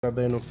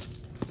Rabbeinu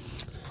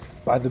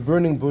by the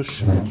burning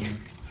bush,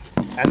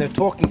 and they're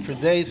talking for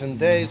days and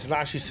days.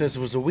 Rashi says it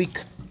was a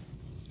week,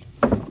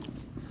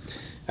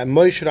 and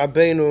Moshe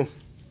Rabbeinu,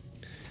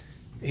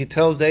 he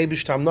tells the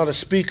Eibishter, I'm not a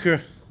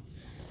speaker,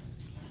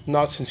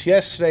 not since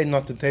yesterday,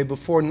 not the day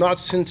before, not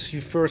since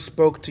you first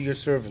spoke to your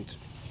servant.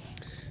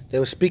 They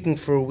were speaking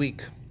for a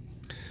week.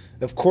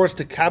 Of course,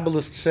 the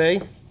Kabbalists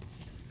say,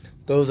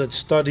 those that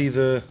study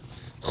the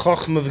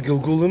Chachma of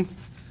Gilgulim,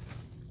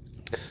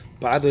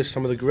 by the way,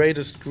 some of the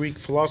greatest Greek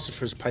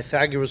philosophers,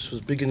 Pythagoras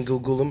was big in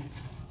Gilgulim.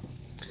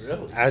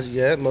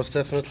 Really? Most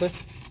definitely.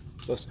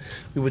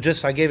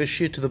 I gave a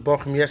shir to the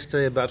Bochum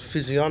yesterday about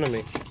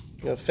physiognomy,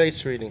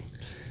 face reading.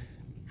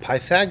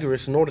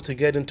 Pythagoras, in order to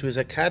get into his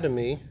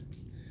academy,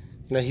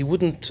 he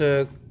wouldn't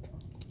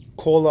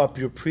call up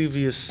your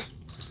previous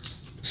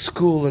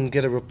school and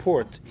get a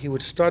report. He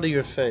would study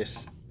your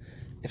face.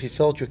 If he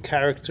felt your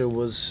character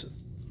was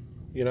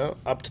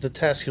up to the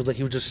task, he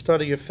would just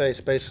study your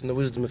face based on the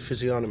wisdom of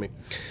physiognomy.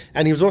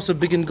 And he was also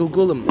big in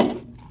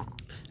Gilgulim,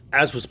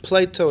 as was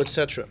Plato,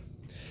 etc.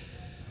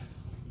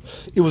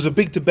 It was a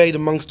big debate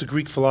amongst the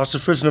Greek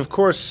philosophers, and of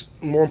course,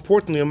 more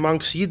importantly,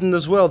 amongst Yidden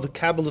as well. The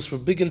Kabbalists were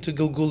big into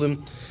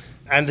Gilgulim,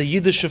 and the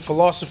Yiddish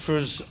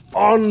philosophers,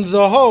 on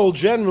the whole,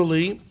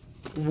 generally,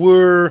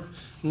 were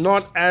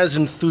not as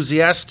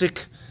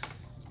enthusiastic,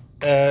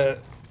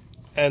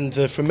 and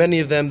for many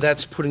of them,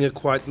 that's putting it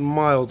quite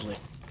mildly.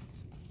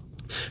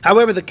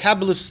 However, the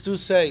Kabbalists do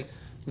say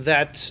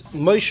that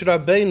Moshe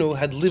Rabbeinu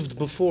had lived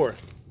before.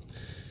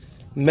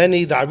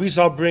 The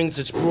Arizal brings,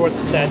 it's brought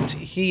that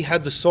he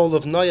had the soul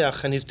of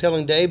Noach, and he's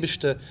telling the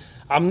Eibishter,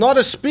 I'm not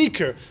a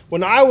speaker.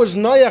 When I was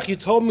Noach, you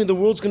told me the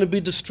world's going to be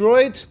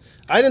destroyed.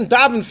 I didn't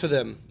daven for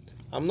them.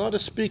 I'm not a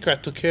speaker. I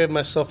took care of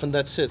myself, and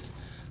that's it.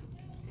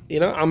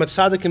 I'm a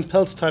tzaddik and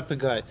peltz type of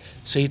guy.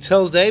 So he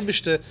tells the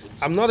Eibishter,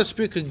 I'm not a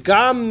speaker.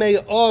 Gam me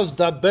oz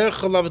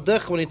dabercha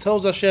lavdecha. When he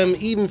tells Hashem,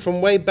 even from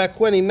way back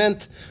when, he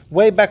meant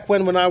way back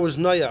when I was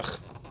Noach.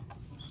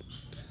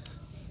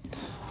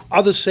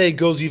 Others say it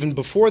goes even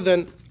before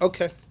then.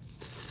 Okay.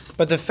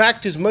 But the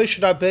fact is, Moshe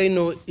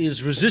Rabbeinu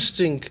is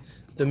resisting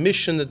the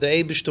mission that the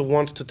Eibishter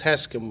wants to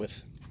task him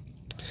with.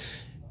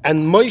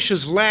 And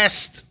Moshe's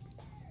last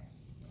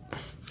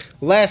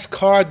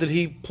card that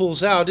he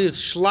pulls out is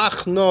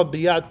Shlach no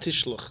biyad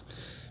tishlach.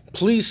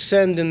 Please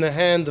send in the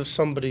hand of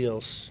somebody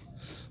else.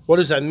 What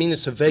does that mean?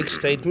 It's a vague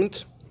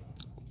statement.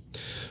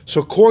 So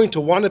according to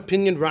one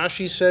opinion,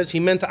 Rashi says he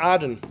meant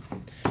Aaron.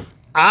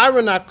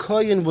 Aaron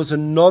HaKohen was a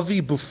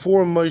Navi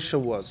before Moshe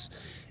was.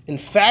 In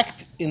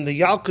fact, in the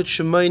Yalkut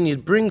Shemaini,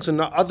 it brings in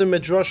the other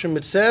Midrashim,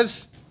 it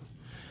says,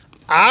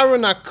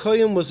 Aaron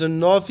HaKohen was a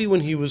Navi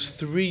when he was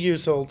 3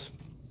 years old.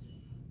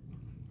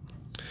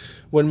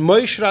 When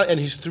Moshe, and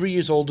he's 3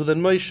 years older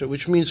than Moshe,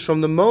 which means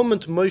from the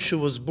moment Moshe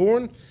was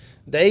born,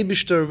 the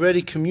Eibishter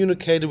already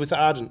communicated with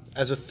Aaron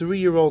as a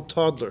 3-year-old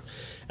toddler.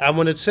 And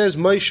when it says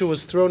Moshe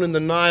was thrown in the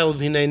Nile,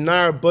 V'hinei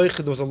nar boicha,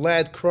 there was a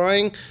lad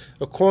crying,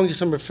 according to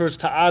some refers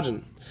to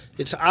Aaron.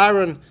 It's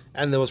Aaron,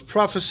 and there was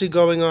prophecy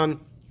going on.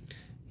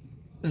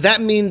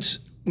 That means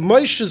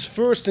Moshe's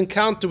first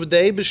encounter with the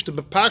Eibishter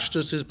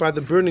B'pashtus is by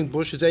the burning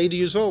bush. He's 80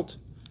 years old.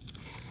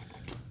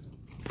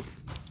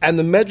 And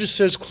the Medrash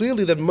says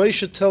clearly that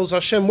Moshe tells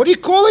Hashem, what are you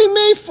calling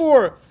me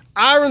for?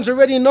 Aaron's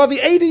already a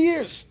Navi 80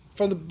 years.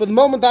 From the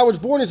moment I was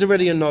born, he's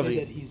already a Navi.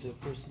 That he's a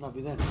first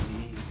Navi then,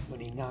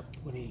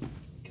 when he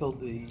killed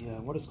the,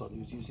 what is it called? He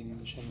was using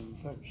the Shem and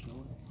French,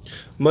 no?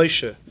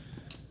 Moshe.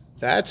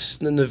 That's,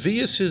 the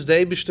Nevi'us is the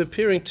Eibishter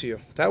appearing to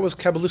you. That was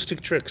Kabbalistic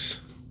tricks.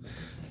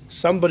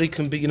 Somebody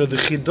can be, the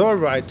Chida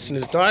writes in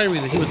his diary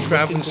that he was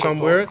traveling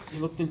somewhere. He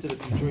looked into the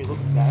future, he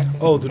looked back.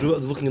 Oh,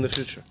 looking in the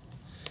future.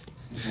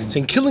 So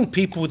in killing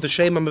people with the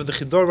Shemam of the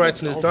Chidor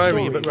writes in his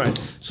diary, but right.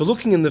 So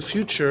looking in the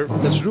future,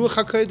 that's Ruach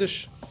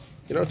HaKodesh.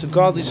 It's a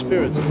godly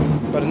spirit.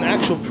 But an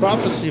actual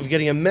prophecy of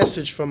getting a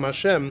message from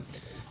Hashem,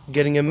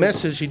 getting a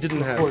message he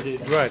didn't have.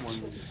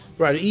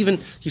 Right. Even,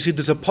 you see,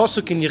 there's a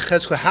pasuk in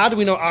Yechezkel. How do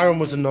we know Aaron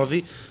was a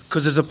Navi?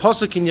 Because there's a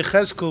pasuk in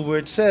Yechezkel where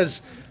it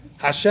says,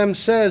 Hashem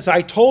says,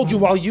 I told you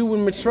while you were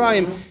in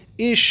Mitzrayim,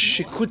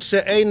 each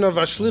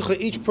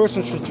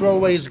person should throw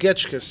away his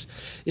getchkes.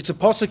 It's a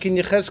pasuk in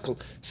Yechezkel.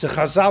 So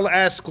Chazal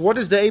ask, what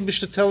is the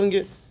Eibishter telling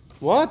you?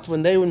 What?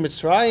 When they were in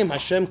Mitzrayim,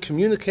 Hashem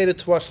communicated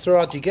to us,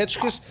 throw out your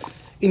getchkes?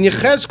 In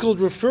Yechezkel, it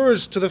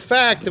refers to the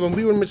fact that when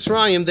we were in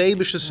Mitzrayim, the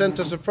Eibishter sent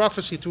us a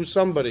prophecy through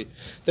somebody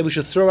that we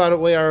should throw out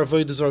away our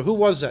avodah zarah. Who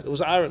was that? It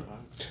was Aaron.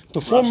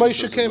 Before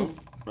Moshe came.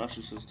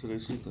 Rashi says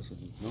today's Chita,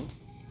 no?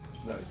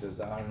 No, he says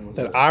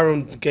that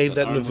Aaron gave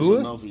that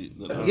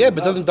nevuah. Yeah,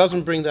 but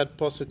doesn't bring that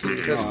pasuk in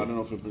Yechezkel. No, I don't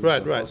know if it brings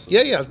right. Pasuk.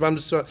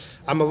 Yeah.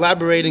 I'm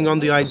elaborating on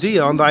the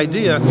idea.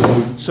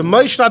 So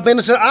Moshe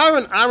Rabbeinu said,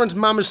 Aaron's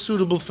mom is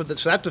suitable for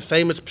this. So that's a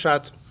famous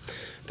pshat.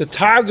 The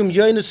Targum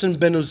Yonason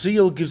Ben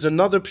Uziel gives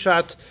another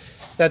pshat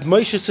that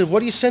Moshe said,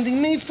 what are you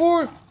sending me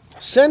for?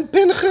 Send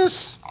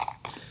Pinchas.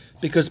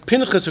 Because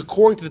Pinchas,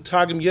 according to the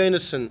Targum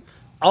Yonason,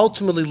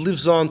 ultimately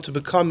lives on to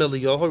become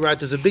Eliyahu, right?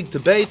 There's a big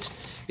debate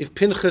if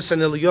Pinchas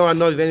and Eliyahu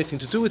know have anything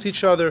to do with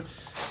each other.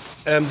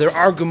 There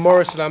are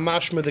Gemaras that are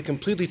mashma. They're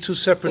completely two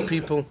separate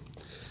people.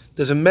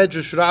 There's a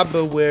Medrash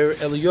Rabbah where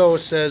Eliyahu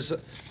says,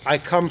 I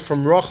come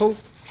from Rachel,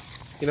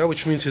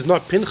 which means he's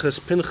not Pinchas.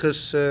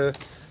 Pinchas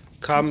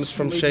comes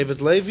from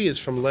Shevet Levi, is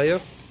from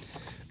Leah.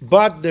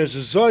 But there's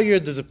a Zohar,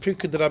 there's a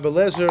Pirkei de Rabbi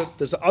Lezer,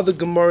 there's other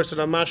Gemaras that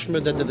are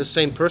mashma that they're the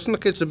same person.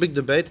 Okay, it's a big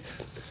debate.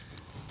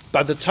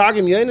 But the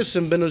Targum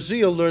Yonasan ben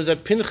Uziel learns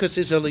that Pinchas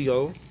is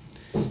Eliyahu,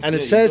 and it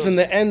says in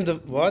the end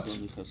of what?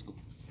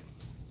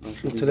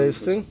 In today's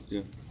thing?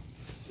 Yeah.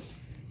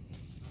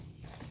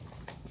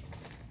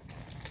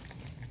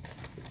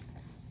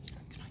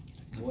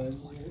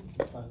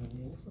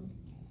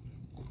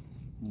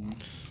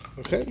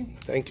 Okay,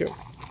 thank you.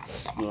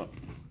 Yeah.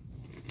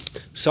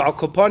 So Al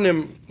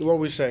Kopanim, what are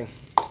we saying?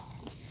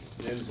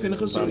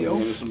 Pinchas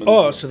Eliyahu.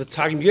 Oh, so the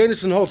Targum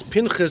Yonasan holds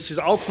Pinchas is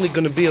ultimately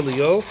going to be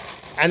Eliyahu,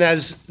 and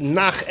as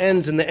Nach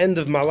ends in the end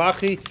of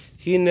Malachi,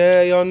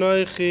 Hinei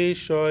Anochi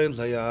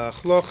Shoyleach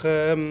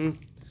Lochem.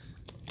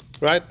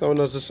 Right? No one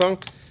knows the song?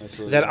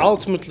 That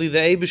ultimately the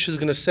Eibush is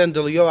going to send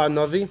Eliyahu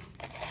Navi,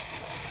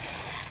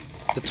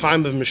 the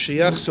time of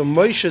Mashiach. So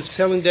Moshe is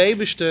telling the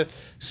Eibush to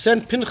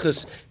send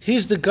Pinchas.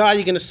 He's the guy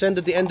you're going to send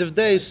at the end of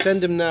days.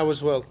 Send him now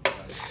as well.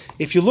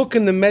 If you look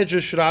in the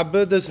Medrash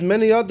Rabbah,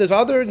 there's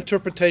other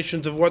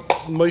interpretations of what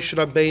Moshe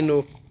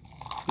Rabbeinu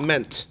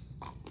meant.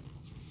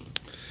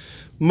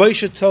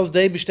 Moshe tells the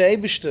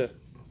Eibishter,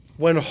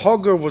 when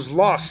Hagar was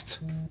lost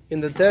in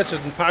the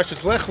desert in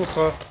Parshas Lech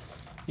Lecha,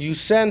 you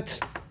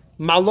sent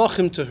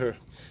Malachim to her.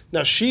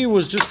 Now she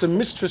was just a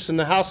mistress in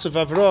the house of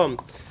Avraham.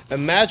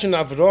 Imagine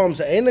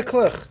Avraham's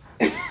Eineklech.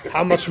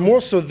 How much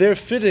more so they're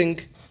fitting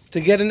to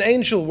get an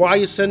angel. Why are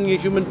you sending a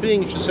human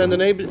being? You should send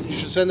an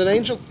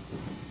angel.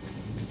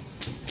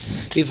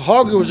 If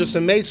Hagar was just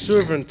a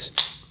maidservant,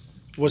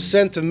 was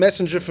sent a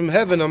messenger from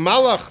heaven, a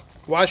malach,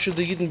 why should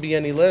the Yidden be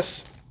any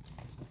less?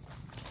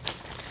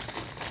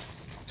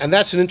 And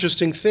that's an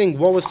interesting thing.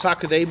 What was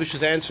Taka the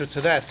Eibish's answer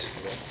to that?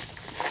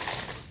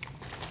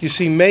 You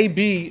see,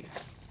 maybe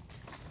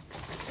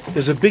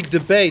there's a big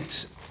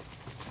debate.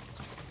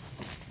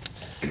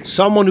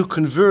 Someone who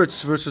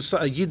converts versus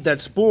a Yid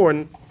that's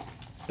born,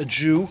 a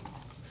Jew,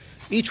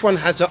 each one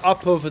has an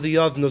up over the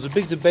other. And there's a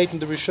big debate in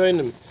the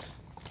Rishonim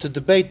to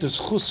debate the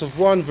schus of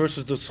one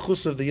versus the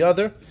schus of the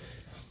other.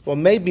 Well,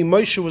 maybe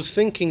Moshe was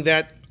thinking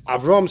that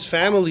Avram's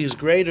family is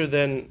greater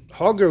than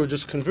Hagar, who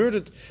just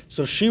converted,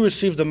 so she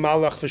received the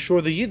malach for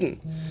sure, the Yidden.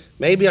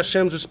 Maybe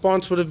Hashem's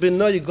response would have been,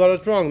 no, you got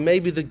it wrong.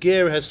 Maybe the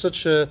ger has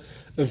such a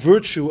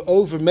virtue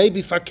over,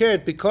 maybe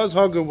fakert, because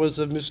Hagar was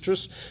a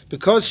mistress,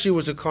 because she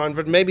was a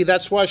convert, maybe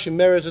that's why she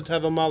merited to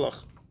have a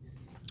malach.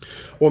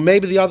 Or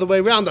maybe the other way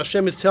around,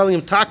 Hashem is telling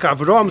him, Taka,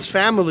 Avram's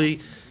family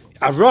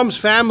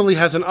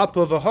has an up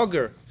over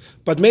Hagar,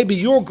 but maybe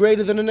you're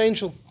greater than an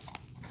angel.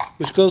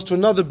 Which goes to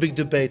another big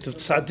debate of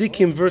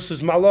tzaddikim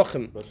versus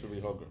malachim.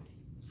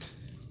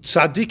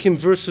 Tzaddikim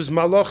versus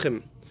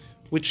malachim,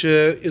 which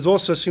is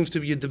also seems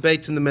to be a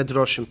debate in the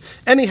Medrashim.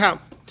 Anyhow,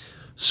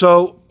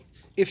 so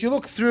if you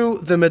look through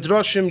the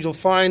Medrashim, you'll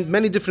find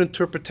many different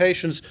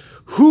interpretations.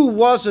 Who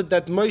was it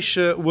that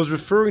Moshe was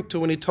referring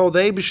to when he told the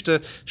Eibishter,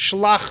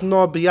 Shlach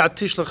no biyad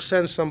tishlach,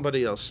 send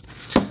somebody else?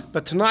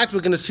 But tonight we're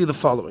going to see the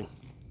following.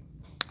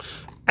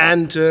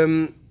 And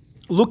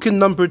look in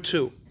number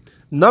 2.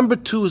 Number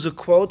 2 is a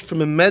quote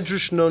from a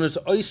medrash known as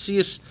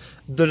Oisius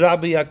de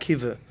Rabbi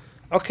Akiva.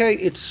 Okay,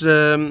 it's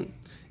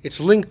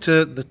linked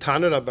to the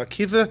Tana Rabbi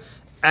Akiva,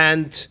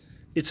 and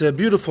it's a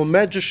beautiful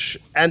medrash,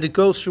 and it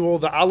goes through all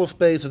the aleph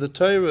beis of the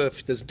Torah.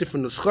 There's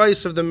different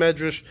nuschais of the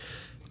medrash,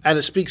 and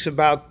it speaks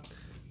about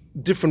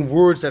different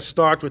words that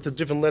start with the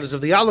different letters of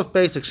the aleph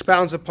beis,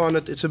 expounds upon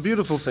it. It's a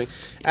beautiful thing.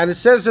 And it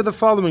says there the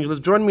following.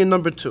 Let's join me in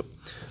number 2.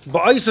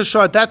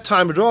 At that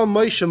time,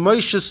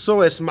 Moshe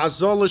saw as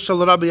mazol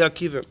shel Rabbi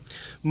Akiva.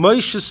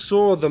 Moshe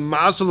saw the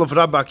mazel of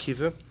Rabbi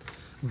Akiva,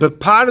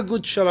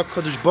 bepargud shel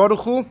HaKadosh Baruch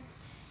Hu,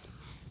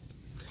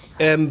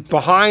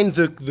 behind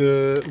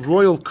the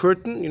royal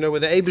curtain, where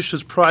the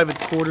Eibish's private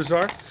quarters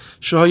are.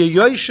 Rabbi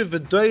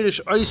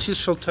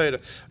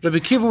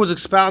Akiva was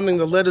expounding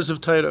the letters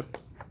of Torah.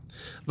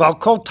 Val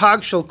kol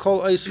tag shel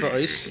kol eis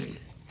v'eis.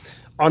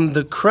 On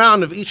the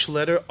crown of each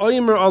letter,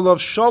 Oimer alav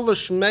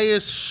shalosh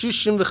meyes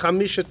shishim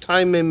v'chamisha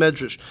taimei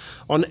medrash.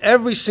 On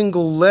every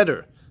single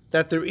letter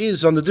that there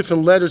is on the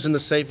different letters in the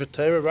Sefer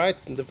Torah, right?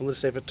 In different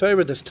Sefer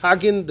Torah, there's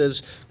tagin,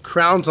 there's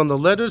crowns on the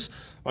letters.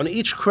 On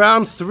each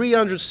crown,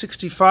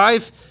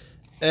 365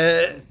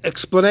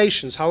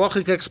 explanations,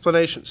 halachic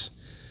explanations.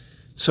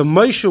 So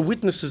Moshe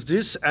witnesses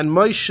this, and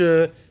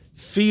Moshe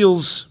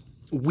feels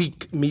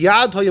weak.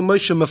 Miyad hoya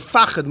Moshe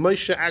mefachad.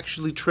 Moshe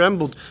actually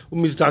trembled.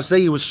 Umizdazei,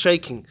 he was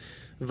shaking.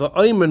 The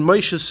Oyman,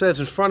 Moshe says,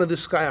 in front of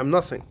this guy, I'm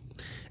nothing.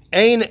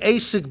 Ein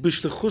eisik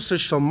b'shlechusa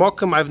shel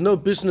makom. I have no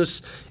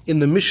business in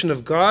the mission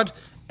of God.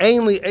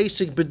 Ein li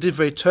eisik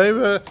b'divrei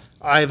Torah.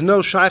 I have no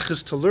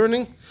shaychus to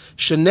learning.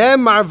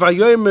 Shenemar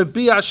vayomer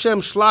bi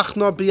Hashem shlach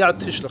no biyad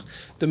tishlach.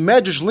 The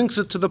Medrash links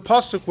it to the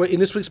pasuk where in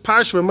this week's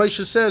parsha where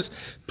Moshe says,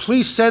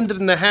 please send it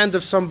in the hand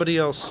of somebody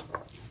else.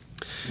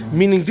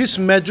 Meaning this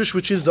Medrash,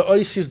 which is the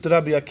Oisius de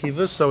Rabbi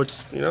Akiva, so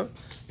it's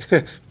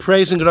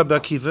praising Rabbi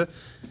Akiva,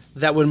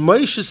 that when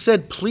Moshe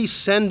said, please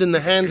send in the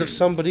hand of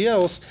somebody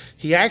else,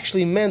 he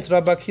actually meant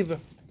Rabbi Akiva.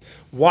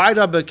 Why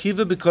Rabbi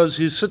Akiva? Because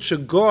he's such a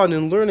god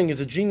in learning, he's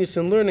a genius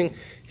in learning,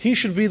 he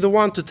should be the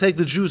one to take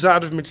the Jews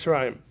out of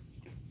Mitzrayim.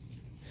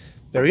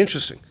 Very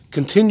interesting.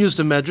 Continues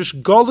the Medrash,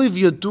 Goliv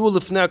yadu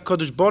lifnei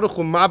HaKadosh Baruch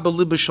Hu ma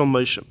b'libo shel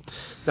Moshe.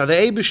 Now the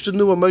Eibishter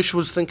knew what Moshe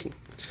was thinking.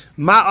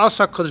 Ma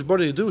asa HaKadosh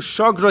Baruch Hu,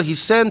 Shagra, he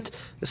sent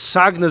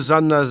Sagna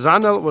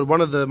Zanel, or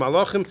one of the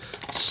Malachim,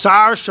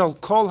 Sar shal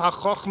kol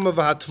ha-chochma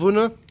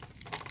v'hatvuna,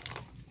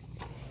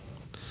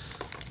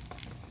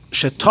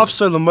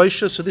 Shetofsa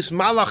l'Moshe. So this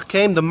Malach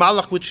came, the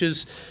Malach which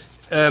is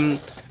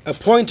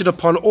appointed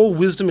upon all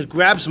wisdom, it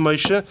grabs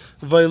Moshe,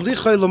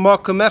 v'yilichai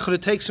l'makom echad,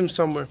 it takes him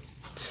somewhere.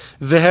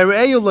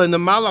 V'hereyula, and the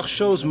Malach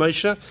shows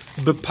Moshe,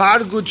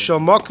 b'pargud shal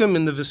makom,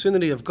 in the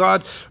vicinity of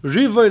God,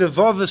 rivoy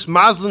revavis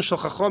mazlin shal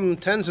chacham,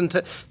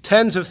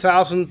 tens of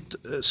thousands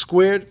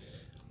squared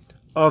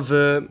of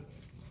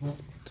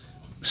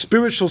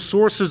spiritual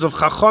sources of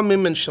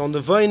chachamim and shal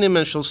nevoinim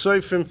and shal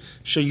soifrim,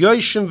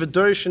 sheyoshim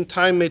v'dorshin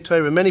taimei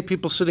Torah, many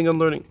people sitting and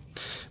learning.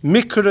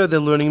 Mikra,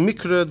 they're learning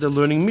Mikra, they're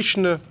learning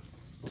Mishnah.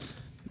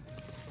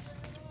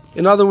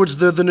 In other words,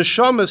 the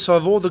neshamas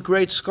of all the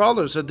great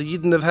scholars that the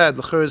Yidden have had.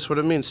 L'chor is what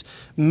it means.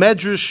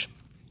 Medrash,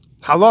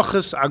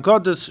 halachas,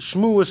 agadas,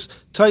 shmuas,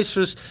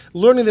 taisvus,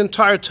 learning the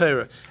entire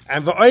Torah.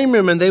 And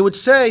v'oimrim, and they would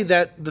say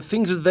that the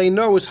things that they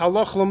know is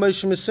halach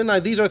l'Moshe Sinai.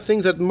 These are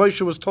things that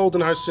Moshe was told in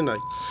Har Sinai.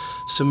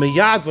 So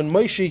miyad, when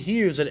Moshe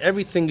hears that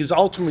everything is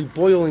ultimately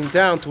boiling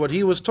down to what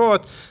he was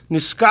taught,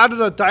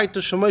 niskadra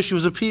daita Moshe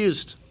was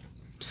appeased.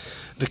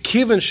 The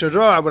kivan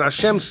shara, when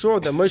Hashem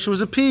saw that Moshe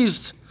was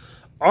appeased,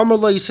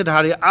 Amallah, he said,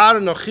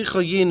 Aaron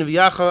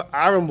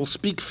will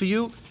speak for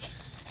you.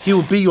 He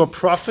will be your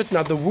prophet.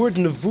 Now, the word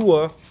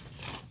nevuah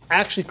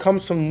actually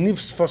comes from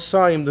nivs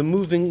fasayim, the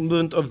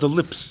movement of the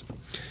lips.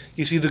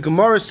 You see, the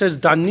Gemara says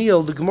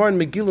Daniel, the Gemara in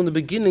Megillah in the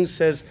beginning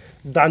says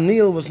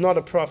Daniel was not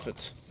a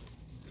prophet.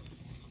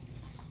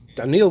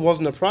 Daniel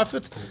wasn't a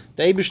prophet.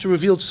 The Eibishter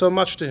revealed so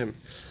much to him.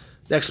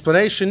 The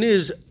explanation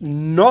is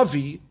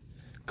Novi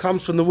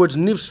comes from the words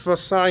nivs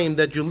fasayim,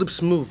 that your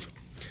lips move.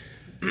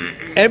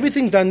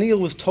 Everything Daniel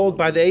was told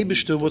by the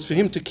Eibishter was for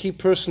him to keep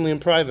personally in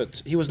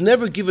private. He was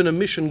never given a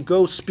mission,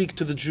 go speak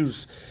to the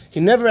Jews. He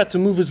never had to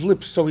move his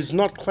lips, so he's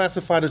not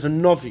classified as a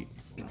Novi.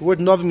 The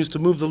word Novi means to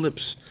move the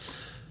lips.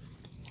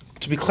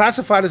 To be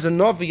classified as a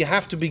Novi, you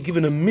have to be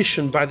given a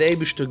mission by the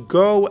Eibishter,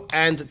 go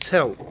and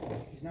tell.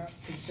 He's not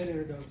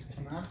considered a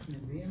Tanakh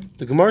Nevi'im?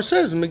 The Gemara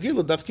says in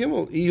Megillah, Daf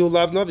Gimel, Iyu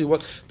Lav Novi. Well,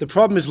 the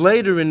problem is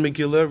later in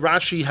Megillah,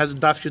 Rashi has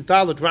Daf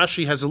Yudalit,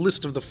 Rashi has a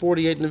list of the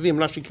 48 Nevi'im,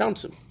 Rashi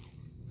counts them.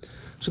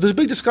 So there's a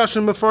big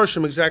discussion in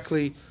Mefarshim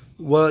exactly,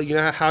 well,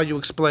 how you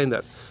explain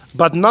that.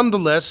 But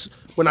nonetheless,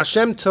 when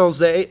Hashem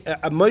tells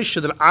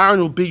Moshe that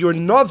Aaron will be your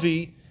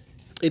Navi,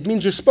 it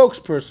means your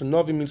spokesperson.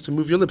 Navi means to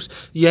move your lips.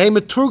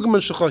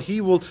 He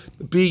will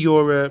be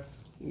your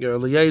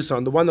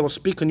liaison, the one that will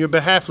speak on your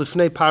behalf.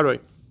 Lifnei Paroi.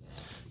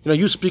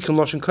 You speak in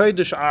Lashon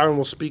Kodesh, Aaron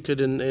will speak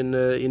it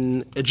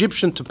in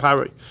Egyptian to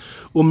Paroi.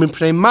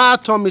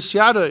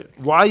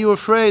 Why are you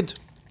afraid?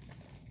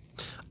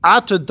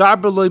 Ata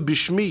darbaloi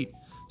bishmi.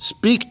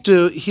 Speak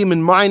to him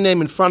in my name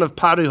in front of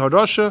Pari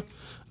Harosha,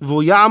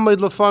 v'yamid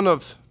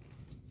lefanov,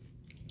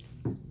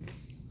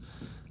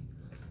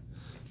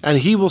 and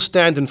he will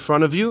stand in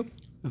front of you,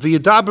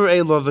 v'yadaber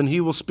elov, and he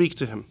will speak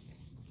to him.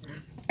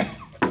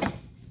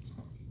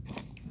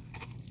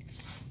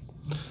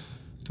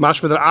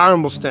 Mashma that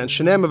Aaron will stand.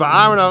 Shenem of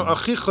Aaron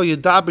achicha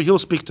yadaber, he'll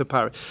speak to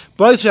Pari.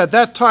 But at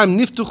that time,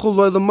 niftuchul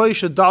lo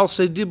Moshe dal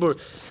sedibur.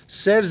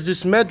 Says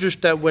this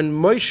medrash that when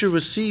Moshe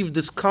received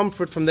this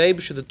comfort from the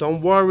Eibishter that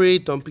don't worry,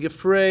 don't be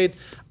afraid,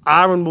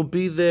 Aaron will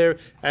be there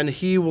and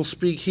he will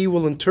speak, he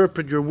will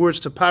interpret your words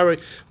to Pari.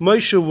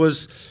 Moshe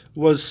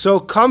was so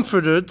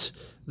comforted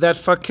that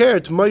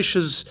fakert,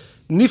 Moshe's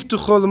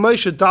niftuchol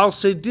Moshe dal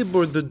se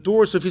dibur, the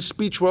doors of his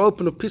speech were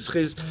open to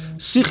Pisches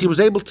sich, he was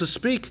able to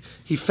speak,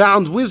 he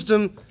found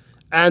wisdom.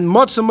 And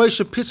Motza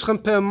Moshe Pischem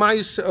Pe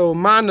Mais O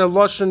Mana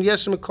Loshen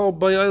Yesem Kol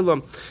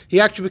Bayolam. He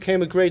actually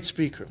became a great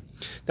speaker.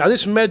 Now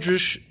this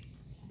medrash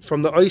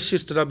from the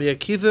Oisius to Rabbi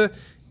Akiva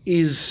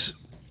is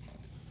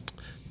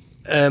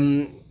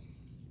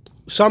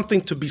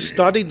something to be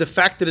studied. The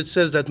fact that it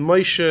says that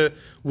Moshe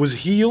was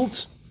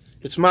healed,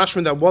 it's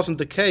mashman that wasn't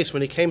the case.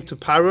 When he came to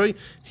Paroi,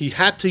 he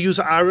had to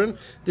use Aaron.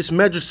 This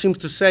medrash seems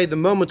to say the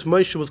moment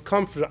Moshe was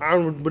comforted,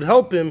 Aaron would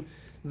help him.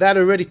 That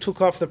already took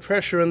off the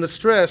pressure and the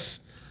stress.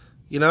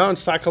 And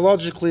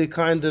psychologically it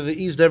kind of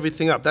eased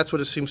everything up. That's what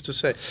it seems to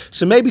say.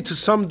 So maybe to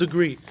some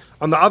degree.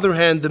 On the other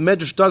hand, the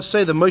Medrash does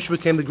say that Moshe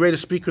became the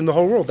greatest speaker in the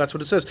whole world. That's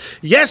what it says.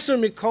 Yeser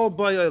mikol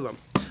bayolam.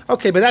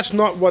 Okay, but that's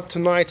not what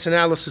tonight's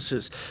analysis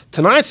is.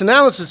 Tonight's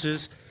analysis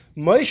is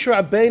Moshe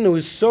Rabbeinu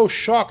is so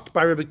shocked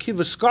by Rebbe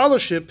Akiva's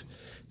scholarship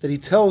that he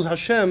tells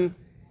Hashem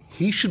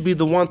he should be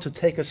the one to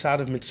take us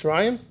out of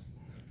Mitzrayim.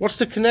 What's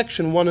the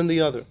connection, one and the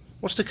other?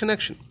 What's the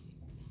connection?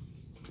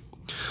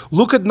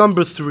 Look at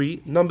number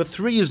 3. Number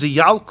 3 is the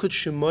Yalkut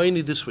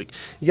Shimoni this week.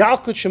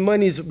 Yalkut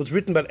Shimoni was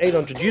written about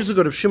 800 years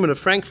ago to Shimon of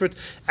Frankfurt,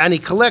 and he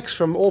collects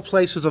from all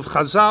places of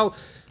Chazal,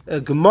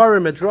 Gemara,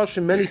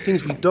 Medrashim, many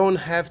things we don't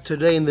have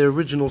today in the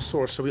original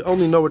source, so we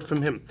only know it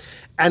from him.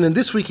 And in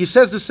this week he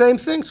says the same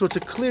thing, so it's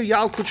a clear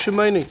Yalkut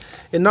Shimoni.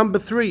 In number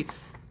 3,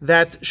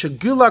 that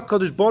Shagila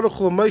Kodesh Baruch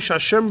Hu Moshe,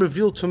 Hashem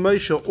revealed to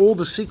Moshe all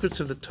the secrets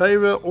of the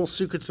Torah, all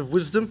secrets of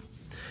wisdom.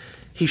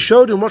 He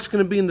showed him what's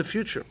going to be in the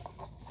future.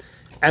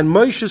 And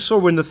Moshe saw,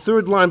 we're in the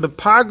 3rd line, the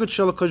Pargut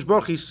Shel HaKadosh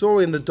Baruch Hu, he saw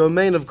in the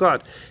domain of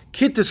God,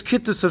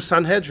 Kittas of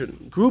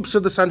Sanhedrin, groups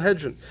of the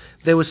Sanhedrin.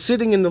 They were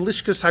sitting in the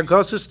Lishkas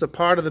Hagasis, the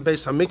part of the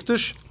Beis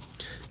HaMikdash.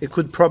 It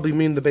could probably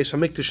mean the Beis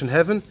HaMikdash in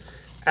heaven.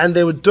 And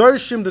they would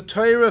darshim the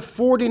Torah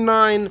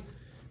 49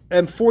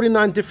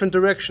 different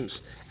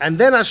directions. And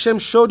then Hashem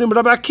showed him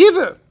Rabbi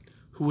Akiva,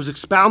 who was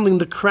expounding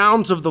the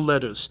crowns of the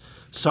letters.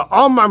 So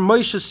Amar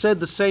Moshe said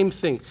the same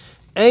thing.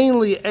 Ein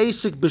li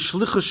esik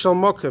b'shlichus shel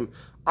mokem.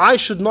 I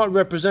should not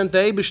represent the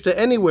Eibishter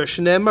anywhere.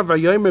 Shneimar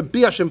v'yomer bi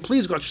Hashem,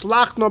 please God,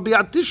 shlach no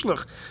bi'at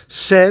tishlach.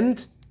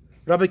 Send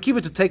Rabbi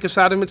Akiva to take us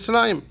out of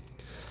Mitzrayim.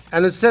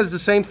 And it says the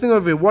same thing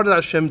over here. What did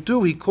Hashem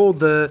do? He called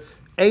the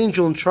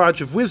angel in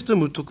charge of wisdom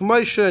who took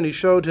Moshe, and he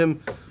showed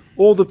him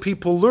all the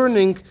people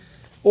learning,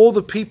 all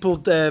the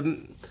people,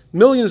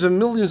 millions and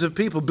millions of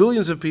people,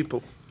 billions of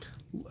people,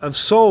 of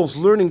souls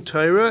learning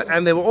Torah,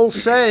 and they were all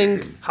saying,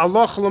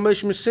 Halach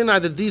l'Moshe Sinai,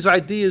 that these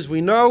ideas we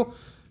know,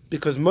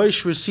 because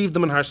Moshe received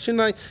them in Har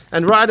Sinai,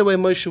 and right away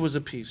Moshe was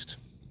appeased.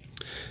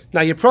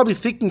 Now you're probably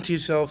thinking to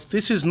yourself,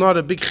 this is not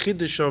a big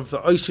chiddush of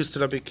the Isis to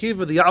Rabbi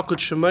Akiva, the Yalkut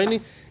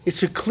Shimoni.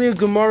 It's a clear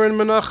Gemara in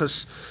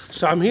Menachos.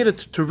 So I'm here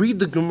to read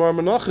the Gemara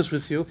Menachos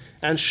with you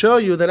and show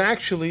you that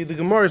actually the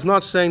Gemara is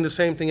not saying the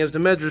same thing as the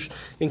Medrash,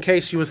 in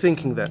case you were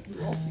thinking that.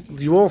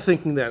 You're all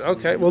thinking that.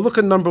 Okay, well look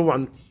at number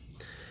 1.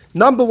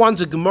 Number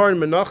 1's a Gemara in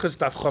Menachos,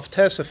 Daf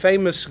Chavtes, a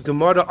famous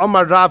Gemara.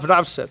 Amar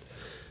Rav said,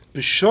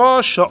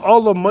 B'shah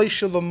sha'ala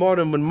Moshe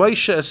l'marim, when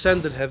Moshe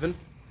ascended heaven,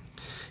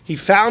 he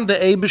found the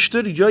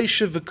Eibishter,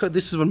 Yoshev,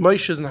 this is when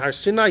Moshe is in Har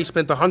Sinai, he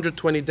spent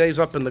 120 days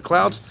up in the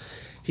clouds.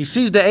 He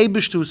sees the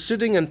Eibishter who's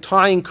sitting and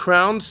tying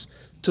crowns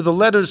to the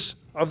letters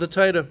of the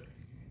Torah.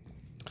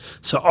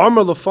 So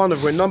Amar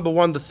Lefanav, we're number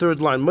 1, the 3rd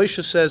line.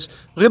 Moshe says,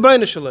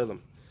 Ribono shel olam,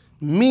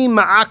 mi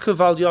ma'akev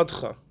al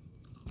yadcha.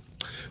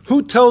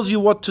 Who tells you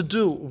what to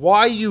do? Why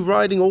are you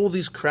writing all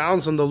these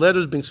crowns on the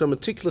letters, being so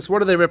meticulous? What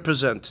do they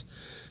represent?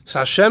 So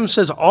Hashem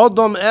says,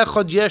 Adam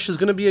echad yesh, is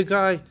going to be a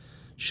guy.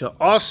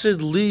 She'asid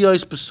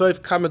liyos b'soif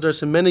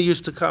kamadars, in many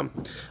years to come.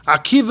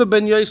 Akiva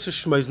ben Yosef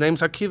Shmo, his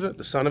name's Akiva,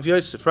 the son of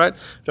Yosef, right?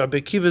 Rabbi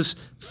Akiva's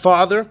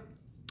father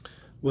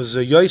was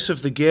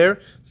Yosef the Ger.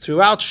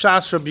 Throughout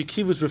Shas, Rabbi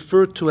Akiva is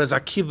referred to as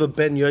Akiva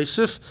ben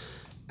Yosef.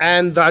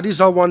 And the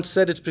Arizal once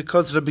said it's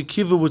because Rabbi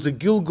Akiva was a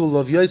Gilgul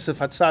of Yosef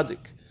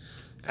HaTzadik.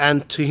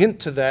 And to hint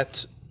to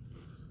that,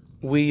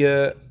 we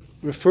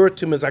refer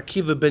to him as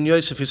Akiva ben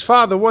Yosef. His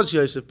father was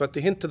Yosef, but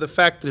to hint to the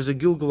fact that he's a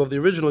Gilgul of the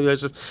original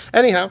Yosef.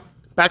 Anyhow,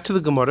 back to the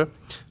Gemara.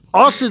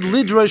 Asid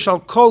lidrosh al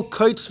kol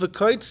koitz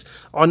v'koitz,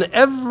 on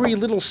every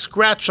little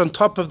scratch on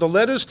top of the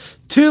letters,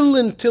 till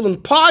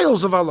and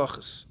piles of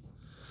halachas.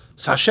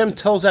 So Hashem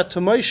tells that to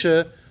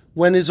Moshe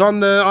when he's on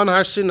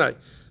Har Sinai.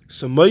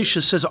 So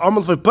Moshe says,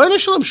 Amar Ribono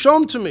shel olam, show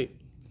him to me.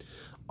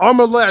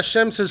 Amar lo,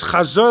 Hashem says,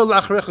 Chazor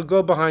la'achrecha,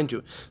 go behind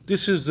you.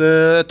 This is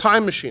the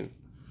time machine,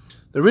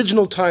 the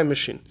original time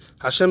machine.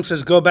 Hashem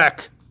says, go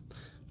back.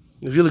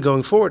 He's really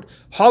going forward.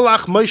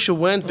 Halach, Moshe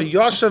went,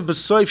 v'yashav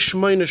b'soif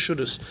shmoina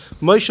shudas.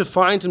 Moshe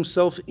finds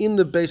himself in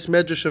the base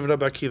medrash of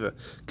Rabbi Akiva.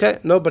 Okay,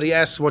 nobody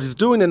asks what he's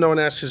doing, and no one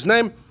asks his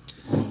name.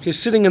 He's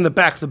sitting in the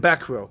back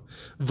row.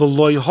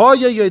 V'lo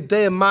haya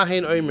yodei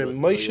mahen oimrim.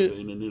 Moshe.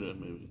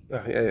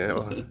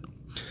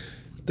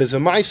 There's a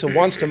Maisa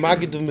once the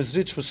Maggid of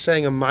Mezritch was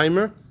saying a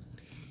mimer,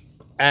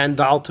 and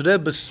the Alter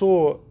Rebbe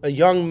saw a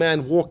young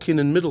man walk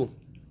in middle,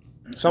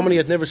 someone he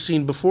had never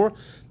seen before.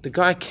 The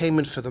guy came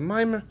in for the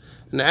mimer,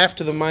 and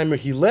after the mimer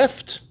he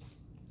left,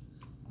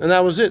 and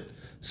that was it.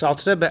 So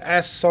Alter Rebbe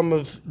asked some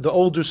of the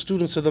older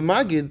students of the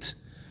Maggid,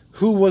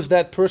 who was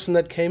that person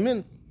that came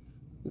in?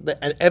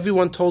 And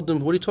everyone told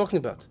them, what are you talking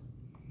about?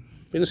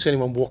 We didn't see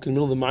anyone walk in the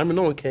middle of the mimer,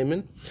 no one came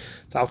in.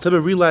 The Alter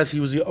Rebbe realized he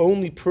was the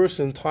only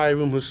person in the entire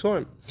room who saw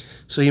him.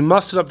 So he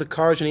mustered up the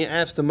courage and he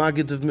asked the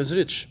Maggid of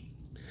Mezritch.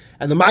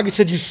 And the Maggid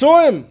said, you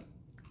saw him!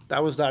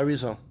 That was the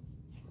Arizal.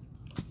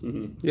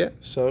 Mm-hmm. Yeah,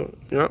 so,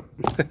 you know.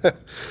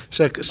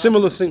 So a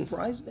similar thing.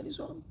 Surprised that he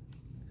saw him?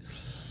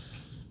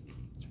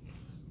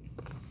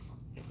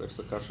 That's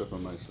the kasha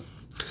from Maisa.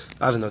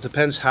 I don't know.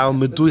 Depends how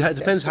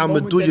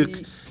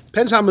meduyik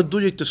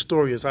the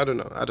story is. I don't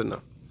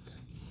know.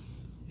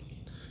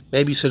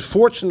 Maybe he said,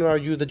 fortunate are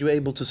you that you're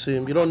able to see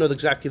him. You don't know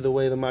exactly the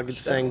way the Maggid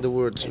sang the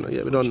words. You know,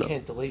 yeah, we don't know.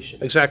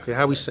 Cantillation. Exactly,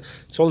 how we say.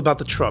 It's all about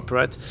the trop,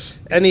 right?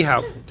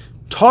 Anyhow,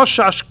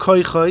 Toshash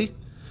koichai.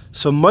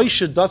 So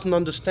Moshe doesn't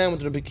understand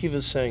what Rabbi Akiva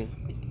is saying.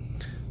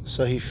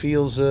 So he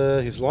feels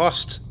he's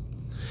lost.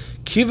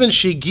 Kivan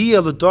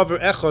shegia l'davar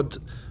echad.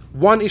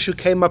 One issue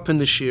came up in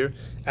the shir,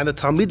 and the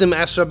Talmidim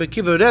asked Rabbi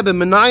Akiva, Rebbe,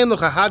 menayin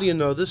l'cha, how do you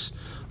know this?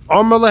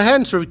 Amar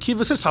lehen, so Reb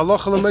Kiva says,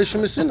 halacha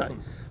l'Moshe Sinai.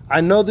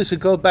 I know this would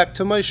go back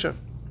to Moshe.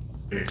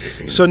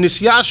 So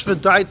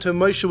Nisyashva died till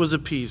Moshe was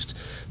appeased.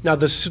 Now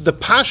the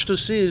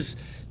pashtus is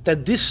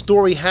that this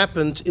story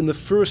happened in the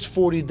first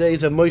 40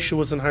 days that Moshe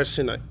was in Har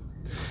Sinai.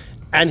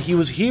 And he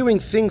was hearing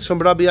things from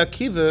Rabbi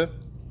Akiva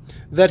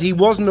that he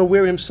wasn't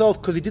aware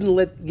himself because he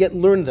didn't yet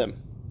learn them.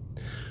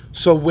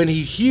 So when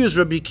he hears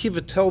Rabbi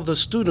Akiva tell the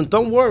student,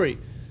 don't worry,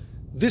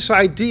 this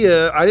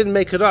idea, I didn't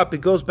make it up,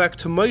 it goes back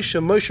to Moshe.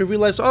 Moshe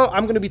realized,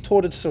 I'm going to be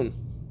taught it soon.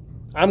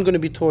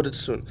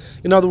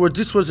 In other words,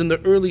 this was in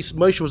the early,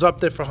 Moshe was up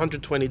there for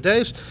 120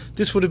 days.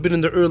 This would have been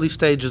in the early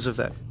stages of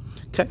that.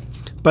 Okay?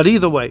 But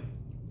either way,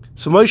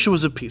 so Moshe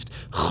was appeased.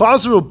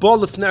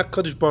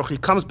 He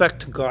comes back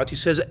to God. He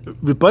says,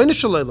 Rebbeinu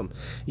Shalom,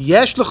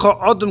 yesh lecha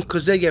adam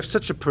kazeh, you have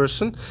such a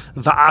person,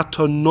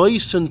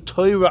 va'atonoisen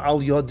Torah al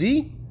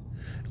yodi,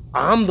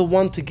 I'm the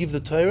one to give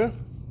the Torah.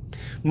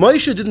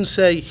 Moshe didn't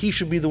say he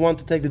should be the one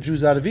to take the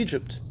Jews out of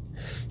Egypt.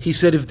 He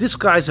said, if this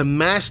guy's a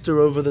master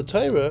over the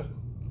Torah,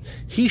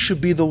 he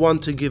should be the one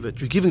to give it.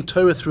 You're giving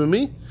Torah through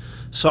me?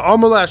 So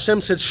Amar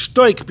Hashem said,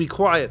 Shtoik, be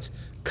quiet.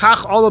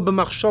 Kach Allah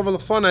b'machshava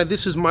lefanai,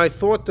 this is my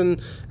thought,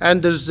 and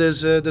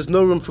there's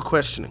no room for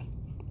questioning.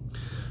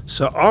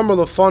 So Amar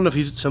lefanai,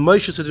 so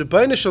Moshe said,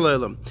 Rebbeinu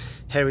Shalom,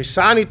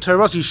 Harisani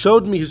Torah, he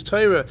showed me his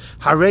Torah,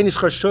 Harein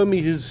show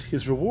me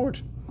his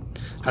reward.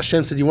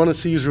 Hashem said, you want to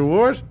see his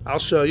reward? I'll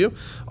show you.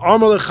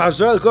 Amar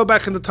lechazar, go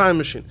back in the time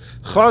machine.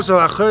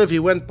 Chazar acharev, he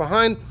went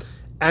behind,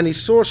 and he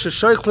saw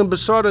sheshaychlin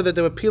besara, that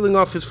they were peeling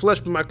off his flesh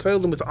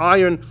with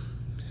iron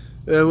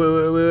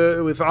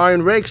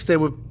rakes. They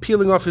were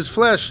peeling off his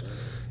flesh.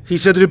 He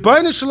said,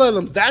 Rebbeinu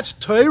Shalom, that's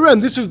Torah,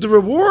 and this is the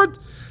reward?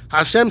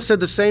 Hashem said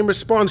the same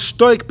response,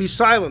 Shtoik, be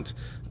silent.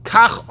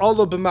 Kach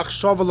Allah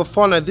b'machshava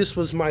lefanai, this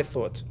was my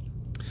thought.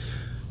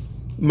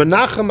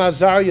 Menachem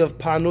Azariah of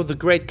Pano, the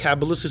great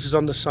Kabbalist, this is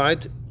on the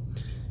side.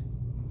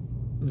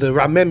 The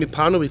Rameh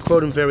Pano, we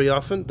quote him very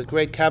often, the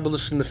great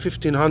Kabbalist in the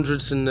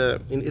 1500s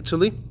in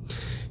Italy.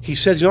 He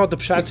says, you know what the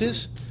pshat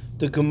is?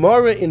 The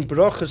Gemara in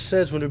Brochus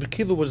says when Rebbe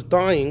Kiva was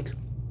dying,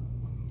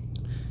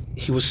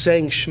 he was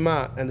saying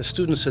Shema, and the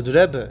student said,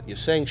 Rebbe, you're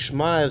saying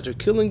Shema as they're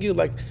killing you?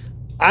 Like,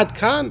 Ad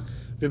Kan?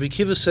 Rebbe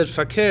Kiva said,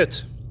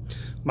 Fakert.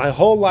 My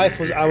whole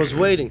life I was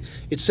waiting.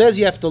 It says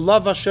you have to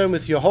love Hashem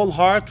with your whole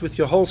heart, with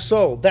your whole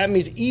soul. That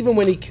means even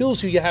when He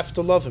kills you have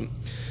to love Him.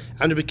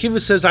 And Rebbe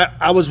Kiva says,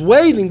 I was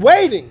waiting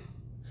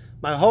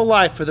my whole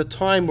life for the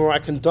time where I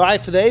can die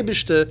for the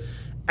Eibishter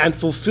and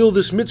fulfill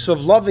this mitzvah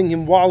of loving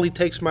Him while He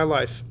takes my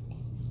life.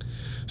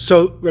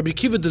 So Rabbi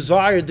Kiva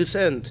desired this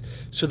end.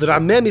 So the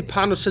Rameh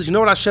Pano says, you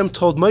know what Hashem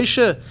told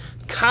Moshe?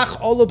 Kach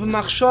olah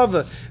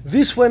b'machshava.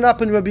 This went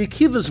up in Rabbi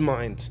Kiva's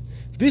mind.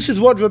 This is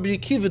what Rabbi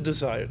Kiva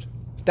desired.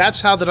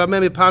 That's how the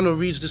Rameh Pano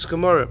reads this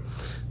Gemara.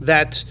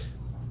 That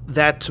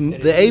the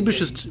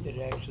Eibush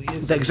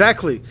is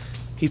exactly.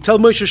 He told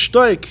Moshe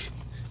Shtoik,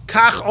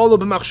 Kach olah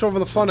b'machshava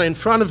lefana. In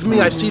front of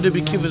me, I see Rabbi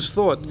Kiva's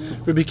thought.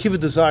 Rabbi Kiva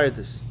desired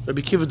this.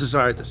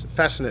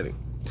 Fascinating.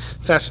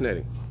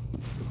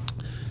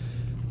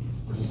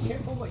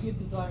 Careful what you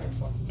desire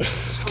for.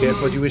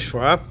 Careful what you wish for,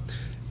 huh?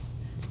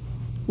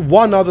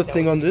 One other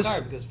thing on this,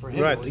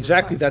 right?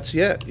 Exactly. That's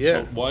yeah.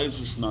 So why is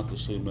this not the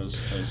same as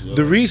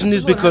the reason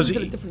is because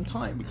at a different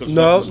time. Because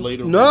that was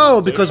later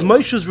because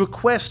Moshe's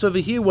request over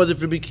here was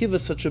if Rabbi Kiva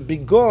is such a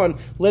big gon,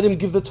 let him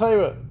give the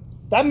Torah.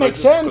 That makes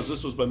sense. Because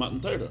this was by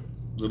Matan Torah.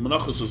 The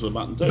Menachos was by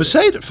Matan Torah.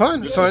 Beseder,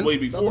 fine. This was way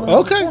before.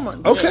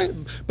 Okay.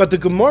 But the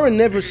Gemara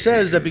never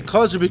says that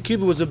because Rabbi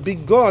Kiva was a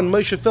big gon,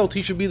 Moshe felt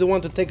he should be the one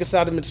to take us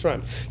out of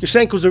Mitzrayim. You're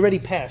saying it was already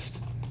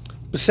passed.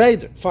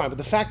 Beseder, fine, but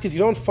the fact is you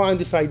don't find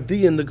this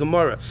idea in the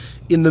Gemara.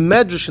 In the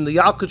Medrash, in the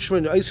Yalkut Shmuel,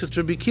 in the Eisos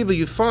Rabbi Kiva,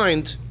 you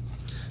find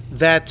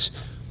that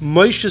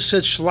Moshe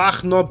said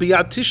Shlach no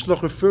biyad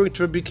tishloch, referring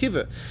to Rabbi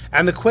Kiva.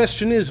 And the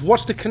question is,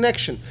 what's the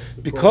connection?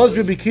 Because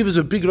Rabbi Kiva is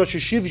a big Rosh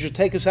Hashiva, he should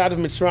take us out of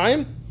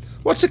Mitzrayim?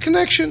 What's the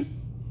connection?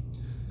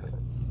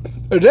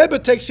 A Rebbe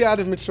takes you out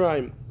of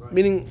Mitzrayim. Right.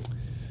 Meaning,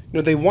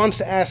 they once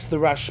asked the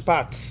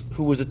Rashbat,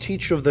 who was a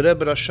teacher of the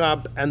Rebbe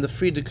Rashab and the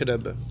Frierdiker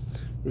Rebbe,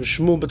 Reb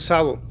Shmuel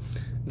Vital.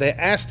 They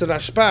asked the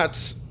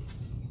Rashbats,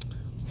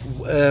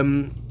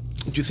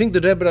 do you think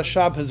the Rebbe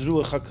Rashab has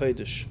Ruach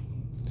HaKodesh?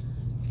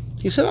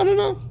 He said, I don't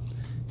know.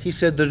 He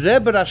said, the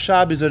Rebbe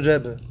Rashab is a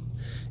Rebbe.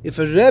 If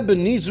a Rebbe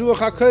needs Ruach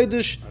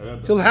HaKodesh,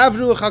 he'll have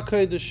Ruach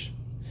HaKodesh.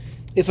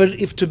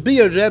 If to be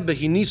a Rebbe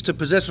he needs to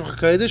possess Ruach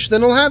HaKodesh,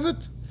 then he'll have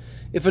it.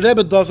 If a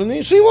Rebbe doesn't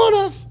need, he won't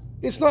have.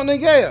 It's not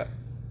Negeya.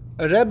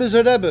 A Rebbe is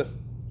a Rebbe.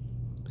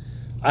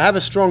 I have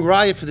a strong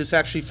raya for this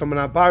actually from an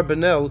Abar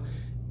Benel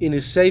in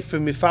his Sefer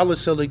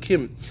Mifalos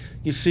Elikim.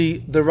 You see,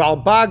 the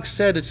Ralbag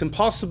said it's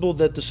impossible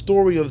that the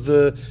story of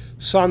the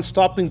sun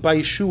stopping by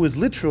Yeshua is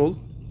literal.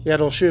 We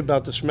had all share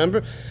about this,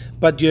 remember?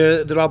 But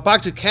the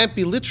Ralbag said it can't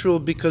be literal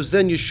because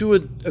then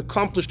Yeshua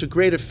accomplished a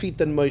greater feat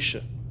than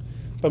Moshe.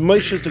 But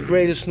Moshe is the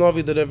greatest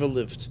Navi that ever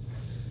lived.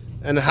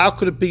 And how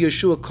could it be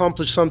Yeshua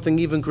accomplished something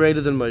even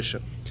greater than Moshe?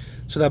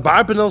 So the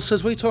Abar Benel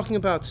says, what are you talking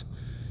about?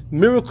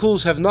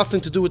 Miracles have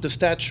nothing to do with the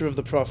stature of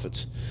the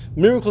prophets.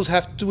 Miracles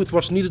have to do with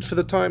what's needed for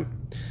the time.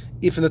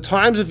 If in the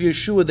times of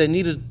Yeshua they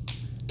needed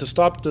to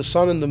stop the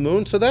sun and the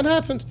moon, so that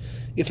happened.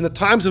 If in the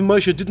times of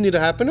Moshe it didn't need to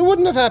happen, it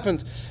wouldn't have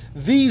happened.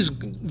 These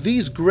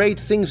great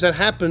things that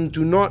happen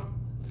do not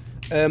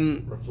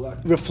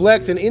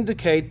reflect and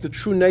indicate the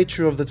true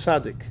nature of the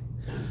tzaddik.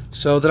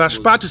 So the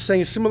Rashbat is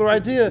saying a similar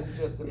idea. It's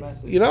just a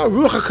message.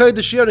 Ruach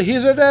HaKodesh,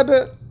 here's a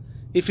Rebbe.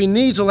 If he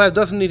needs, he'll have.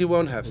 Doesn't need, he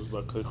won't have. Was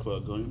about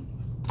Kochva going?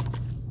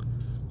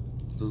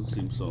 Doesn't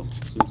seem so.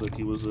 Seems like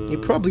he was. He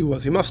probably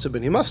was. He must have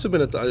been. He must have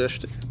been at the.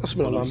 Must have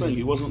been But I'm a saying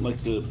he wasn't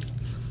like the.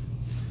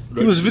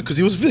 He was because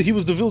he was the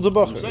Vilde I'm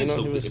Bacher. saying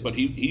so, but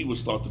he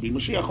was thought to be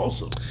Mashiach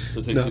also.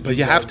 To take No, the but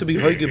you have to be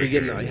Jews out. Hoige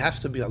begin. He has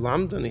to be a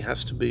Lamd, and he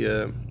has to be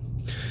a.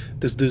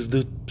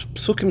 The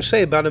Psukim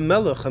say about a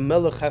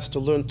Melech has to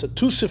learn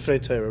two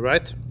Sifrei Torah,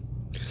 right?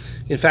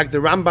 In fact, the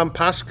Rambam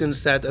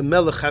paskins that a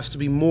Melech has to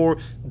be more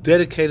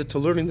dedicated to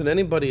learning than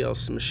anybody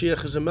else.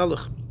 Mashiach is a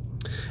Melech.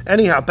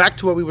 Anyhow, back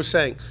to what we were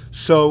saying.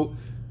 So,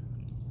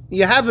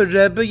 you have a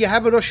Rebbe, you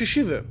have a Rosh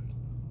Yeshiva.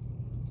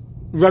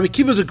 Rabbi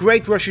Kiva is a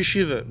great Rosh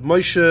Yeshiva.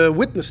 Moshe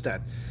witnessed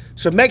that.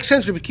 So it makes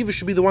sense Rabbi Kiva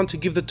should be the one to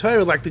give the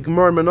Torah, like the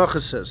Gemara in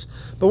Menachos says.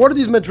 But what are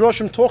these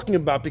Medrashim talking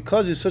about?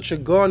 Because he's such a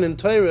Gon in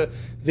Torah,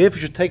 therefore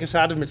should take us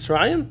out of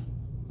Mitzrayim?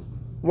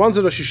 One's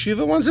a Rosh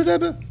Yeshiva, one's a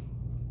Rebbe.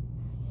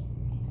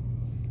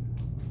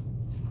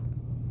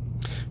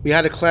 We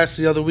had a class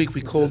the other week,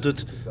 we called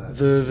it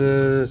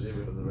the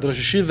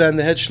Rosh Yeshiva and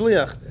the head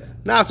Shliach.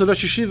 Now it's the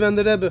Rosh Yeshiva and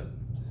the Rebbe.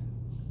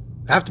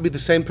 They have to be the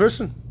same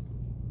person.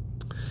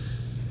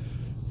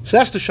 So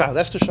that's the shah.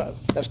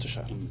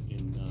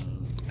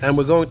 And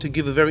we're going to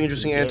give a very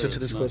interesting answer to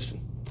this question.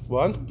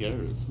 What? Ger,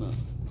 it's not.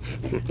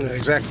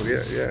 Exactly,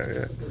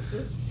 yeah.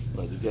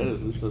 But the Ger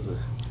is this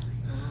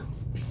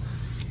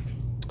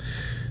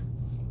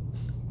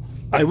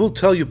I will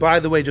tell you, by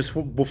the way, just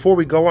before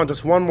we go on,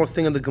 just one more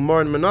thing on the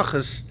Gemara in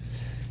Menachos,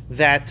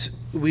 that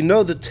we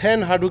know the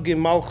 10 Harugim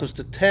Malchus,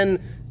 the 10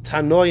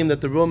 Tanoim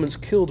that the Romans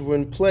killed were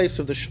in place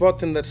of the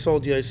Shvatim that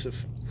sold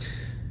Yosef.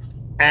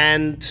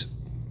 And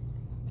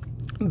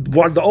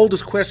the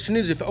oldest question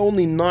is, if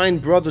only 9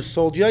 brothers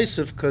sold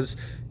Yosef, because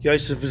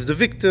Yosef is the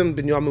victim,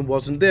 Binyamin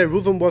wasn't there,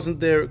 Reuven wasn't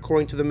there,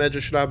 according to the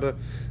Medrash Rabbah.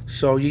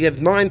 So you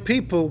have 9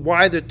 people,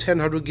 why are there 10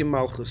 Harugim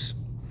Malchus?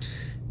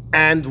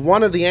 And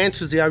one of the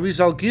answers the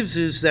Arizal gives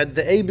is that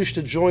the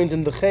Eibishter joined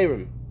in the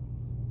Cherem.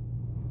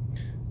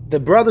 The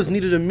brothers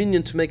needed a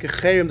minion to make a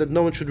Cherem that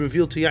no one should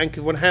reveal to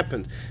Yankov what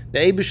happened. The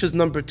Eibishter is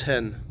number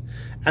 10.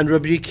 And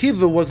Rabbi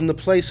Akiva was in the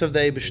place of the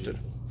Eibishter.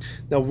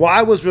 Now,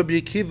 why was Rabbi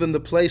Akiva in the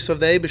place of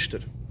the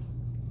Eibishter?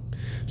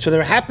 So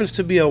there happens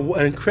to be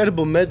an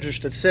incredible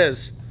medrash that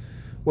says,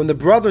 when the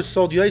brothers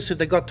sold Yosef,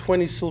 they got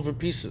 20 silver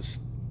pieces,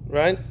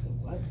 right?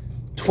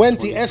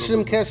 20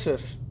 Esrim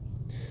Kesef.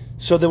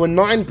 So there were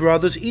 9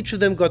 brothers, each of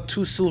them got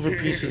 2 silver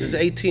pieces, it's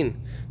 18.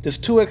 There's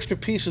 2 extra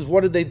pieces,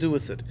 what did they do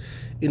with it?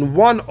 In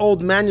one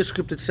old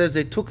manuscript it says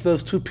they took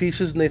those 2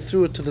 pieces and they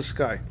threw it to the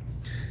sky.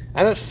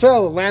 And it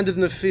fell, it landed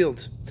in the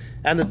field.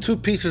 And the 2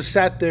 pieces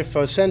sat there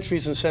for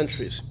centuries and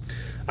centuries.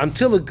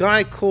 Until a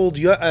guy called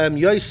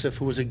Yosef,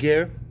 who was a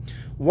ger,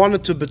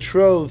 wanted to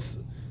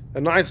betroth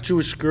a nice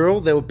Jewish girl.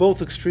 They were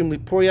both extremely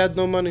poor, he had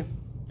no money.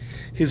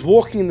 He's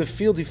walking in the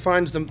field, he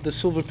finds the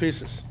silver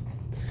pieces.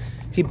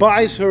 He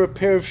buys her a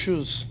pair of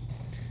shoes,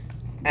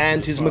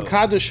 and he's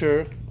Makadosh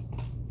her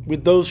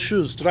with those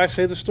shoes. Did I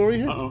say the story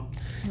here? Uh-oh.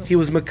 He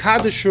was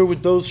Makadosh her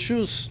with those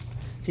shoes.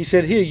 He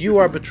said, here, you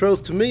are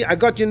betrothed to me, I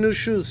got your new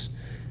shoes.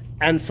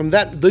 And from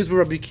that, those were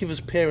Rabbi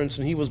Akiva's parents,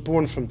 and he was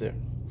born from there.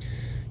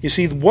 You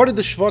see, what did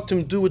the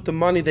Shvatim do with the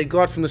money they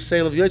got from the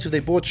sale of Yosef?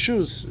 They bought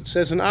shoes. It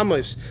says in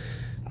Amos,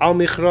 Al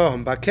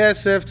Michrahim,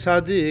 Bakesef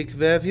Tzadik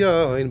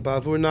Ve'evyoin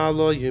Bavur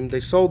Na'aloyim. They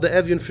sold the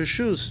Evyon for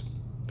shoes.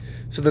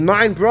 So the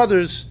 9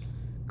 brothers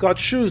got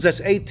shoes,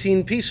 that's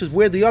 18 pieces.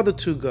 Where'd the other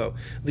 2 go?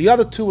 The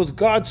other 2 was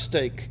God's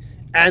stake,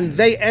 and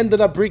they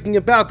ended up bringing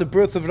about the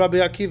birth of Rabbi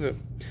Akiva.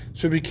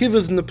 So Rabbi Akiva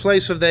is in the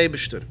place of the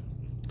Eibishter.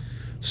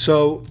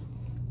 So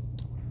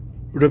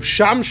Reb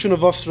Shamshon of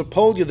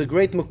Ostropolya, the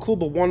great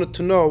Mekuba, wanted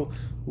to know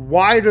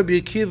why Rabbi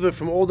Akiva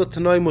from all the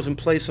Tanoim was in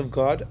place of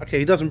God. Okay,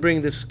 he doesn't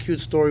bring this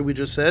cute story we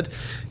just said.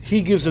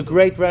 He gives a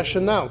great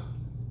rationale.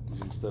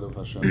 Instead of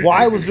Hashem.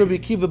 Why was Rabbi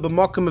Akiva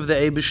b'makom of the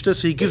Eibishter?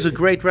 So he gives a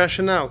great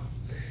rationale.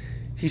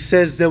 He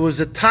says there was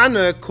a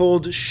Tana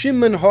called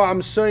Shimon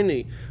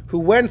HaAmsoni who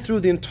went through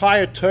the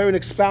entire Torah and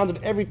expounded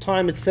every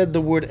time it said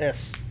the word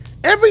Es.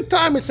 Every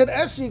time it said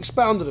Es, he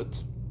expounded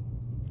it.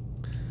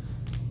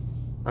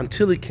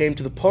 Until he came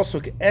to the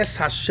pasuk Es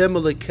Hashem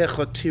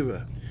Elokecha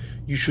Tira.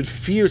 You should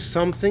fear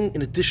something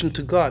in addition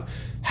to God.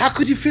 How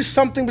could you fear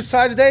something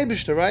besides the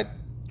Eibishter, right?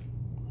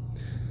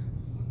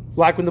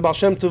 Like when the Baal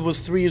Shem Tov was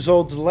 3 years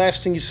old, the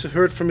last thing he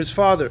heard from his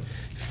father,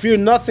 fear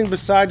nothing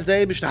besides the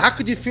Eibishter. How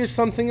could you fear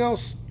something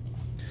else?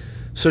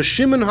 So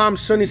Shimon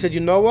HaAmsoni said, you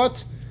know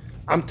what?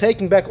 I'm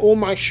taking back all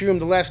my shiurim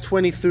the last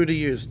 20, 30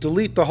 years.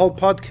 Delete the whole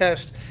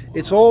podcast.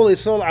 It's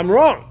all, I'm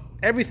wrong.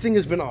 Everything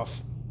has been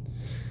off.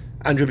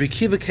 And Rabbi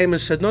Akiva came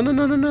and said,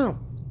 no.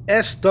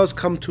 Es does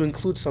come to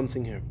include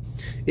something here.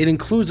 It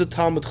includes a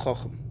Talmud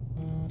Chacham.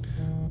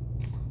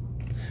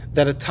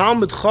 that a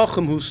Talmud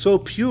Chacham who's so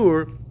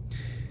pure,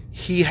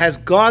 he has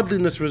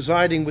godliness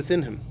residing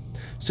within him.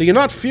 So you're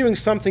not fearing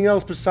something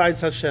else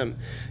besides Hashem.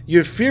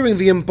 You're fearing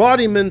the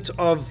embodiment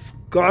of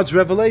God's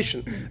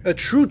revelation. A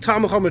true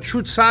Talmud Chacham, a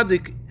true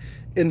tzaddik,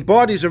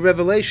 embodies a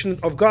revelation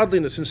of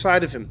godliness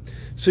inside of him.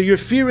 So you're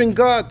fearing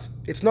God.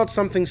 It's not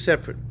something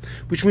separate.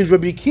 Which means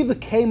Rabbi Akiva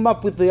came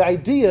up with the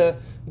idea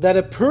that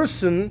a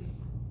person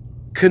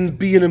can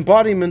be an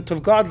embodiment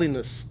of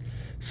godliness.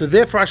 So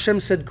therefore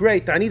Hashem said,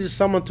 great, I needed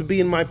someone to be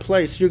in my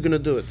place, you're going to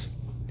do it.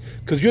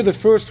 Because you're the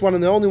first one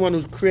and the only one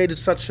who's created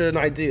such an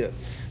idea.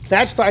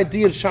 That's the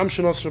idea of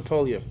Shamshon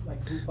Osrapolia.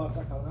 Like two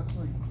Pasach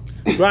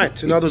al-Atzmai.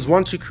 Right, in other words,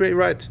 once you create,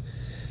 right.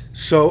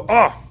 So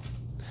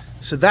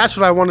that's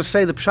what I want to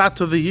say. The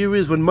pshat over here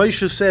is when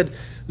Moshe said,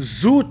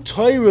 Zu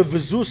Torah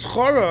v'zu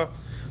schara,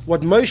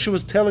 what Moshe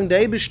was telling the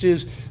Eibush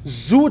is,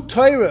 Zu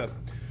Torah.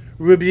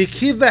 Rabbi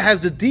Akiva has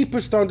the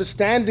deepest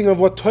understanding of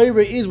what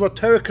Torah is, what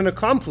Torah can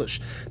accomplish,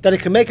 that it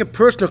can make a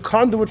person a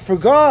conduit for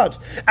God.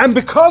 And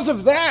because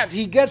of that,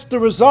 he gets the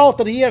result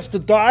that he has to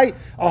die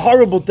a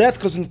horrible death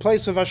because in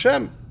place of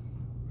Hashem.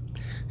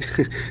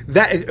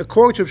 That,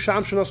 according to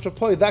Shamshon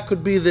Osrapoy, that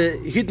could be the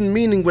hidden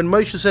meaning when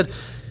Moshe said,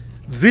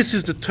 this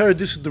is the Torah,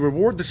 this is the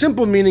reward. The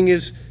simple meaning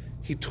is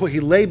he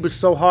labors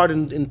so hard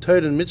in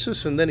Torah and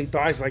mitzvahs and then he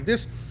dies like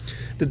this.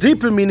 The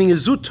deeper meaning is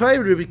Zu Torah.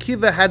 Rabbi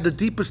Akiva had the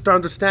deepest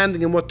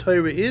understanding in what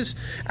Torah is,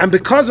 and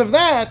because of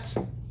that,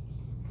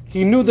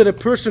 he knew that a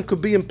person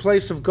could be in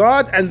place of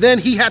God, and then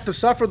he had to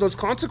suffer those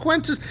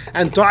consequences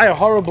and die a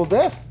horrible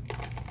death.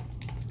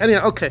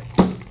 Anyhow, okay,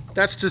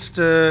 that's just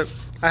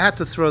I had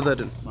to throw that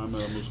in.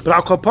 But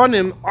Al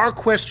Kapanim, our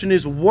question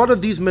is, what are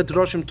these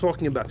Medrashim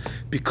talking about?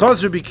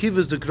 Because Rabbi Akiva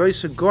is the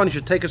Greisa Gon, he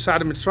should take us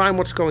out of Mitzrayim.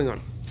 What's going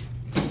on?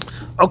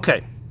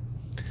 Okay,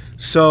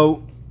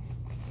 so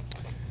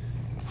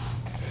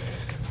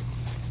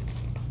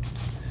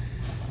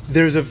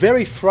there's a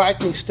very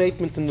frightening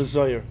statement in the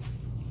Zohar.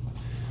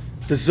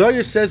 The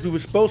Zohar says we were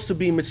supposed to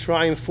be in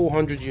Mitzrayim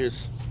 400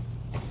 years.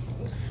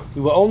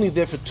 We were only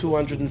there for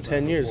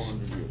 210 years.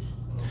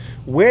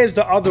 Where's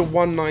the other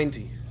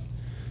 190?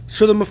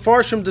 So the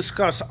Mefarshim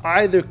discuss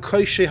either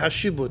Koshei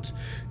Hashibut.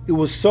 It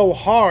was so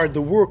hard,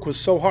 the work was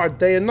so hard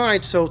day and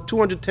night, so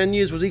 210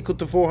 years was equal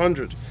to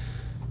 400.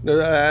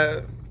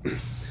 There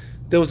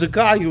was a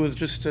guy who was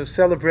just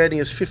celebrating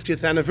his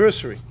 50th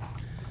anniversary.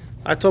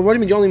 I told him, what do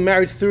you mean you only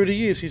married 30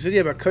 years? He said,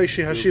 yeah, but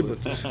Koshei Hashibut.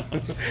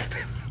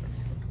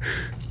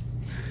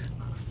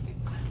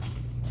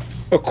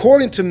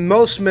 According to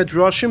most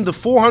Medrashim, the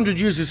 400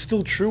 years is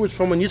still true. It's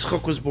from when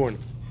Yitzchak was born.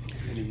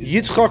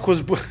 Yitzchak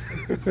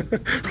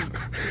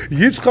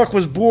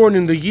was born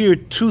in the year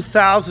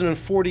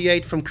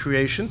 2048 from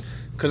creation,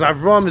 because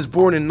Avram is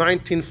born in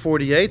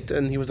 1948,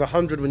 and he was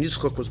 100 when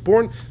Yitzchak was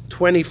born,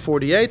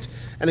 2048,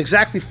 and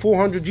exactly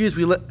 400 years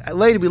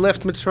later we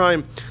left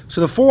Mitzrayim.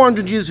 So the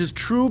 400 years is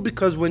true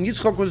because when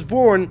Yitzchak was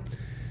born,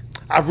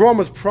 Avram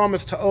was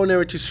promised to own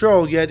Eretz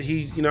Yisrael, yet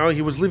he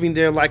was living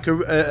there like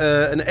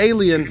an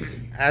alien,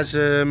 as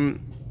a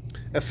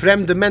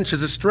fremde mensch,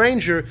 as a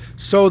stranger,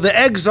 so the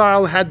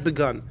exile had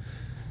begun.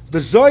 The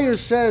Zohar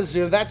says,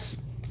 that's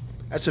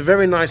a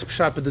very nice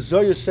pshat, but the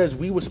Zohar says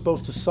we were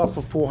supposed to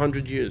suffer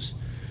 400 years.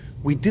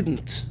 We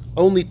didn't,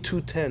 only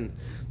 210.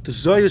 The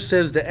Zohar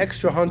says the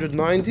extra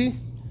 190,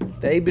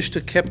 the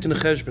Eibishter kept in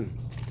Cheshbon.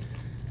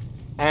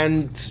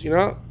 And,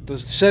 the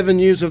 7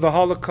 years of the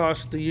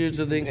Holocaust, the years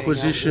of the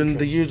Inquisition,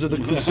 the years of the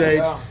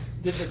Crusades,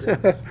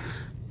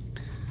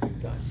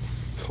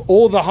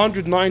 all the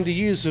 190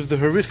 years of the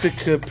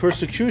horrific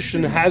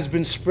persecution has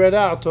been spread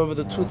out over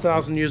the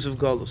 2,000 years of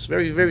Golus.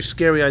 Very, very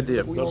scary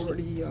idea. We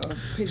already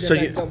paid So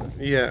that you, double.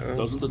 yeah.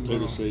 Doesn't the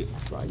Torah say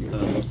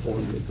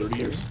 430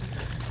 years?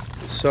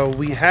 So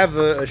we have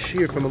a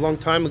shir from a long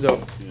time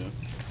ago. Yeah.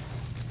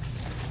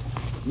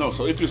 No,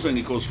 so if you're saying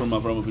it goes from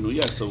Avraham Avinu,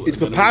 yes. So It's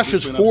the then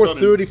Pasha's Bris Ben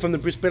 430 from the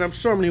Bris Ben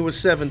Absarim, and he was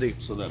 70.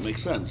 So that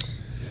makes sense.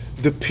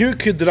 The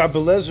Pirkei Rabbi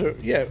Lezer,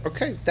 yeah,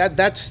 okay.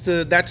 That's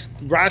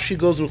Rashi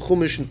goes in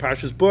Chumash and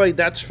Parshas Boy.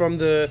 That's from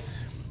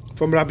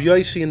Rabbi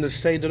Yossi in the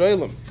Seder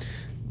Olam.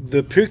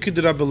 The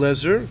Pirkei Rabbi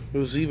Lezer, it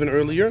was even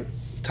earlier.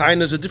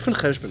 Taina is a different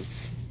cheshbon.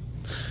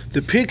 The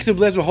Pirkei Rabbi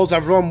Lezer holds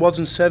Avram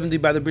wasn't 70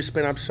 by the Bris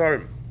Ben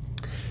Absarim,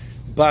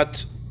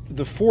 but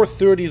the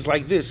 430 is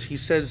like this. He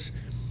says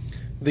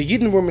the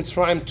Yidden were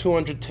Mitzrayim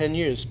 210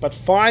 years, but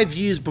 5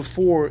 years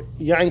before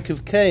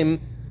Yankov came,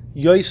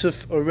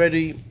 Yosef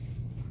already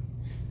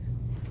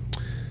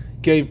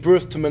gave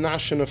birth to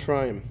Menashe and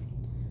Ephraim.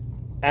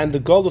 And the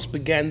Golus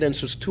began then,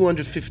 so it's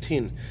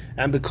 215.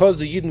 And because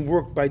the Yidden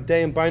worked by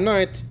day and by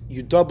night,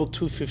 you double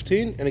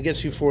 215, and it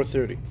gets you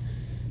 430.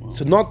 Wow.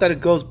 So not that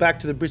it goes back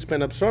to the Bris Ben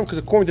Absarim, because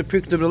according to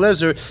Pirkei Rabbi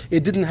Lezer,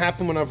 it didn't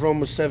happen when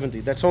Avram was 70.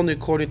 That's only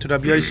according to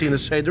Rabbi Yossi in the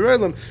Seder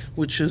Olam,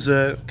 which is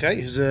a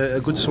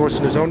good source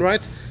in his own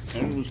right.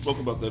 And we spoke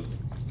about that.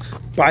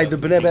 By the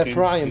Bnei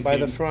Ephraim, by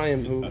the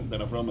Ephraim who...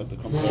 That Avram had to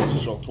come to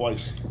Israel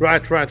twice.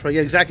 Right.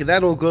 Yeah, exactly.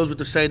 That all goes with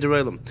the Seder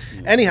Olam.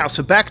 Yeah. Anyhow,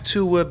 so back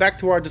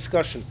to our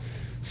discussion.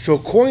 So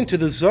according to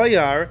the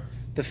Zohar,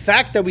 the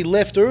fact that we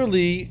left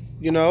early,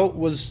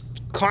 was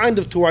kind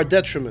of to our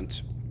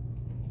detriment.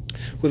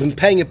 We've been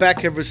paying it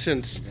back ever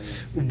since.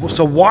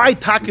 So why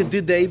Taka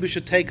did the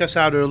Eibusha take us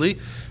out early?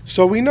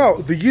 So we know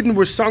the Yidden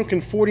were sunk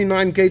in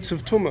 49 gates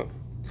of Tumah,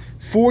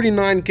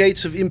 49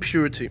 gates of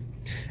impurity.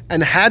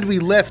 And had we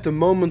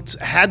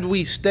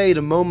stayed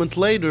a moment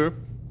later,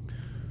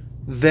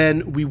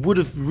 then we would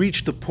have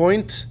reached the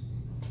point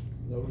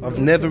of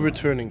never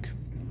returning.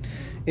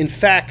 In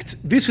fact,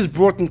 this is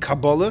brought in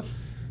Kabbalah,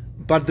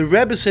 but the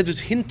Rebbe says it's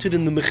hinted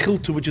in the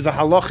Mechilta, which is a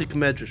halachic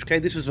medrash. Okay,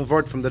 this is a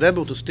word from the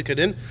Rebbe, to stick it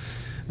in.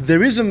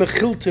 There is a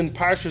Mechilta in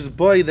Parshas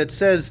Boy that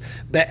says,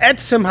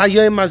 "Be'etzem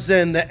hayom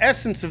hazeh," in the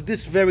essence of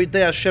this very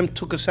day, Hashem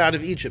took us out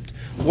of Egypt.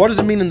 What does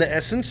it mean in the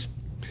essence?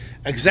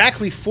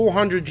 Exactly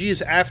 400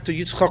 years after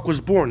Yitzchak was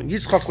born.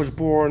 Yitzchak was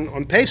born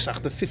on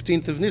Pesach, the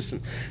 15th of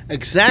Nisan.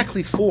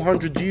 Exactly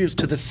 400 years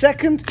to the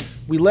second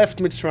we left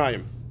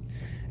Mitzrayim.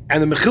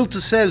 And the Mechilta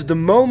says the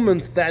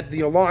moment that the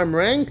alarm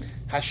rang,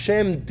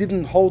 Hashem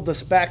didn't hold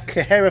us back,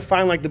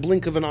 terrifying like the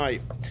blink of an eye.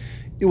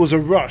 It was a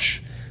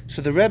rush.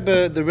 So the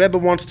Rebbe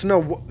wants to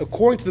know,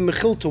 according to the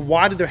Mechilta,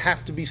 why did there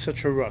have to be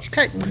such a rush?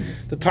 Okay,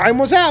 the time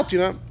was out,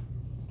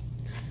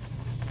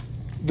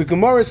 The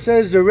Gemara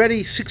says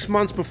already 6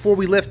 months before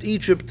we left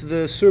Egypt,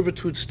 the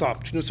servitude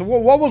stopped. So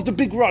what was the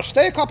big rush?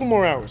 Stay a couple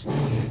more hours.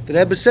 The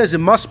Rebbe says it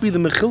must be the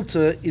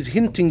Mechilta is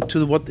hinting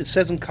to what it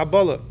says in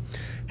Kabbalah.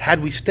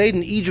 Had we stayed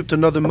in Egypt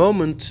another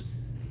moment,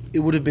 it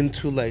would have been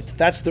too late.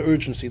 That's the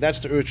urgency.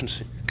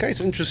 Okay, it's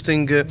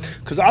interesting,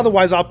 because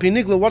otherwise, Al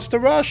Pinigla, what's the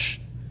rush?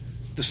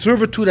 The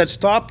servitude had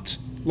stopped.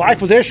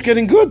 Life was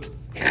getting good.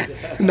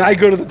 Now I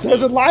go to the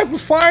desert. Life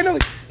was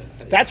finally.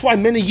 That's why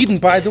many Yidden,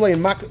 by the way,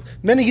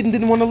 many Yidden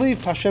didn't want to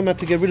leave. Hashem had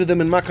to get rid of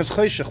them in Makas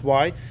Chayshach.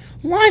 Why?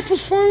 Life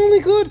was finally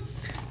good.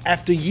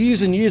 After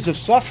years and years of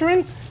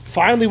suffering,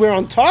 finally we're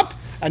on top,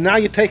 and now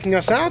you're taking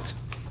us out?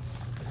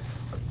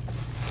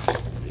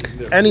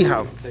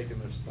 Anyhow,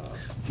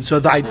 so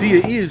the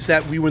idea is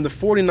that we were in the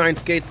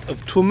 49th gate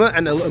of Tumah,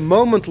 and a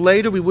moment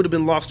later we would have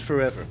been lost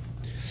forever.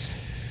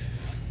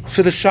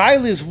 So the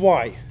shaila is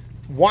why?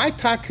 Why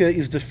Taka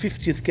is the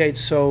 50th gate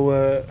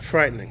so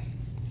frightening?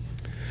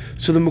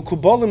 So the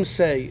Mekubalim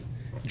say,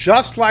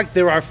 just like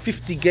there are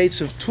 50 gates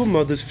of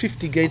Tumah, there's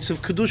 50 gates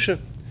of Kedusha.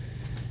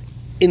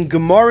 In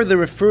Gemara, they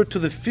refer to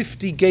the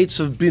 50 gates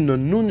of Bina,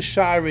 Nun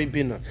Sha'arei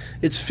Bina.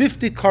 It's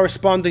 50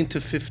 corresponding to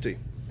 50.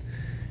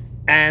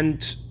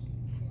 And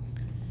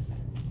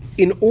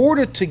in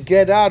order to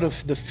get out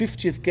of the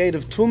 50th gate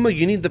of Tumah,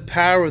 you need the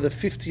power of the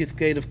 50th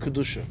gate of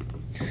Kedusha.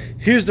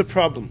 Here's the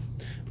problem.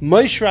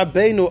 Moshe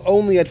Rabbeinu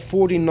only had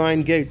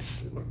 49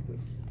 gates.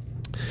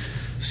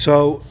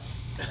 So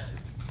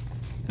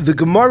the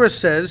Gemara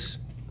says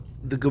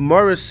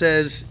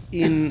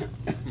in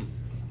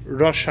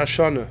Rosh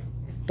Hashanah,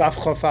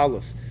 Daf Chaf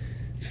Aleph,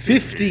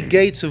 50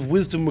 gates of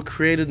wisdom were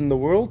created in the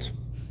world,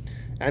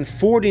 and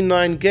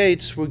 49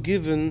 gates were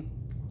given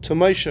to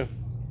Moshe.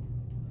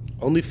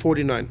 Only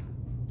 49.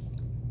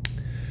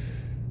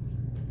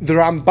 The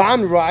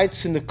Ramban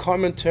writes in the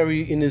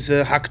commentary in his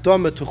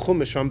Hakdama to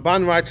Chumash,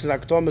 Ramban writes in his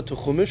Hakdama to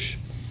Chumash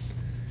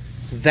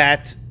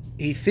that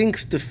he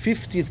thinks the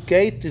 50th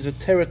gate is a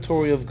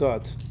territory of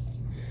God.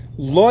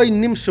 Loi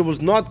Nimsa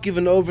was not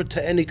given over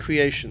to any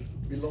creation.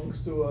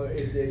 Belongs to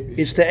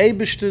It's the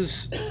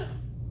Eibishter's,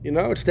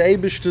 it's the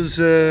Eibishter's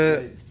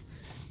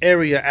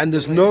area, and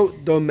there's no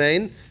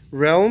domain,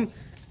 realm,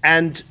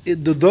 and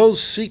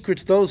those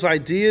secrets, those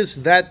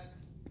ideas, that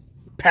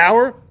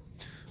power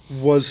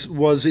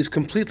is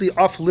completely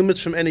off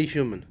limits from any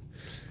human.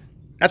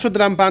 That's what the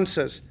Ramban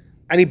says.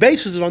 And he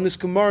bases it on this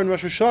Gemara in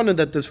Rosh Hashanah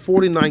that there's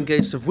 49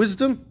 gates of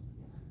wisdom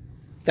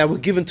that were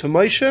given to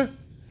Moshe.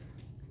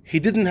 He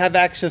didn't have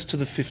access to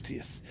the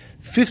 50th.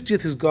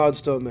 50th is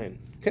God's domain.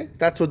 Okay?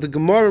 That's what the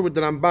Gemara with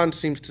the Ramban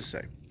seems to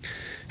say.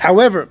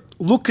 However,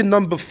 look in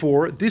number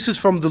 4. This is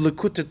from the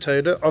Likutei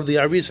Torah of the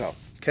Arizal.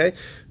 Okay?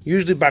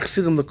 Usually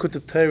Bachsidim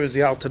Likutei Torah is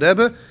the Alter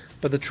Rebbe,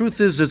 but the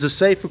truth is there's a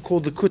sefer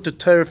called Likutei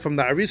Torah from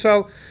the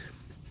Arizal.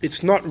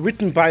 It's not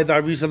written by the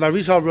Arizal.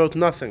 Arizal wrote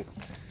nothing.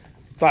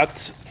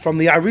 But from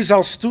the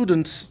Arizal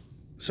students,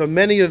 so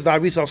many of the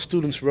Arizal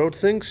students wrote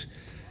things.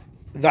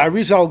 The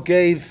Arizal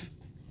gave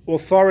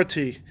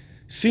authority,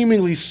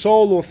 seemingly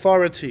sole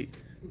authority,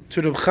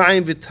 to Reb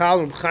Chaim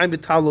Vital, Reb Chaim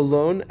Vital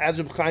alone, as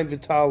Reb Chaim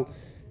Vital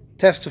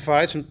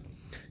testifies. And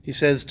he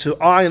says, "To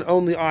I and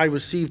only I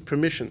received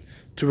permission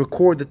to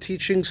record the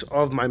teachings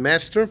of my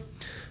master."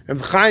 And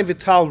Reb Chaim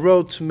Vital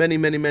wrote many,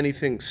 many, many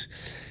things.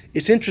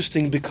 It's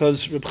interesting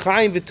because Reb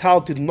Chaim Vital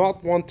did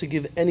not want to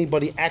give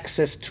anybody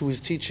access to his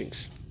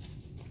teachings.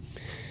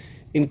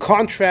 In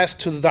contrast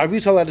to the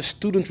Arizal had a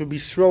student, Rabbi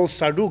Yisrael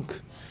Sarug,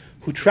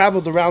 who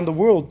traveled around the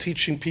world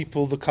teaching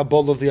people the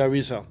Kabbalah of the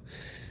Arizal.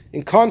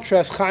 In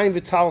contrast, Chaim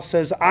Vital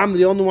says, I'm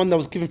the only one that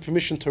was given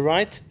permission to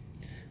write,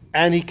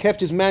 and he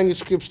kept his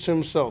manuscripts to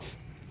himself.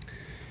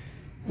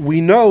 We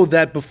know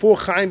that before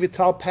Chaim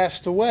Vital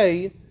passed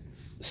away,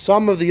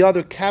 some of the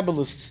other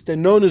Kabbalists, they're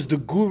known as the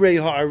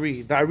Gurei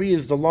Ha'ari. The Ari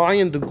is the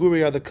lion, the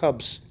Gurei are the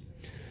cubs.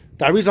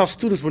 The Arizal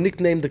students were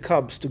nicknamed the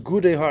cubs, the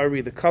Gurei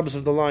Ha'ari, the cubs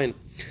of the lion.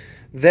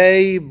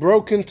 They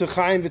broke into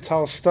Chaim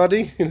Vital's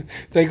study.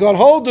 They got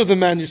hold of the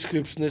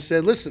manuscripts and they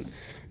said, "Listen,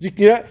 you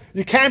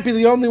can't be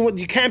the only one.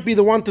 You can't be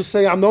the one to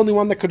say I'm the only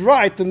one that could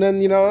write, and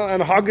then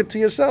and hug it to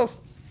yourself."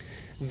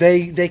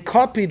 They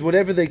copied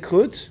whatever they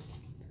could,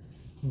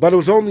 but it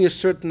was only a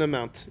certain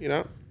amount.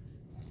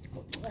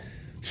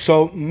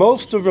 So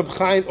most of Reb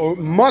Chaim, or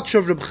much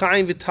of Reb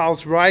Chaim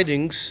Vital's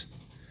writings,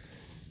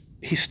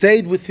 he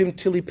stayed with him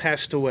till he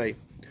passed away.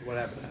 What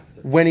happened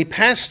after? When he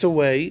passed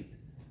away,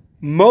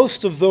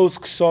 most of those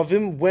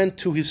ksovim went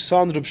to his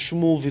son Reb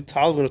Shmuel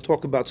Vital. We're going to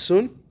talk about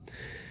soon.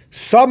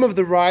 Some of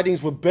the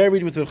writings were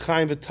buried with Reb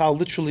Chaim Vital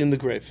literally in the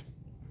grave.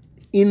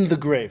 In the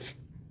grave.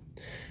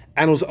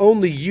 And it was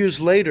only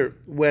years later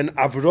when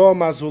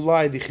Avraham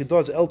Azulai, the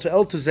Chida,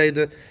 Elta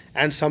Zayda,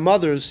 and some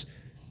others.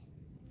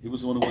 He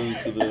was the one who went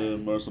into the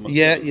Marsa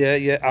Yeah.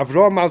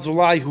 Avraham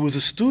Azulai, who was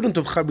a student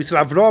of Chaim. We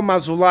said Avraham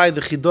Azulai,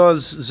 the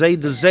Chidaz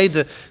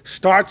Zayda,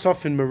 starts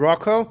off in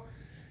Morocco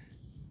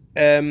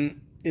in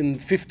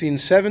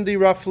 1570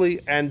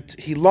 roughly, and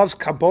he loves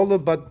Kabbalah,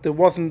 but there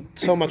wasn't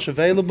so much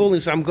available. He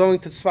said, I'm going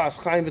to Tzfas.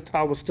 Chaim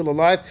Vital was still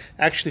alive.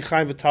 Actually,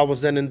 Chaim Vital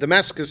was then in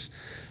Damascus,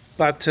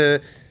 but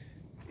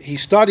he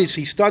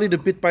studied a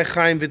bit by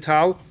Chaim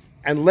Vital,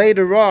 and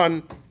later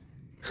on,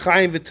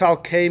 Chaim Vital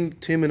came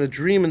to him in a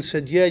dream and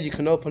said, "Yeah, you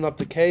can open up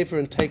the caver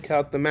and take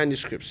out the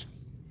manuscripts."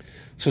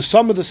 So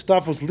some of the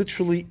stuff was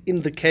literally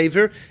in the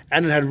caver,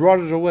 and it had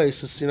rotted away.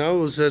 So it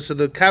was so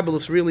the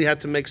Kabbalists really had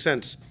to make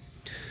sense.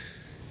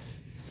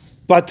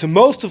 But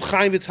most of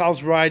Chaim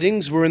Vital's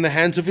writings were in the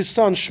hands of his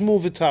son Shmuel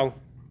Vital,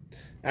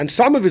 and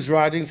some of his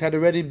writings had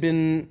already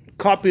been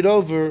copied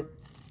over,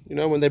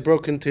 when they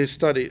broke into his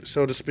study,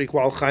 so to speak,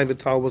 while Chaim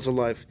Vital was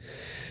alive.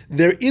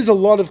 There is a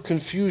lot of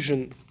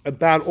confusion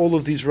about all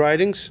of these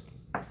writings.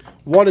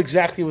 What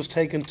exactly was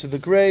taken to the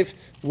grave?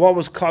 What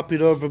was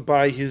copied over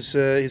by his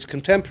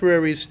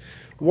contemporaries?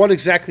 What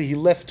exactly he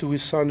left to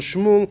his son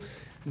Shmuel?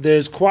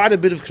 There's quite a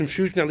bit of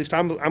confusion. At least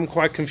I'm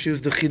quite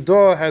confused. The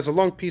Chida has a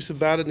long piece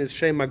about it in his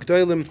Shem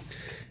Magdolim,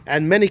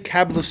 and many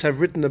Kabbalists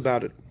have written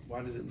about it.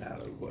 Why does it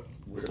matter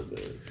where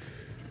the?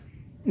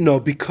 No,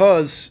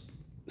 because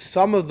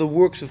some of the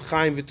works of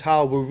Chaim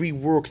Vital were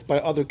reworked by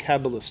other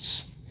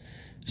Kabbalists.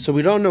 So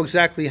we don't know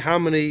exactly how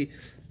many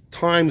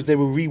times they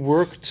were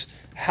reworked.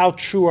 How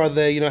true are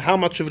they? How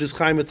much of it is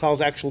Chaim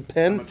Vital's actual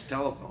pen? How much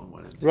telephone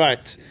went into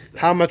Right.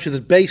 How much is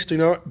it based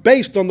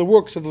on the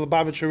works of the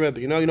Lubavitcher Rebbe?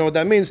 You know what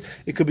that means?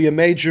 It could be a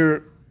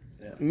major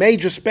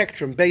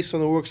spectrum based on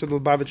the works of the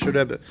Lubavitcher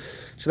Rebbe.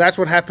 So that's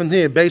what happened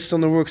here, based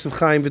on the works of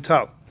Chaim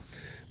Vital.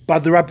 But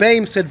the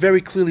Rabbeim said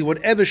very clearly,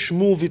 whatever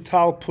Shmuel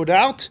Vital put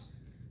out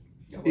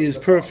is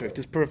perfect.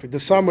 Is perfect. The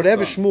son,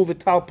 whatever Shmuel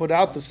Vital put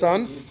out, the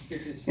son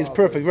is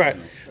perfect. Right.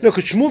 No,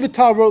 because Shmuel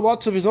Vital wrote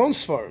lots of his own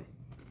svarim.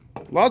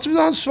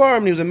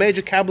 He was a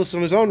major Kabbalist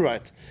on his own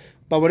right.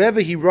 But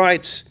whatever he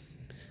writes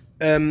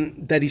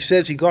that he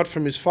says he got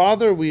from his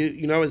father,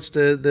 it's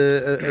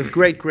a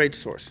great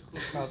source.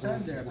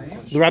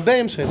 The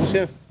Rabbeim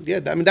says,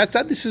 yeah. I mean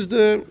this is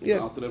the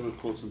After every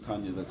quotes in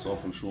Tanya, that's all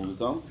from Shmuel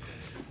Vital.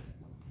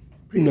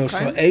 No,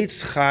 so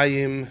Eitz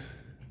Chaim,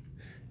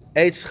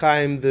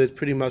 that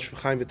pretty much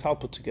Chaim Vital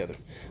put together,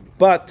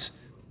 but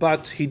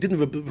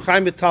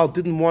Chaim Vital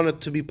didn't want it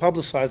to be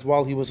publicized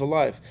while he was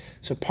alive.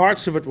 So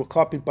parts of it were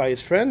copied by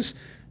his friends,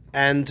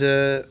 and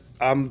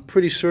I'm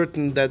pretty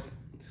certain that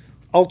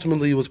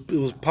ultimately it was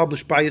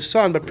published by his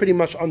son, but pretty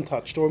much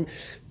untouched or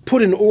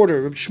put in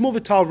order. Shmuel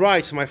Vital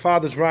writes, my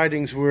father's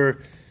writings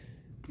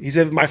he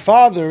said, my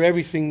father,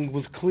 everything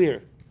was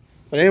clear.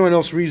 But anyone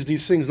else reads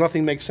these things,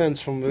 nothing makes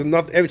sense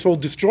it's all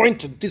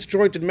disjointed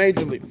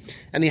majorly.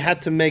 And he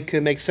had to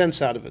make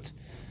sense out of it.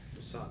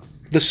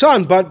 The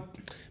son, but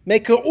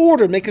make an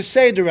order, make a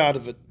seder out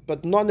of it,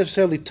 but not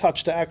necessarily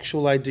touch the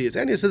actual ideas.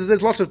 Anyway, so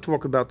there's lots of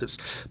talk about this.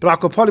 But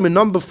Akoponim, a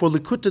number for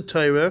Likutei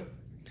Torah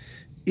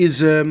is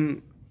so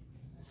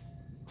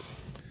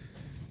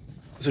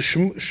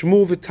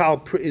Shmuel Vital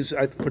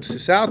puts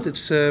this out.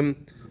 It's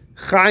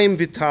Chaim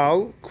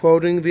Vital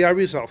quoting the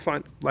Arizal.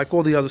 Fine, like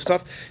all the other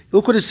stuff.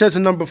 Look what it says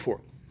in number 4.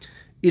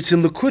 It's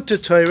in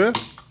Likutei Torah,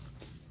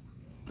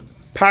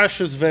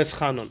 Parshas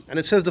Veschanon, and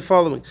it says the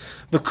following: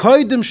 the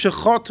Kodim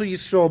Shechatu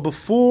Yisrael,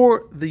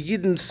 before the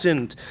Yidden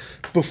sinned,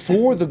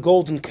 before the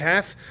golden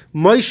calf,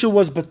 Moshe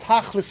was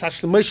betachlis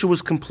Hashem. Moshe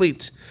was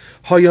complete.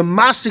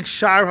 Hayamasik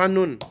Shar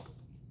Hanun.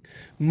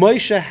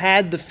 Moshe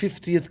had the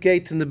 50th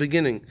gate in the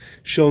beginning.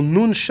 Shel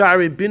Nun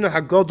Shari Bina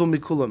Hagadol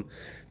Mikulam.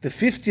 The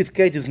 50th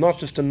gate is not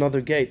just another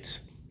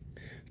gate.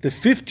 The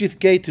 50th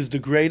gate is the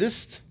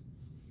greatest.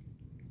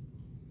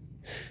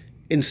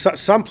 In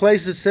some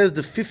places it says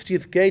the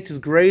 50th gate is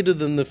greater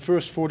than the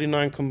first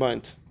 49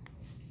 combined.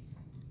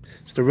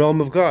 It's the realm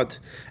of God.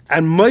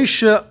 And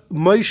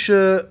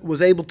Moshe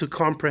was able to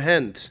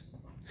comprehend.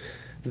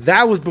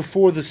 That was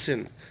before the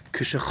sin.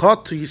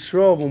 Kishachat to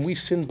Yisrael, when we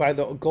sinned by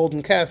the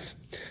golden calf.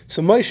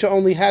 So Moshe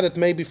only had it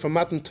maybe for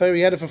Matan Torah,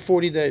 he had it for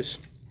 40 days.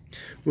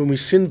 When we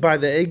sinned by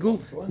the Egel,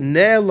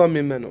 Ne'ela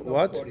Mimenu.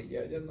 What?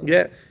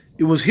 Yeah,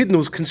 it was hidden, it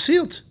was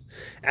concealed.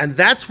 And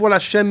that's what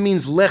Hashem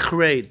means, Lech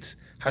Reid.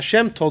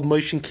 Hashem told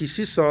Moshe in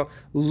Kisisa,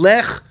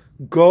 Lech,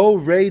 go,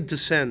 raid,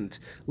 descend.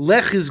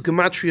 Lech is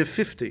gematria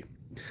 50.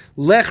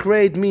 Lech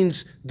raid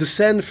means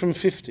descend from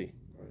 50.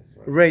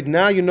 Raid,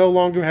 now you no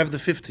longer have the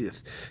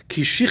 50th.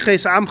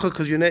 Kishiches amcha,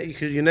 because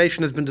your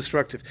nation has been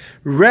destructive.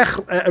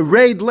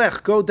 Raid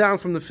lech, go down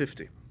from the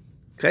 50.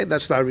 Okay,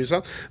 that's the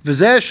Arizal.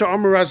 V'zeh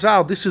she'amar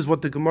Razal, this is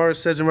what the Gemara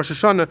says in Rosh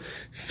Hashanah.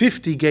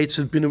 50 gates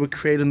of Bina were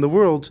created in the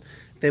world.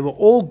 They were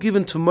all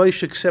given to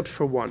Moshe except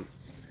for one.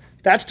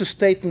 That's the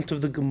statement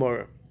of the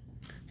Gemara.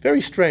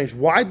 Very strange.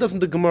 Why doesn't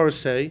the Gemara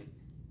say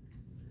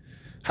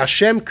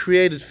Hashem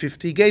created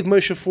 50, gave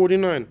Moshe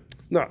 49?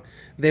 No,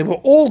 they were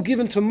all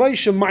given to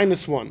Moshe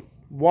minus one.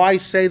 Why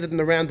say that in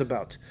the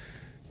roundabout?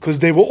 Because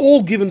they were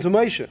all given to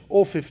Moshe,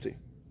 all 50.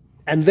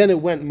 And then it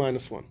went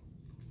minus one.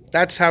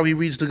 That's how he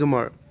reads the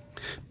Gemara.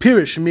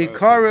 Pirish,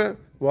 Mikara,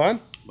 what?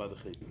 By the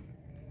Chida.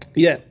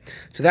 Yeah.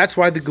 So that's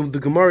why the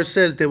Gemara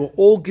says they were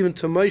all given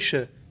to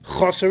Moshe,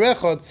 Chaser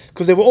Echad,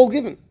 because they were all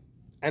given.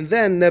 And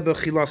then Nebe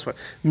Chilasvar.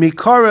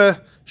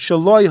 Mikara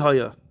Shaloi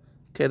Haya.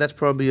 Okay, that's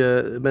probably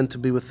meant to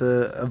be with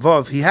a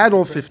Vav. He had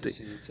all 50.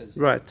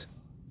 Right.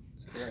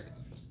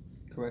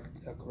 Correct.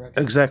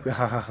 Exactly.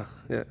 Ha ha ha.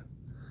 Yeah.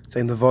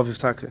 Saying the Vav is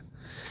Taka.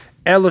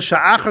 Elo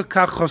Sha'achar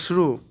Kach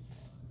Chasru.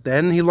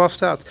 Then he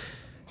lost out.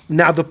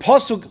 Now the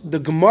pasuk, the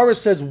Gemara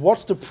says,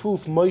 what's the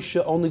proof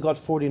Moshe only got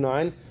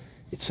 49?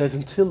 It says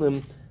in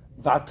Tilim,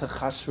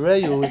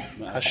 Vatachasreyu,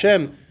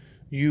 Hashem,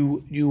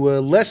 you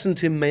lessened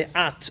him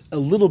me'at, a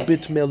little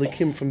bit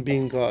me'elikim from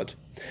being God.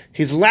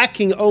 He's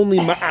lacking only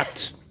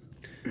ma'at.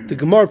 The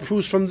Gemara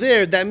proves from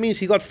there, that means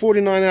he got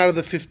 49 out of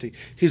the 50.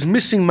 He's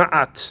missing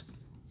ma'at.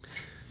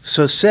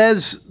 So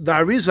says the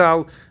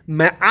Arizal,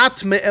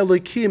 ma'at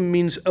me'elikim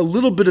means a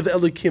little bit of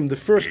elikim, the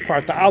first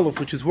part, the aleph,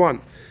 which is one.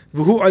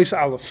 V'hu ais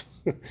aleph.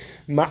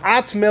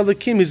 Ma'at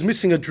me'elikim is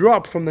missing a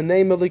drop from the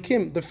name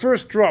elikim, the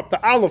first drop,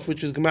 the aleph,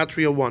 which is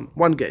gematria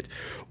one gate.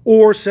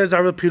 Or says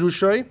Arav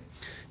Pirushay,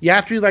 you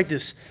have to read like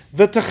this: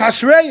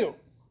 V'tachashreyu.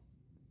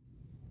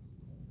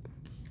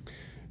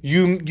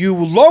 You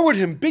lowered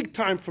him big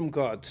time from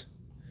God,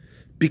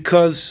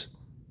 because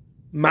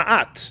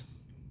ma'at,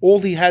 all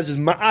he has is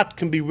ma'at,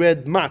 can be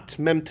read mat,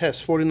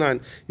 memtes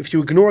 49. If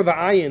you ignore the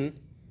ayin,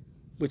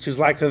 which is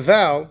like a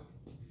vowel,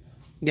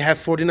 you have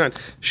 49.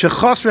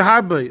 Shechasre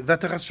harbe,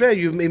 v'tachasre,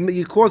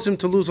 you cause him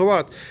to lose a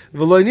lot.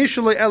 V'lo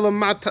nishaloi ela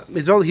mat,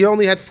 he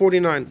only had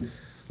 49.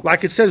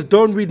 Like it says,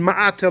 don't read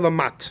ma'at ela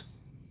mat,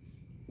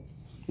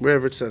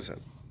 wherever it says that.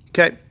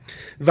 Okay.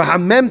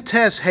 V'hamem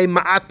tes hey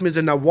ma'at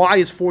mizer. Now, why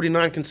is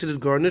 49 considered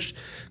garnished?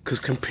 Because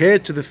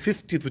compared to the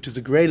 50th, which is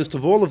the greatest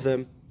of all of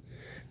them,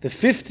 the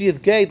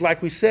 50th gate,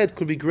 like we said,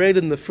 could be greater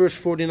than the first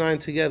 49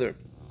 together.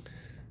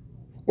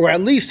 Or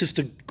at least it's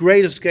the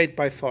greatest gate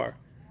by far.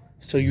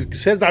 So you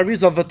says the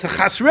Arizal,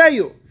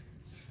 v'tachasreyu,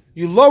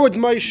 you lowered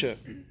Moshe,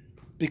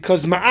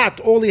 because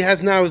ma'at, all he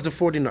has now is the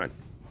 49.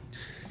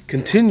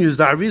 Continues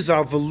the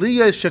Arizal,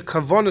 v'liyas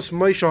shekavonis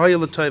Moshe haya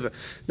l'tova.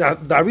 Now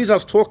the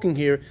Arizal's talking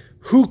here,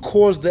 who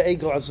caused the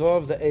Egel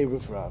Azov, the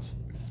Erev Rav?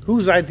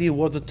 Whose idea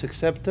was it to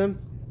accept them?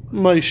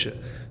 Moshe.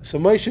 So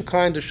Moshe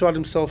kind of shot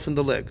himself in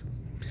the leg.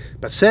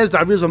 But says the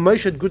Arizal,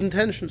 Moshe had good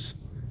intentions.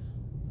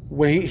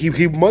 When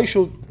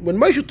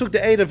Moshe took the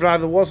Erev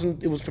Rav,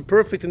 it was for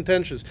perfect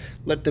intentions.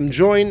 Let them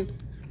join.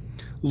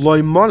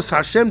 Loimons,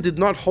 Hashem did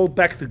not hold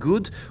back the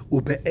good.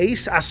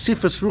 Ube'eis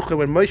asifas rucha,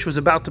 when Moshe was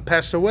about to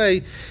pass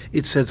away,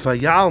 it says,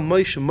 Vayal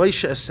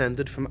Moshe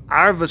ascended from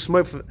Arvas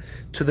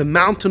to the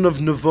mountain of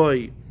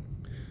Nevoi.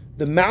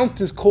 The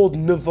mountain is called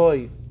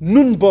Nevoi.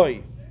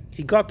 Nunboi.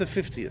 He got the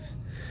 50th.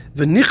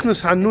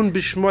 V'nichnas hanun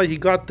bishmoi, he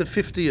got the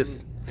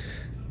 50th.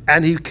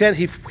 And he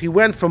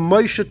went from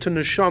Moshe to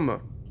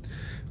Neshama.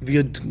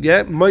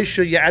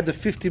 Moshe, you add the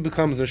 50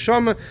 becomes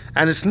Neshama,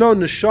 and it's known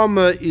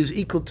Neshama is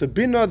equal to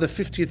Bina, the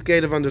 50th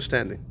gate of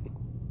understanding.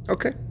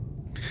 Okay.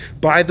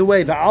 By the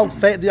way, the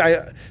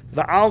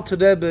Alter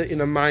Rebbe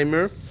in a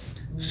Maimer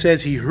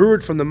says he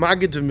heard from the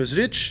Maggid of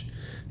Mezrich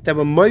that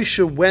when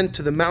Moshe went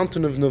to the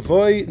mountain of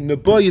Nevoi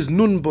is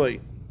Nunboi,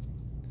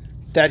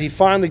 that he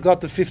finally got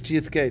the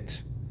 50th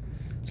gate.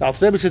 So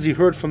Alter Rebbe says he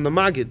heard from the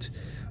Maggid.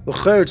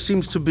 It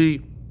seems to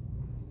be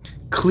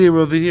clear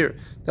over here.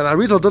 That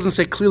Arizal doesn't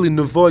say clearly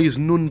Nevoi is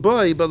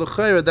Nunboi, but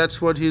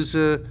that's what he's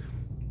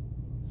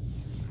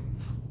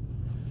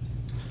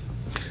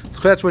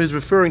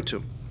referring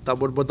to. That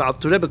what the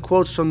Alter Rebbe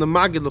quotes from the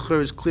Maggid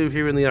is clear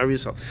here in the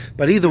Arizal.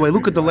 But either way,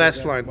 look at the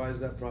last line. Why is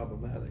that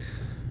problematic?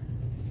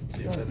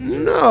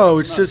 No,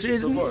 it's just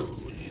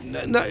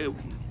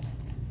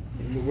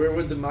where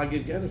would the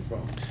Maggid get it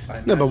from?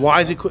 No, but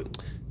why is he?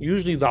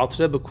 Usually, the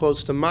Alter Rebbe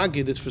quotes the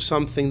Maggid. It's for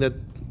something that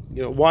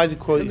Why is he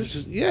quoting?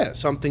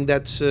 Something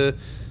that's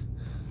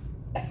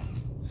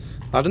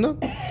I don't know.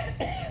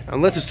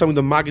 Unless it's something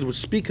the Maggid would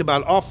speak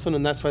about often,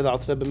 and that's why the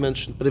Alter Rebbe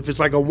mentioned. But if it's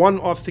like a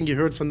one-off thing you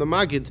heard from the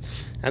Maggid,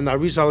 and the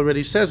Arizal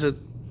already says it,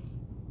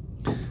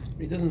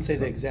 he doesn't say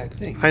the exact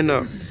thing. I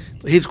know.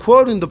 He's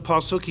quoting the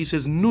pasuk. He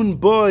says, "Nun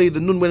boy."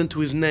 The nun went into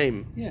his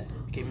name. Yeah,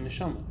 he gave him the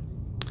shama.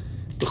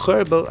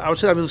 But I would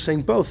say I was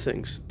saying both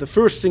things. The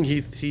first thing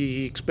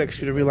he expects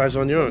you to realize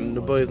on your own.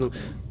 The boy is no.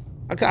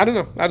 I don't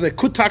know. It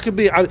could taka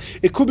be.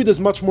 It could be there's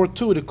much more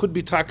to it. It could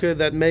be taka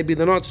that maybe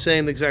they're not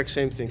saying the exact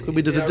same thing. Could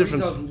be there's a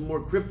difference. Arizal's more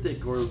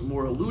cryptic or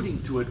more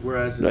alluding to it,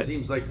 whereas it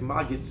seems like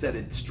Maggid said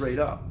it straight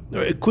up.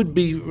 It could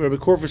be Rabbi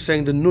Korfer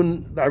saying the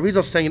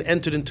Arizal saying it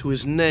entered into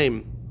his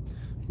name,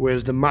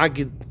 whereas the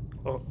Maggid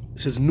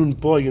says nun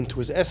boy into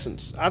his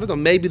essence. I don't know.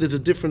 Maybe there's a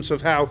difference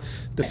of how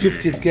the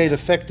 50th gate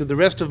affected the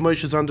rest of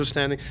Moshe's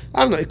understanding.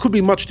 I don't know. It could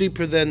be much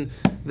deeper than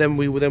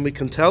we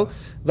can tell.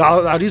 The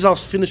Arizal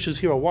finishes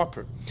here a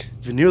whopper.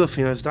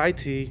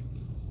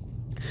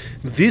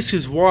 This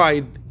is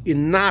why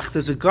in Nach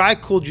there's a guy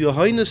called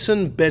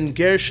Yehonasan ben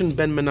Gershon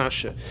ben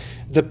Menashe.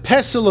 The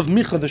pesel of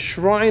Micha, the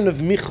shrine of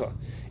Micha.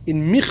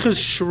 In Micha's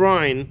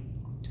shrine,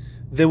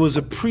 there was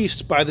a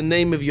priest by the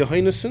name of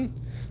Yehonasan,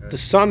 the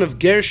son of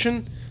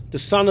Gershon, the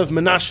son of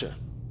Menashe.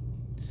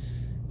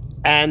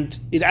 And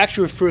it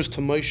actually refers to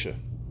Moshe.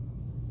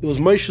 It was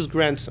Moshe's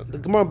grandson. The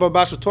Gemara Baba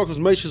Basra talks was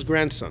Moshe's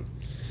grandson.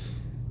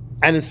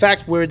 And in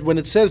fact, when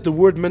it says the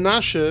word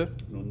Menashe,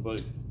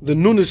 the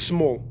nun is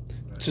small.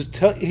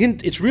 To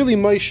hint, it's really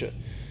Moshe.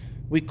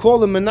 We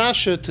call him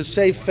Menashe to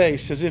save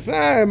face, as if,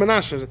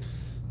 Menashe.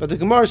 But the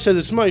Gemara says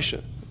it's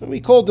Moshe. And we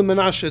called him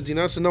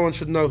Menashe, so no one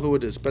should know who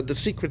it is. But the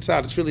secret's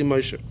out, it's really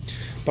Moshe.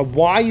 But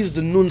why is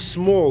the nun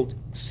small?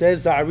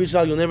 Says the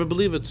Arizal, you'll never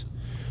believe it.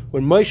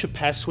 When Moshe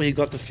passed away, he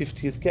got the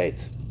 50th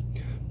gate.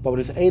 But when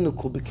his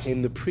Einukul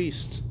became the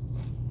priest,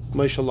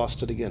 Moshe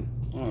lost it again.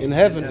 In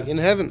heaven.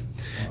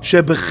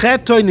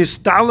 Shebechetoi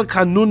nistalek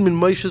hanun min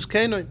Moshe's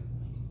kenoi.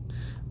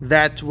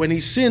 That when he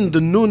sinned,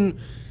 the nun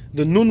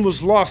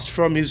was lost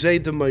from his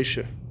Eid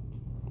Moshe.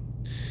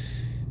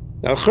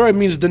 Now, Chura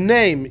means the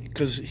name,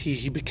 because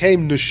he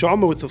became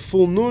Neshama with a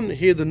full nun.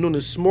 Here the nun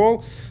is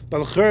small,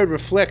 but Chura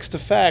reflects the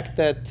fact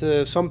that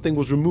something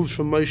was removed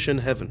from Moshe in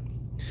heaven.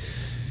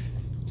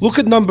 Look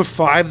at number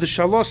 5. The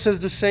Shalosh says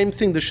the same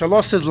thing. The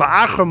Shalosh says,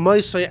 La'achar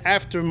Moshe,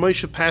 after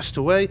Moshe passed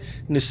away,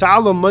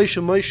 Nisala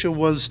Moshe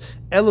was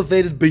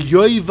elevated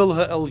B'yovel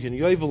ha'elyon.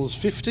 Yovel is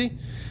 50.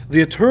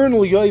 The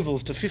eternal Yovel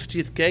is the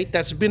 50th gate.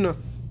 That's Bina.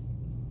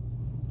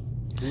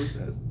 Who is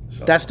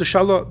that? That's the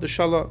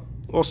Shalah.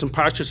 Also in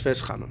Parshas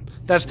Veschanan.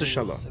 That's the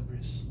Shalah.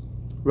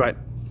 Right.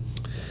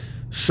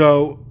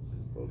 So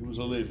He was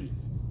a Levi.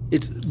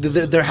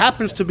 there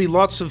happens to be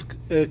lots of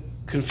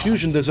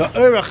confusion. There's a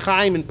Orach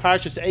Chaim in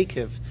Parshas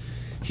Eikev.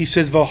 He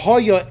says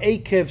V'haya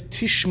Eikev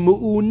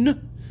Tishmu'un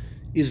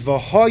is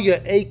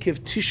V'haya Eikev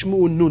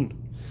Tishmu'un Nun.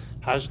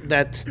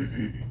 That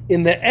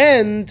in the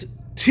end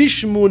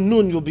Tishmu'un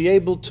Nun you'll be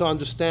able to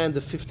understand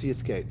the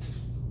 50th gate.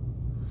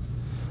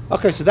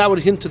 Okay, so that would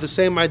hint to the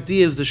same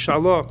idea as the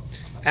Shalah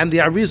and the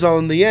Arizal.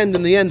 In the end,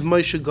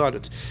 Moshe got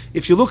it.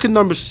 If you look at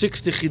number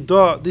 6, the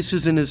Chida, this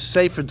is in his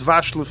Sefer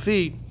Dvash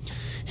Lefi,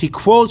 he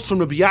quotes from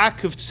Rabbi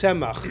Yaakov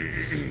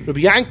Tzemach.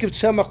 Rabbi Yaakov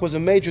Tzemach was a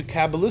major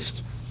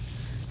Kabbalist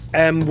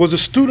and was a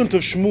student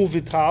of Shmuel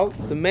Vital,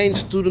 the main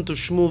student of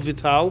Shmuel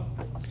Vital.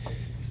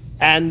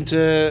 And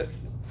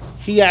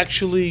he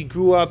actually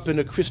grew up in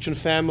a Christian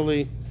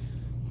family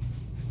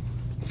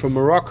from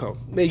Morocco,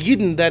 a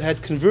Yidden that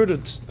had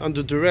converted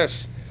under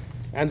duress.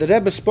 And the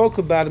Rebbe spoke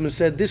about him and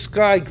said, this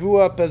guy grew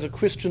up as a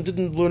Christian,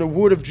 didn't learn a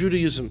word of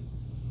Judaism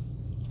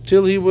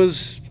till he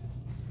was,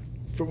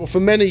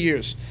 for many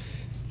years.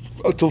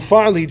 Until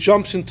finally he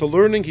jumps into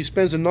learning. He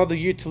spends another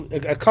year,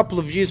 a couple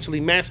of years till he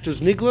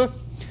masters Nigla,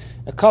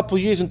 a couple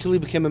of years until he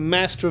became a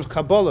master of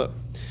Kabbalah.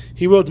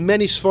 He wrote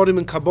many Sfarim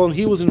in Kabbalah, and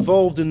he was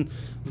involved in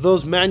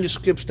those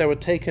manuscripts that were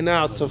taken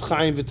out of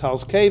Chaim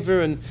Vital's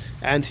Kever,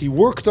 and he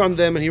worked on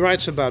them, and he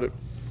writes about it.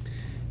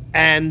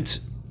 And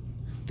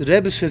the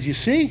Rebbe says, you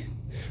see,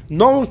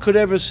 no one could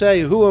ever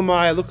say, who am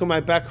I? Look at my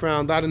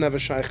background. I didn't have a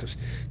shaykhus.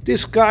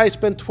 This guy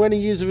spent 20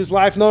 years of his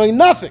life knowing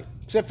nothing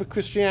except for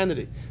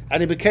Christianity,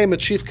 and he became a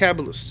chief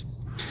Kabbalist.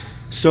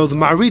 So the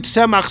Marit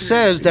Tzemach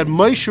says that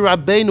Moshe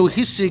Rabbeinu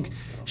hisig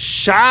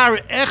shar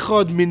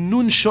echad min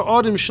nun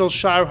sha'orim shel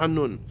shar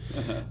hanun.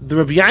 The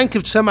Rabbi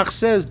Yankov Tzemach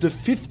says the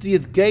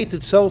 50th gate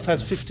itself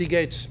has 50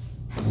 gates.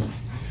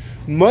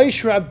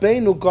 Moshe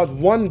Rabbeinu got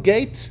one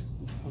gate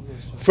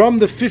from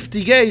the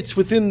 50 gates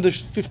within the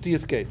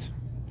 50th gate.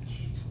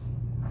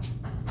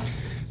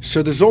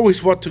 So there's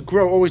always what to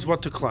grow, always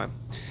what to climb.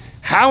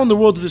 How in the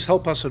world does this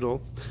help us at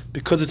all?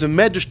 Because it's a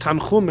Medrash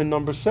Tanchum in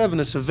number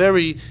 7. It's a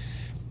very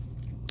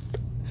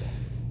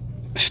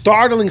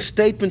startling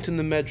statement in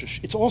the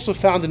Medrash. It's also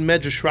found in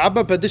Medrash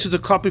Rabbah, but this is a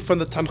copy from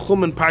the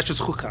Tanchum in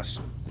Parshas Chukas.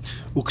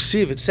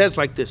 Uksiv, it says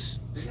like this.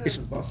 It's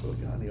also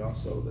that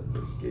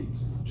the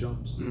gates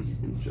jumps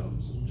and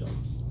jumps and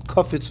jumps.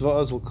 Kafitz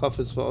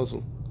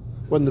va'azl.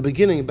 Well, in the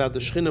beginning about the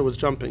Shechina was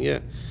jumping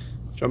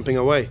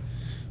away.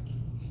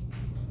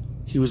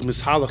 He was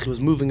mishalach, he was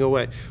moving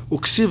away.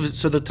 Uksiv,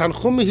 so the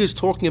Tanchumi here is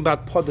talking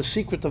about the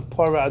secret of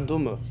Para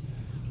Aduma,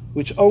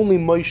 which only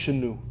Moshe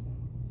knew.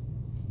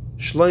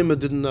 Shlomo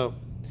didn't know.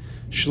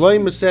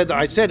 Shlomo said,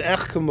 I said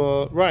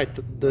Echkema, right,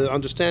 the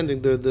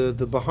understanding,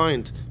 the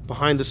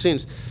behind the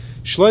scenes.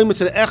 Shlomo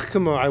said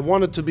Echkema, I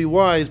wanted to be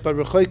wise, but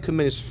Rechoikim,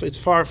 it's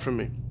far from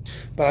me.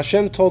 But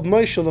Hashem told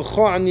Moshe,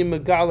 "L'cho ani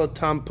megala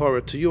tam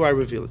parah, to you I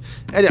reveal it."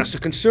 Anyhow, so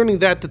concerning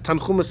that, the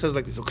Tanchuma says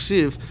like this: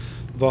 Uksiv,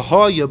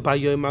 v'haya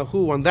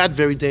b'yomahu, on that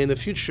very day in the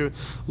future,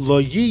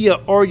 lo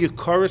yiya or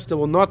yukaris, there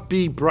will not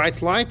be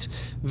bright light,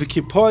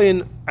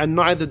 v'kipoyin, and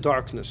neither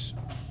darkness.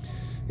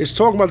 It's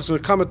talking about there's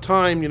going to come a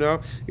time,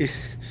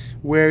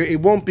 where it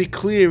won't be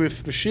clear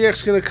if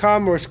Mashiach's going to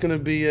come or it's going to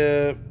be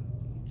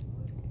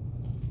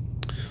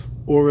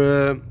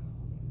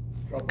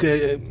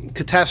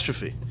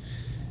catastrophe.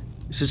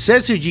 So it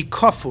says here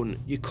yikafun.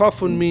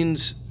 Yikafun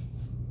means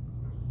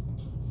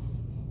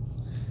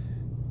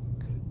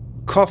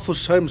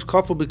kafus homes.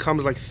 Kafu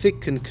becomes like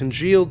thick and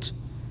congealed.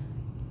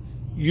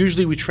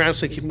 Usually we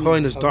translate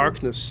kipoin as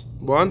darkness.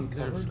 One,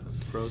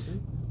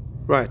 Frozen?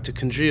 right, to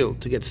congeal,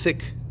 to get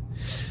thick.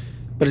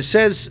 But it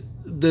says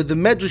the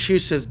Medrash here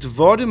says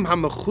Dvarim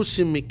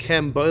hamachusim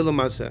mikem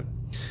ba'olam hazeh.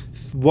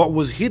 What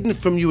was hidden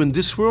from you in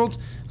this world,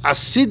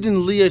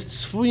 asidin liyas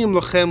tzfuyim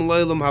lachem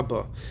la'olam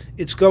haba.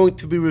 It's going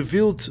to be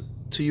revealed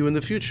to you in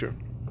the future.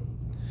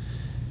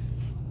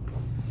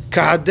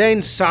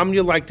 Kahadein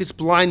Samuel, like this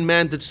blind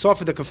man that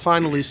suffered that can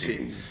finally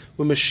see.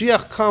 When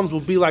Mashiach comes,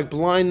 we'll be like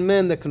blind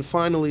men that can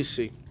finally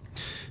see.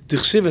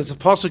 Dichsiv, it's a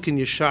pasuk in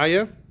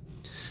Yeshaya.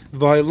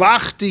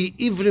 V'ilachti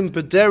ivrim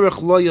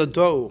b'derech lo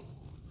yadou.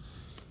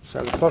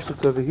 So the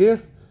pasuk over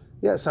here.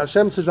 Yes,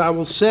 Hashem says, I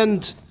will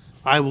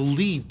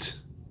lead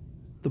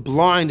the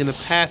blind in a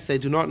path they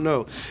do not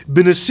know.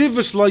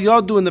 B'nesivus lo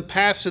yadu, in the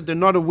path that they're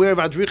not aware of,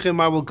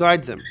 adrichem, I will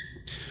guide them.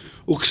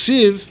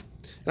 Uksiv,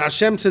 and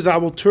Hashem says, I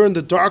will turn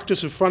the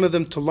darkness in front of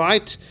them to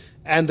light,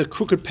 and the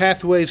crooked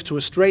pathways to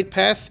a straight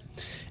path.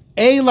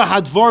 Eila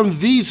hadvarm,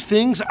 these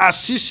things,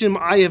 asishim,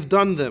 I have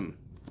done them.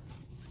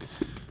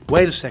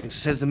 Wait a second,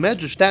 says the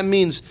Medrash, that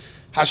means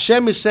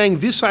Hashem is saying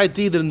this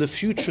idea that in the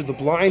future the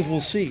blind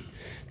will see.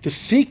 The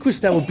secrets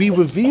that will be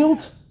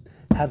revealed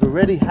have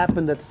already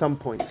happened at some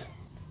point.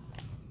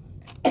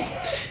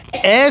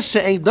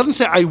 It doesn't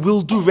say I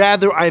will do,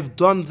 rather I've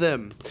done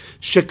them.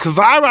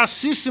 Shekvar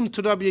asisim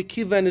to Rabbi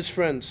Akiva and his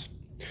friends.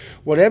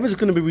 Whatever is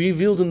going to be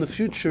revealed in the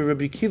future,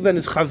 Rabbi Akiva and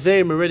his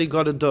chaverim already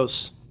got a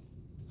dose.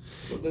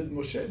 So did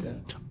Moshe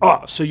then.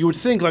 So you would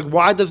think, like,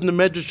 why doesn't the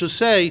Medrash just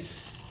say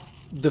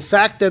the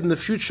fact that in the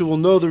future we'll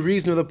know the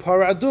reason of the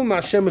Parah Aduma,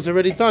 Hashem has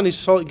already done, he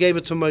gave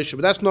it to Moshe.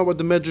 But that's not what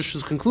the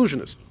Medrash's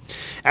conclusion is.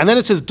 And then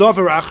it says,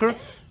 Davar Acher,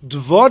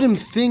 Dvarim,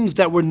 things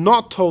that were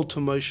not told to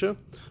Moshe,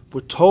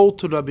 were told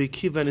to Rabbi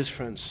Akiva and his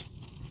friends.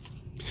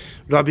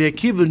 Rabbi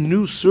Akiva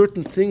knew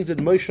certain things that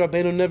Moshe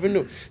Rabbeinu never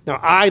knew. Now,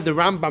 the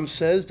Rambam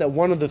says that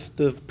one of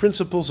the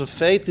principles of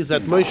faith is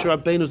that Moshe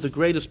Rabbeinu is the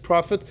greatest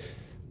prophet,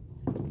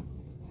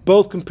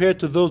 both compared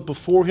to those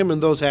before him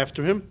and those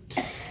after him.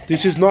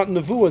 This is not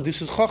Nevuah,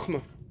 this is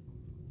Chochmah.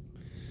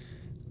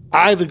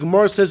 The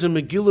Gemara says in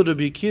Megillah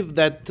Rabbi Akiva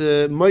that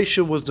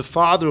Moshe was the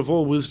father of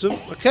all wisdom.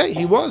 Okay,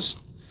 he was.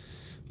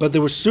 But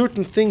there were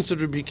certain things that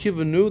Rabbi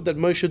Akiva knew that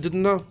Moshe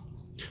didn't know.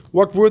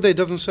 What were they? It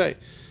doesn't say.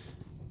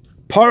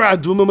 Parah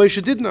Aduma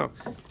Moshe did know.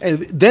 And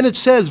then it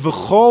says,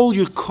 V'chol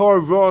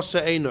yikar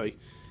rasa einoi,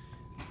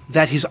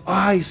 that his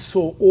eyes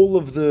saw all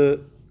of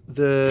the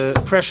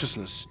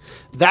preciousness.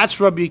 That's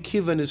Rabbi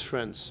Akiva and his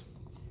friends.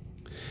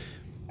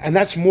 And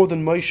that's more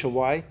than Moshe.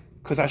 Why?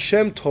 Because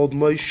Hashem told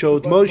Moshe,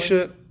 showed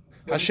Moshe.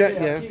 Hashem,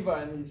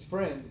 Akiva and his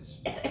friends.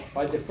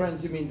 By the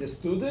friends, you mean the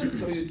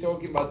students, or you're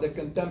talking about the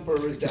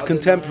contemporaries? His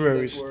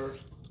contemporaries.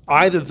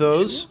 Either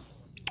those,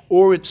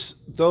 or it's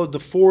the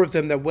four of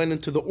them that went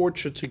into the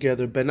orchard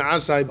together. Ben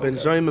Azai, Ben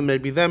Zayma,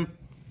 maybe them.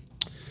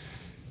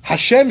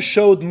 Hashem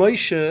showed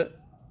Moshe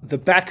the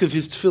back of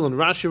his tefillin.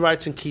 Rashi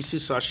writes in Kisi,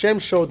 so Hashem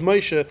showed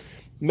Moshe,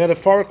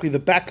 metaphorically, the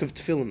back of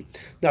tefillin.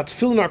 Now,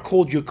 tefillin are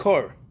called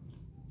yukar.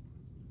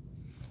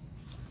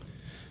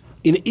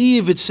 In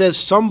Eve, it says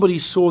somebody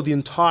saw the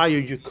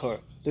entire yukar,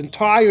 the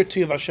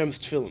entirety of Hashem's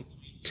tefillin.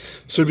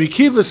 So Rabbi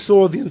Akiva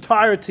saw the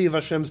entirety of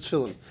Hashem's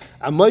tefillin,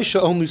 and Moshe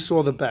only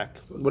saw the back,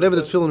 whatever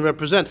the tefillin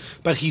represent.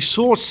 But he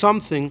saw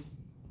something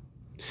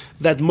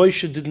that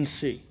Moshe didn't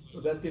see.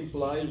 So that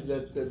implies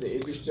that the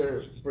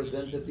Eibishter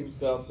presented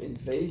himself in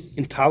face?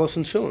 In talis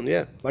and tefillin,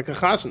 yeah, like a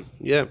chazan,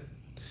 yeah.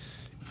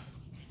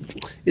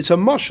 It's a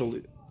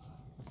mashal,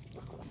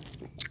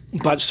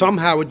 but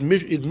somehow it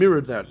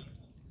mirrored that.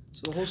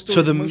 So the whole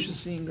story of Moshe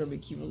seeing Rabbi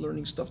Akiva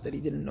learning stuff that he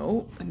didn't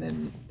know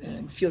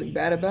and feeling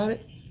bad about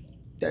it,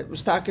 that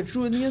was taka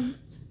true in the end?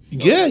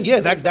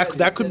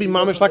 That could be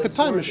mamish like a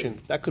time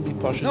machine. That could be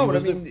partial. No, but I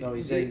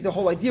mean, the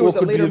whole idea was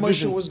that later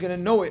Moshe was going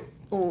to know it,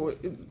 or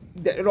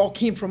that it all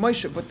came from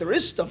Moshe, but there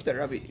is stuff there,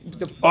 Rabbi.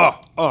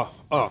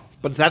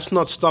 But that's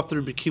not stuff that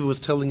Rabbi Akiva was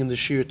telling in the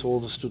shir to all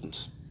the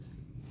students.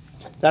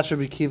 That's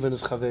Rabbi Akiva and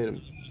his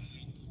chaverim.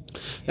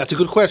 That's a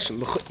good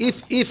question.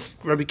 If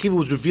Rabbi Akiva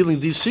was revealing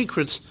these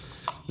secrets,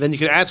 then you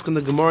could ask in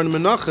the Gemara and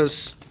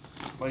Menachos.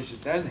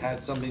 Moshe then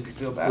had something to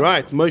feel bad.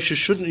 Right, Moshe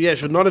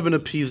should not have been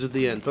appeased at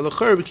the end. But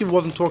Rabbi Akiva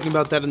wasn't talking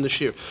about that in the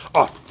shir.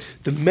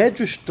 The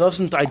Medrash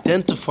doesn't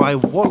identify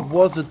what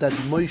was it that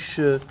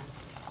Moshe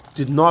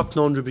did not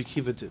know and Rabbi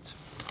Akiva did.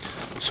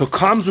 So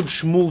comes Reb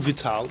Shmuel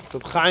Vital,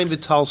 Reb Chaim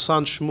Vital's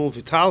son Shmuel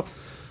Vital,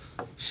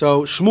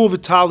 So Shmuel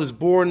Vital is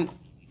born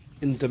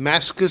in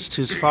Damascus to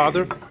his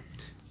father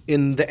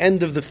in the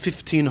end of the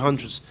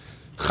 1500s.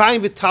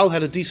 Chaim Vital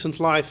had a decent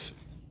life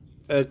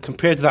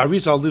compared to the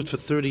Arizal, lived for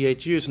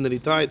 38 years and then he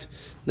died.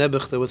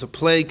 Nebuch, there was a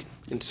plague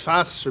in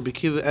Tzfas.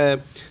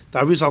 The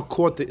Arizal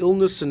caught the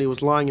illness and he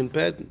was lying in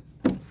bed,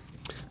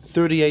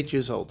 38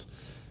 years old.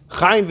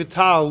 Chaim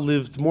Vital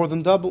lived more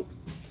than double.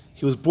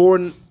 He was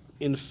born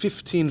in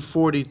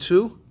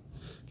 1542,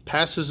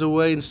 passes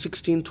away in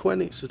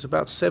 1620, so it's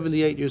about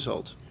 78 years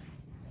old.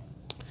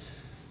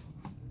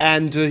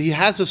 And he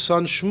has a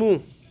son,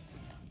 Shmuel.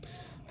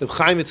 The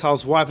Chaim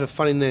Vital's wife had a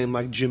funny name,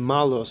 like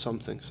Jimala or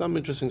something. Some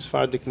interesting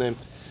Sephardic name.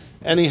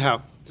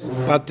 Anyhow,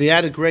 but they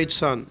had a great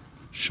son,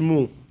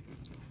 Shmuel.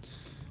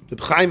 The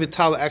Chaim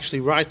Vital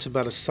actually writes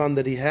about a son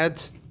that he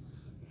had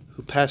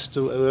who passed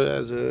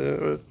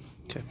away.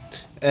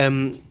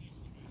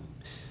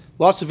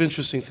 Lots of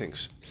interesting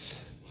things.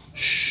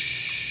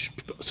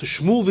 So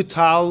Shmuel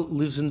Vital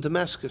lives in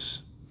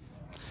Damascus.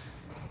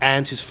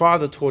 And his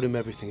father taught him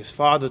everything. His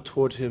father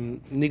taught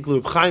him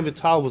Nigla. Chaim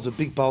Vital was a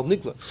big Baal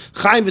Nigla.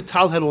 Chaim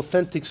Vital had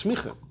authentic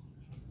smicha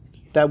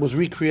that was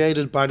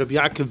recreated by Rabbi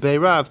Yaakov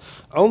Beirav.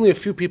 Only a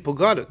few people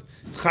got it.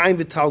 Chaim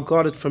Vital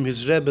got it from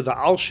his Rebbe, the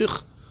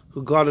Alshich,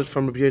 who got it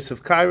from Rabbi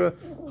Yosef Kaira,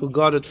 who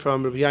got it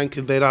from Rabbi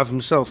Yaakov Beirav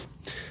himself.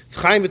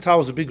 So Chaim Vital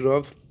was a big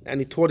Rav,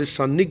 and he taught his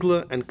son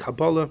Nigla and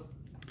Kabbalah.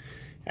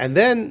 And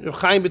then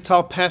Chaim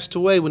Vital passed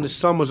away when his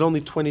son was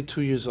only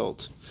 22 years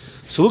old.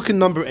 So look at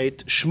number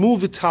 8. Shmuel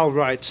Vital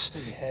writes. So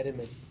you had him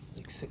at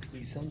like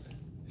 60 something.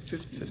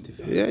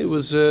 55. Yeah, it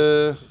was.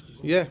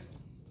 Yeah.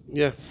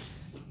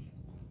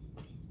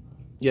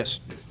 Yes.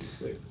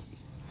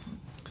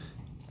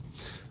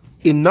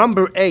 In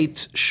number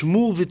 8,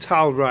 Shmuel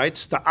Vital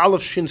writes. The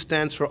Aleph Shin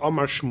stands for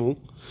Omar Shmuel.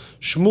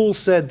 Shmuel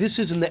said, "This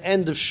is in the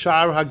end of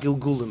Shar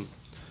HaGilgulim,"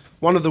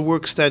 one of the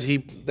works that he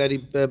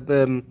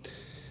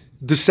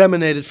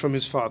disseminated from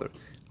his father.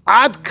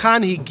 Ad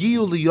kan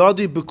higiu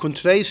liyadi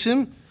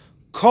b'kuntreisim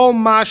kol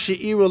ma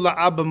she'iru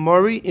la'aba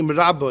mori im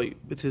rabbi.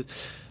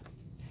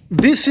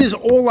 This is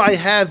all I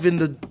have in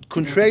the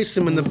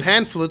kuntreisim and the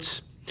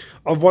pamphlets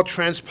of what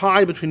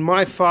transpired between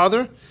my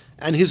father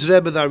and his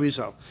Rebbe the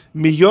Arizal.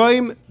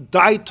 Miyoim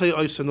daitay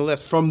ois on the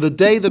left. From the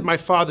day that my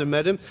father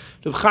met him,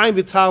 Reb Chaim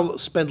Vital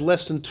spent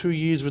less than 2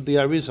 years with the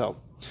Arizal.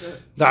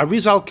 The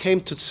Arizal came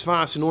to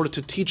Tzfas in order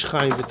to teach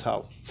Chaim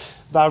Vital.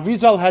 The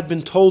Arizal had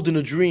been told in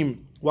a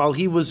dream while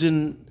he was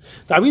in...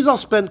 The Arizal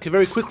spent,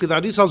 very quickly, the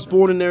Arizal was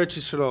born in Eretz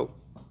Yisrael.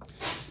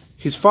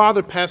 His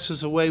father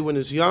passes away when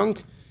he's young.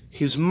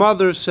 His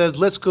mother says,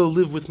 let's go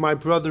live with my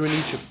brother in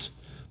Egypt.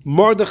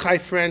 Mordechai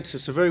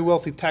Francis, a very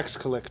wealthy tax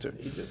collector.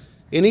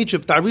 In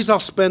Egypt, the Arizal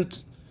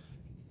spent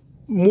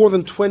more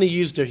than 20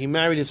 years there. He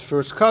married his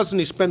first cousin.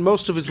 He spent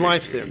most of his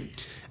life there.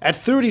 At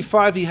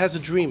 35, he has a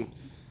dream.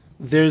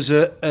 There's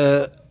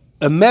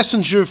a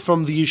messenger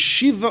from the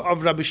yeshiva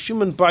of Rabbi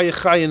Shimon Bar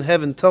Yochai in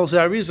heaven tells the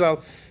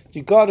Arizal,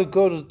 you got to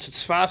go to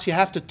Tzfas, you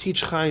have to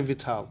teach Chaim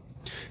Vital,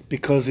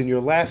 because in your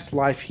last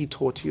life he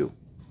taught you.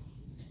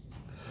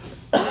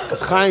 Because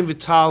Chaim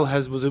Vital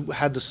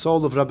had the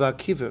soul of Rabbi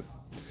Akiva.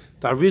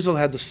 The Arizal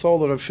had the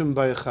soul of Rabbi Shimon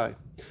Bar Yochai.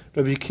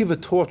 Rabbi Akiva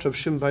taught Rabbi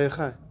Shimon Bar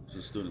Yochai.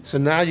 So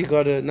now you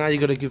got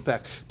to give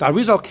back. The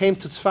Arizal came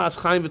to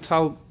Tzfas. Chaim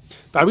Vital.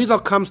 The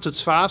Arizal comes to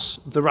Tzfas.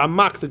 The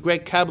Ramak, the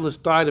great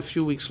Kabbalist, died a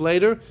few weeks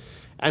later,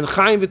 and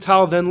Chaim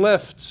Vital then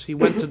left. He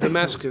went to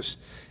Damascus,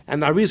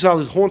 and the Arizal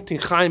is haunting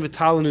Chaim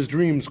Vital in his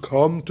dreams.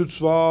 Come to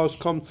Tzfas,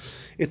 come.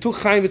 It took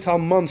Chaim Vital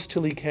months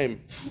till he came,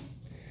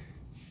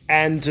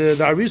 and the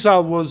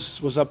Arizal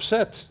was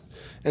upset.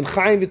 And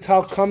Chaim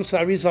Vital comes to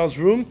Arizal's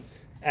room,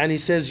 and he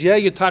says, "Yeah,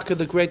 you're talking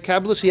the great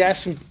Kabbalist." He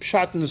asked him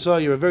Pshat and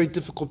Zohar, a very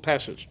difficult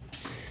passage,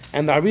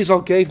 and the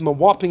Arizal gave him a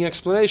whopping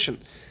explanation.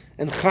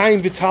 And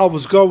Chaim Vital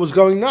was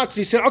going nuts.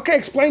 He said, "Okay,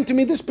 explain to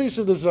me this piece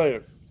of the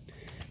Zohar."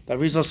 The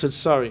Arizal said,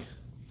 "Sorry,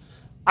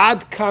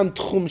 Ad kan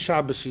tchum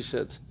Shabbos," he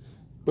said.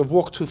 "We've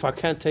walked too far. I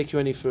can't take you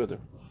any further."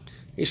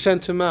 He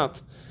sent him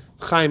out.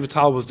 Chaim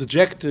Vital was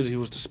dejected. He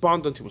was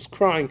despondent. He was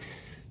crying,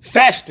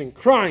 fasting,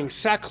 crying,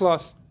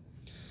 sackcloth.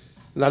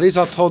 And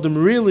Arizal told him,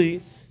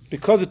 "Really,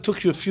 because it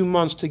took you a few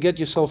months to get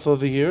yourself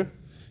over here,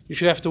 you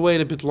should have to wait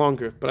a bit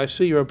longer. But I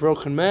see you're a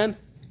broken man."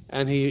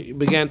 And he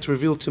began to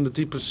reveal to him the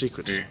deeper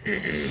secrets.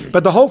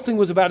 But the whole thing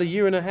was about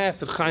 1.5 years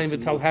that Chaim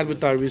Vital had with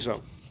the Arizal.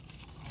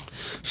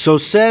 So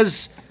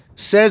says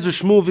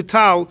Shmuel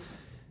Vital,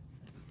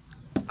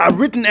 I've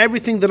written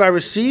everything that I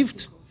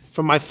received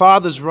from my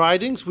father's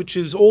writings, which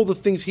is all the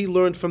things he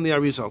learned from the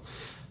Arizal.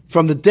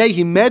 From the day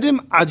he met him,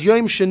 ad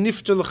yom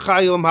shenifta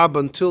l'chayil haba,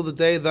 until the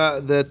day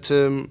that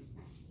the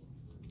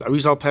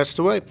Arizal passed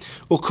away.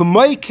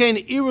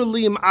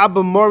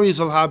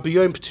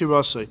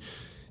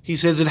 He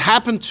says, it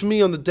happened to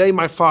me on the day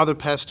my father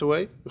passed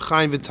away.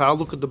 Chaim Vital,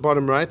 look at the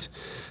bottom right.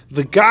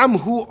 The gam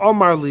hu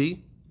omar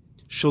li,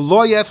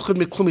 shelo yefchad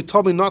miklum, he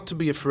told me not to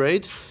be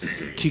afraid.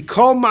 Ki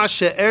kol ma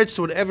she'ertz,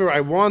 whatever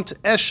I want,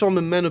 eshol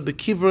memenu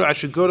bekiver, I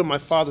should go to my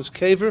father's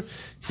caver.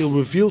 He'll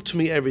reveal to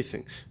me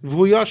everything.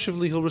 V'hu yashiv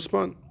li, he'll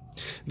respond.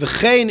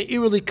 V'chein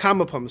irli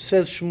kamapam,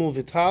 says Shmuel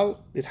Vital,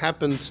 it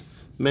happened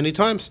Many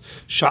times.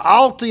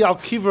 Sha'alti al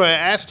kivra, I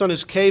asked on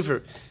his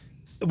kaver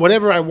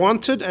whatever I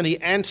wanted, and he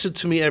answered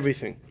to me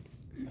everything.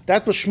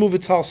 That's what Shmuel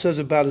Vital says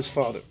about his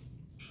father.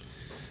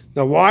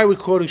 Now, why are we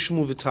quoting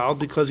Shmuel Vital?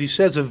 Because he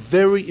says a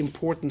very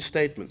important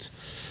statement.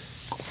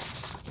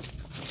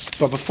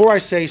 But before I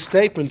say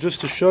statement,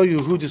 just to show you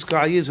who this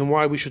guy is and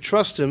why we should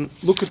trust him,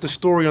 look at the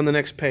story on the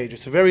next page.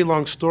 It's a very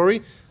long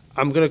story.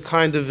 I'm going to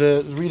kind of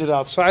read it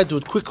outside, do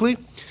it quickly.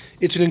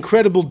 It's an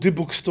incredible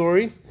dibuk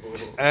story,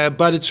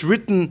 but it's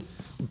written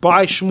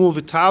by Shmuel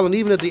Vital, and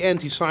even at the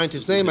end he signed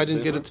his name. I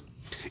didn't get it.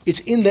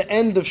 It's in the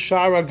end of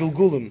Shara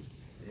Gilgulim.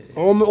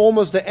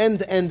 Almost the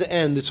end.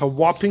 It's a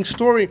whopping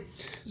story.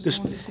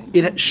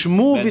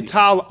 Shmuel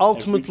Vital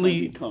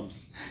ultimately...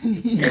 comes.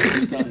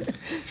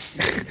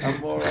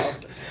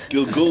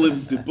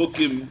 Gilgulim, the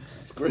bookim.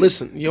 It's great.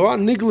 Listen, you are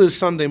Nigla is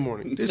Sunday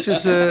morning. This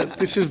is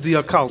the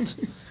occult.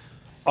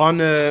 On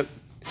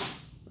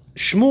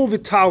Shmuel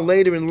Vital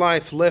later in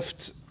life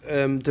left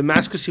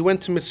Damascus. He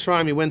went to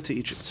Mitzrayim. He went to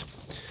Egypt.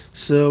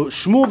 So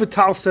Shmuel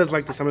Vital says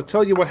like this. I'm going to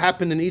tell you what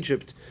happened in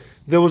Egypt.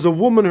 There was a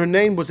woman. Her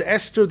name was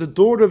Esther, the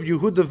daughter of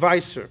Yehuda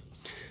Weiser.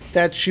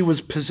 That she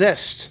was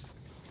possessed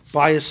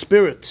by a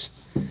spirit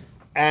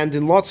and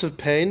in lots of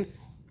pain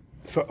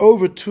for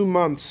over 2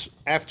 months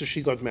after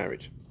she got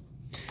married.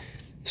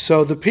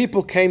 So the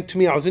people came to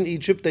me. I was in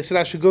Egypt. They said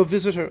I should go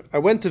visit her. I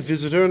went to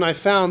visit her and I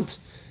found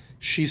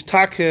she's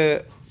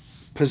taka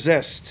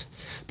possessed.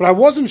 But I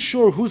wasn't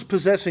sure who's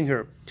possessing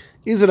her.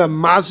 Is it a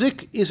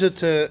mazik? Is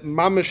it a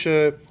mamish,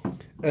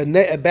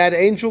 a bad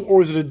angel?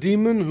 Or is it a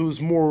demon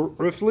who's more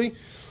earthly?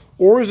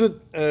 Or is it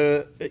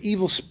an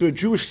evil spirit,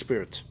 Jewish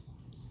spirit?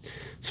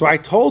 So I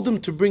told him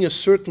to bring a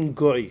certain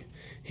goy.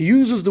 He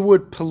uses the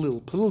word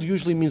palil. Palil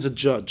usually means a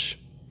judge.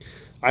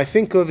 I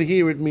think over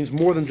here it means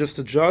more than just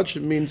a judge.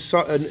 It means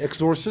an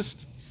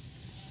exorcist,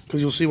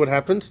 because you'll see what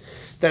happens.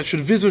 That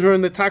should visit her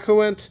in the Taka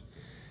went.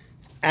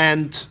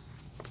 And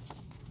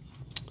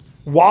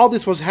while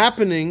this was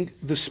happening,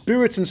 the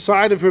spirits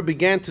inside of her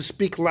began to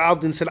speak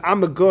loud and said,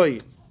 I'm a goy.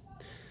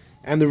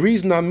 And the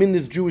reason I'm in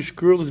this Jewish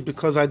girl is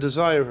because I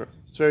desire her.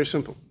 It's very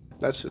simple.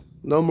 That's it.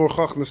 No more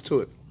chachmas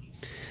to it.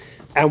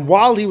 And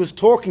while he was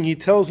talking, he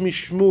tells me,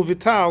 Shmuel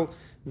Vital,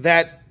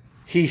 that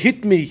he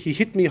hit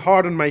me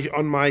hard on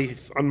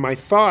my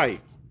thigh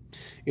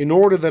in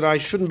order that I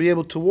shouldn't be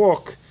able to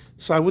walk,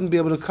 so I wouldn't be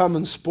able to come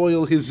and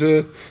spoil his,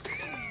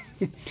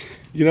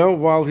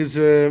 while he's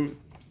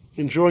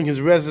enjoying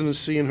his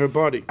residency in her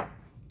body.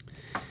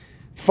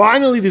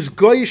 Finally, this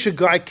goyish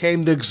guy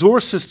came, the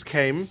exorcist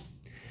came,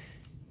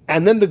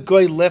 and then the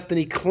guy left and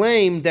he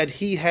claimed that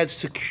he had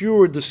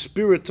secured the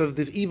spirit of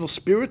this evil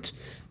spirit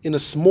in a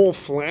small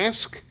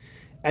flask,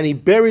 and he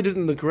buried it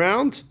in the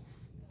ground,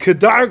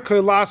 kedar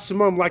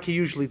koilasimam, like he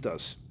usually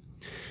does.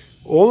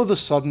 All of a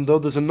sudden, though,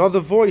 there's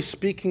another voice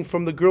speaking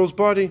from the girl's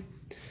body,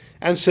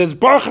 and says,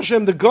 Baruch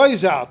Hashem, the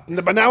guy's out,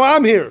 but now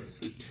I'm here,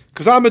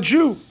 because I'm a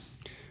Jew.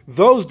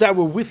 Those that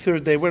were with her,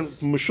 they went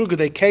Meshuggah,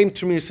 they came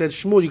to me and said,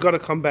 Shmuel, you got to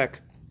come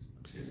back.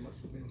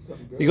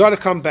 You got to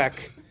come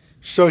back.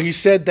 So he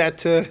said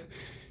that,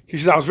 he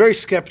says, I was very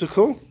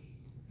skeptical.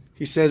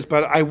 He says,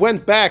 but I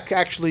went back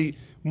actually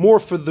more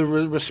for the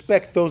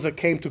respect those that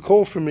came to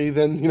call for me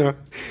than,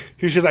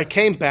 He says, I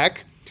came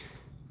back.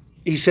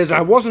 He says,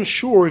 I wasn't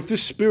sure if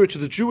this spirit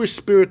is a Jewish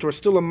spirit or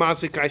still a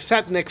mazik. I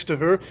sat next to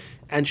her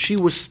and she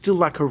was still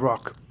like a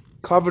rock,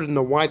 covered in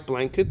a white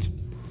blanket.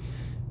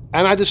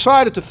 And I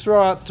decided to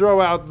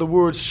throw out the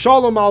words,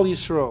 Shalom al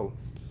Yisrael.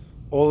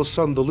 All of a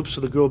sudden, the lips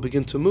of the girl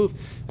begin to move.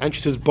 And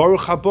she says,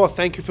 Baruch haba,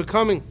 thank you for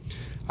coming.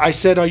 I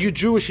said, are you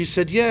Jewish? He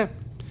said, yeah.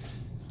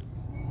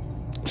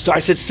 So I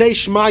said, say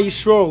Shema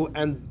Yisrael.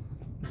 And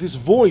this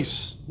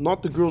voice,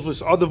 not the girl's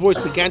voice, other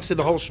voice began to say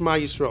the whole Shema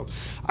Yisrael.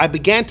 I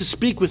began to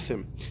speak with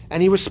him.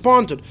 And he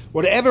responded.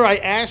 Whatever I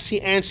asked,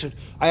 he answered.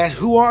 I asked,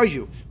 who are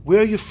you?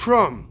 Where are you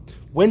from?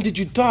 When did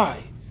you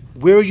die?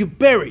 Where are you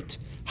buried?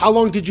 How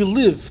long did you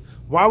live?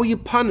 Why were you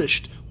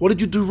punished? What did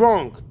you do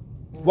wrong?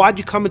 Why did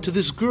you come into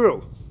this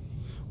girl?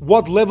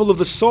 What level of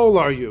the soul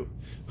are you?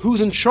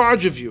 Who's in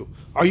charge of you?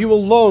 Are you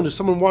alone? Is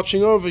someone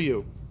watching over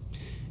you?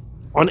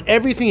 On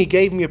everything, he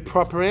gave me a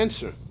proper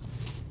answer.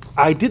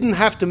 I didn't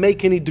have to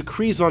make any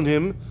decrees on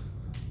him,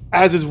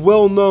 as is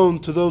well known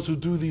to those who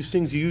do these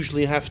things. You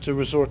usually have to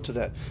resort to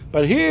that.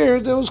 But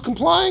here, there was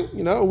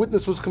complying. A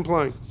witness was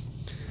complying.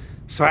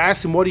 So I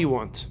asked him, what do you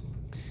want?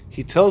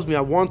 He tells me,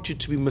 I want you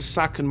to be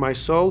masak in my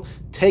soul.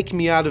 Take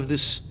me out of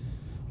this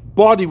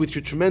body with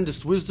your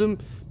tremendous wisdom,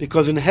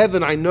 because in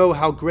heaven I know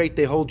how great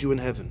they hold you in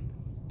heaven.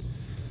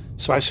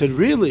 So I said,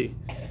 really?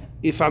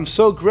 If I'm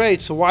so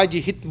great, so why'd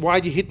you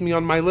hit me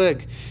on my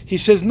leg? He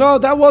says, no,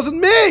 that wasn't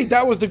me.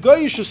 That was the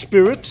Goyish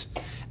spirit.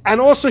 And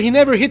also, he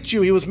never hit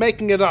you. He was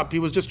making it up. He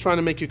was just trying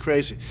to make you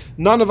crazy.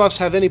 None of us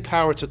have any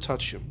power to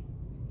touch you.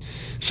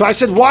 So I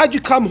said, why'd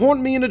you come haunt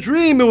me in a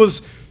dream?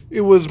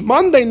 It was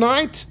Monday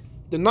night,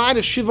 the night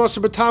of Shiva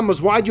Sabbatam.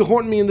 Why'd you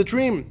haunt me in the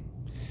dream?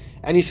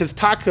 And he says,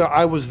 Taka,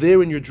 I was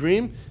there in your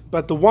dream,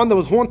 but the one that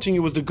was haunting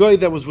you was the guy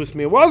that was with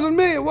me. It wasn't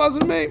me.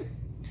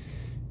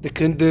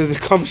 The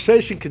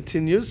conversation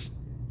continues.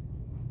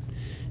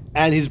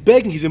 And he's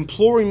begging, he's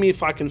imploring me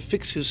if I can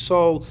fix his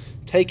soul,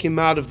 take him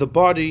out of the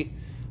body.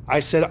 I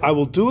said, I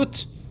will do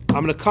it.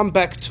 I'm going to come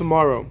back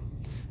tomorrow.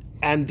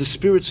 And the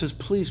spirit says,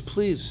 please,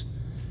 please,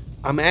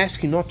 I'm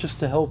asking not just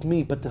to help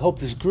me, but to help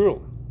this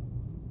girl.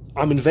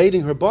 I'm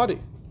invading her body.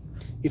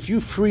 If you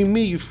free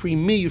me, you free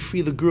me, you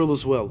free the girl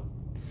as well.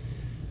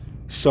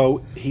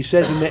 So he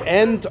says, in the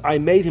end, I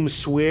made him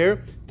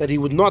swear that he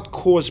would not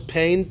cause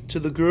pain to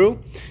the girl.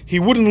 He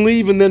wouldn't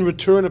leave and then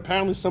return.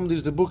 Apparently some of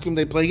these debukim,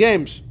 they play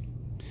games.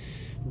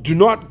 Do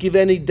not give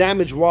any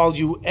damage while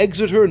you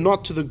exit her,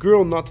 not to the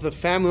girl, not to the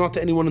family, not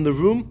to anyone in the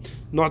room,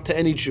 not to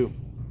any Jew.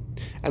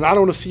 And I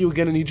don't want to see you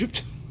again in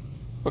Egypt.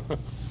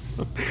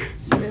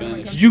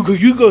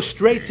 You go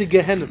straight to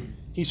Gehenna.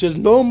 He says,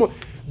 no more.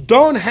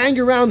 Don't hang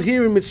around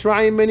here in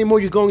Mitzrayim anymore.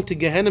 You're going to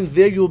Gehenna.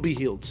 There you'll be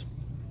healed.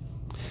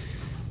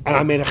 And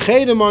I made a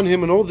chedim on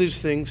him and all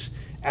these things.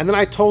 And then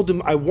I told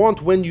him, I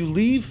want when you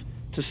leave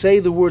to say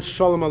the word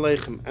Shalom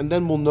Aleichem. And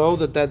then we'll know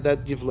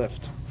that you've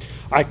left.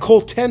 I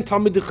called 10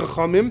 Talmidei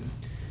Chachamim.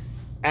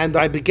 And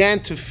I began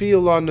to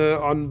feel on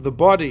the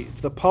body,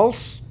 the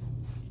pulse.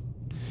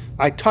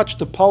 I touched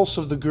the pulse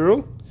of the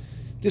girl.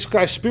 This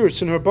guy's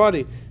spirit's in her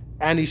body.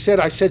 And he said,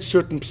 I said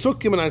certain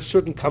psukim and I had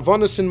certain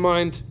kavanas in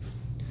mind.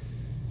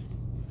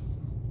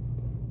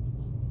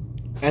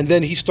 And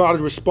then he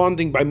started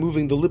responding by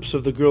moving the lips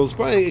of the girl's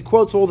body. He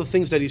quotes all the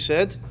things that he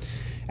said.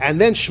 And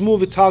then Shmuel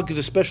Vital gives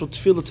a special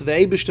tefillah to the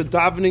Eibishter,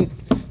 davening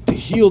to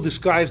heal this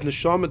guy's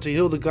neshama, to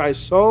heal the guy's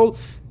soul.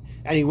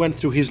 And he went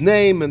through his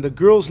name and the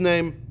girl's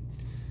name.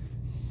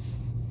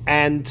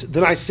 And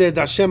then I said,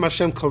 Hashem,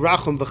 Hashem,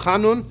 Karachum,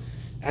 V'chanun.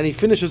 And he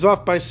finishes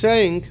off by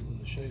saying,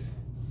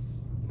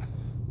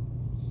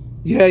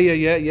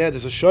 yeah,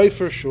 there's a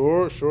shofar,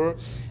 sure.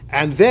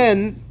 And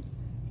then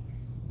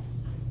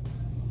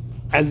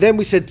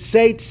we said,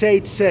 say,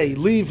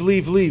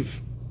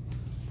 leave.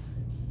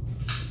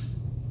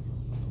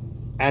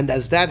 And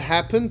as that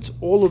happened,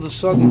 all of a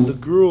sudden the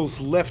girl's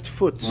left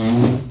foot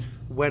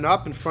went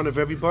up in front of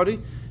everybody,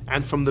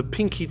 and from the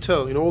pinky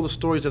toe, all the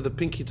stories of the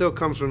pinky toe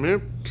comes from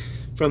here,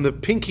 from the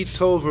pinky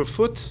toe of her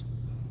foot,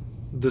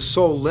 the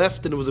soul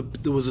left, and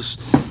there was a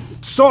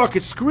sock,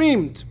 it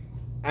screamed,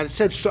 and it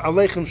said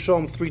Aleichem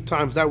Shalom 3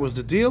 times. That was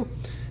the deal.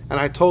 And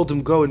I told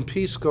him, go in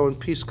peace, go in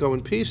peace, go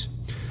in peace.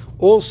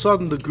 All of a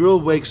sudden the girl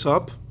wakes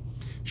up,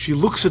 she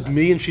looks at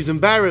me and she's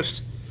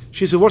embarrassed.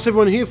 She said, what's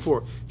everyone here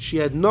for? She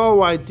had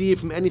no idea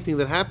from anything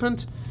that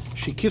happened.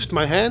 She kissed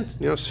my hand,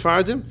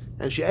 Sephardim,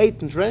 and she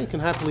ate and drank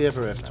and happily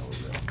ever after.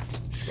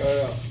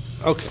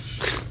 Okay.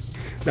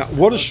 Now,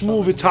 what does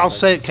Shmuel Vital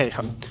say? Okay,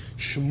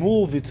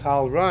 Shmuel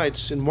Vital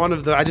writes in one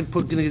of the, I didn't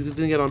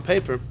get on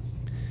paper.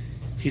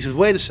 He says,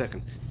 wait a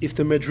second. If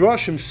the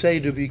Midrashim say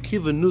Rabbi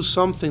Akiva knew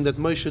something that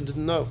Moshe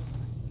didn't know,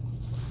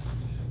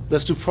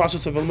 let's do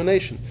process of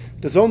elimination.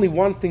 There's only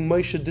one thing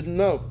Moshe didn't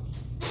know: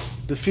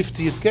 the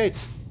 50th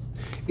gate.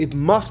 It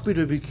must be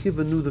Rabbi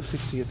Akiva knew the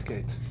 50th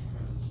gate.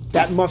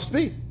 That must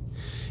be.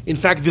 In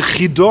fact, the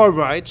Chida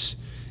writes,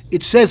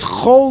 it says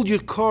Chol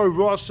Yikar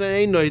Rosa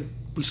Einoi.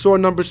 We saw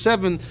in number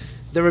 7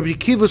 that Rabbi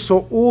Akiva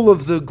saw all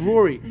of the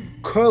glory.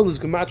 Kol is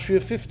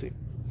Gematria 50.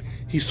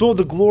 He saw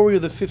the glory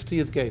of the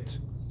 50th gate.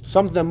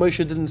 Something that Moshe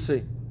didn't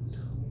see.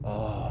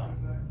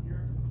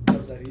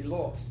 That he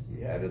lost.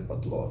 He had it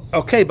but lost.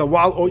 Okay, but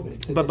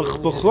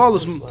B'chlal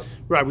is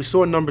right. We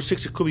saw in number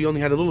 6 it could be only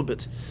had a little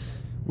bit,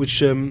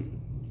 which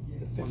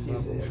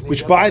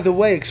by the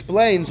way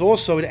explains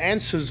also, it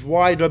answers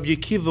why Rabbi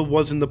Akiva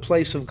was in the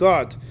place of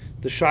God.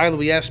 The shaila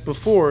we asked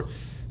before.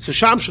 So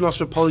Shamshon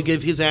Asrapoli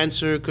gave his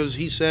answer because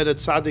he said that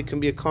tzaddik can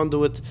be a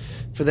conduit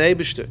for the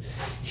Eibishter.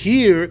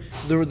 Here,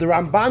 the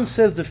Ramban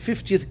says the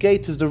 50th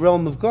gate is the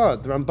realm of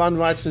God. The Ramban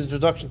writes in his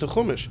introduction to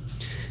Chumash.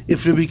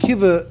 If Rabbi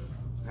Akiva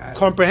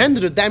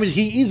comprehended it, that means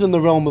he is in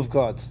the realm of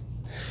God.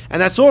 And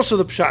that's also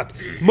the pshat.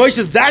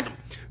 Moshe,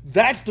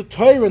 that's the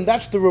Torah and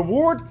that's the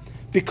reward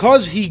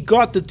because he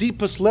got the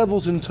deepest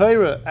levels in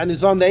Torah and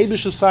is on the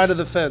Eibishter side of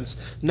the fence.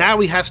 Now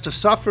he has to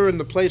suffer in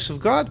the place of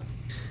God.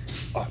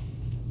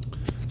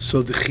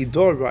 So the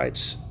Chida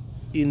writes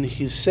in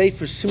his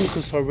Sefer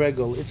Simchas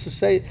HaRegel, it's to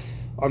say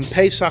on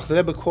Pesach, the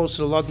Rebbe quotes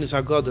it a lot in his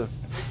Haggadah.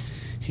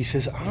 He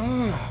says,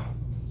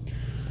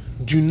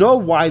 do you know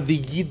why the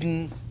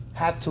Yidden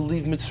had to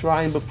leave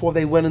Mitzrayim before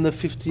they went in the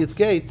 50th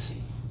gate?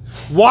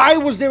 Why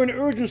was there an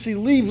urgency,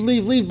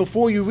 leave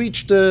before you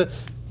reach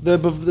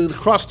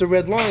cross the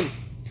red line?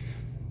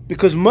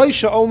 Because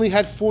Moshe only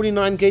had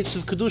 49 gates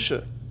of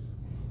Kedusha.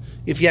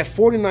 If you have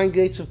 49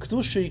 gates of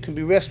Kedusha, you can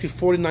be rescued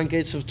 49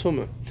 gates of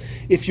Tumah.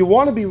 If you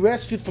want to be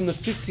rescued from the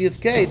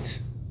 50th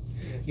gate,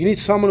 you need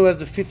someone who has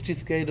the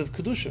 50th gate of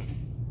Kedusha.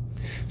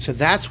 So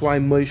that's why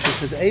Moshe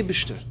says,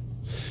 Eibishter,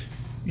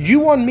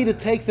 you want me to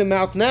take them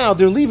out now?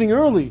 They're leaving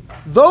early.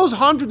 Those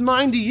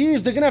 190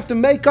 years, they're going to have to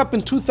make up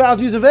in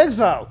 2,000 years of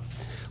exile.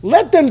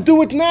 Let them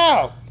do it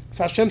now.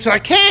 So Hashem said, I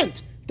can't.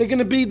 They're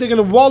going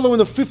to wallow in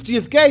the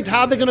 50th gate.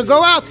 How are they going to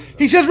go out?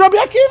 He says, Rabbi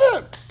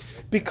Akiva,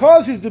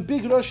 because he's the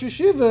big Rosh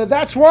Yeshiva,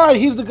 that's why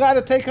he's the guy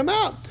to take him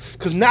out.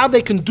 Because now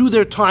they can do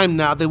their time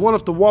now. They won't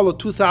have to wallow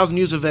 2,000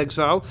 years of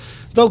exile.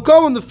 They'll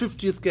go in the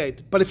 50th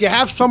gate. But if you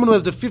have someone who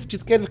has the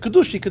 50th gate of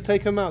Kiddush, you could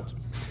take him out.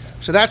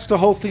 So that's the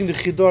whole thing the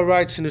Chida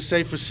writes in the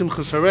Sefer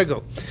Simchas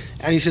HaRegel.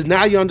 And he says,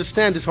 now you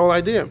understand this whole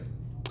idea.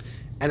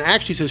 And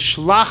actually says,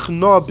 Shlach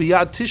no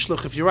biyad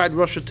tishlach. If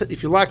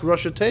you like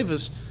Rosh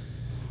Tevis,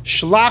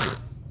 Shlach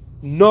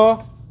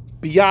no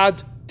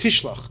biyad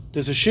tishlach.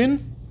 There's a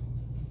shin,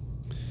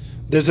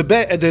 there's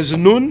a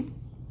nun,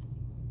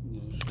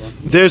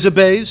 there's a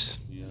beis,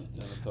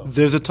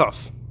 there's a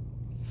taf.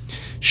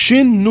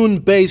 Shin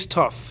nun beis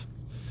taf.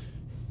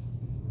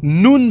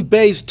 Nun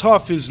beis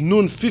taf is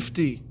nun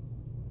 50.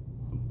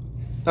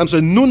 I'm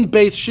sorry, nun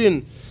beis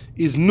shin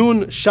is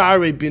nun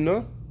share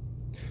bina.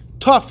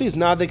 Taf is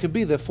now they could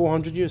be there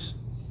 400 years.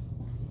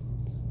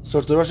 So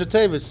it's the Rosh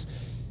Tevis.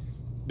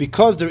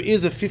 Because there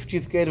is a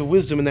 50th gate of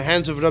wisdom in the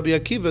hands of Rabbi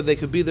Akiva, they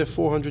could be there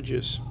 400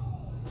 years.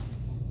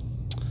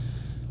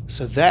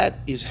 So that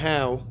is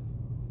how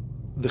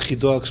the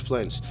Chida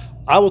explains.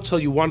 I will tell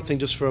you one thing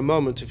just for a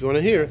moment, if you want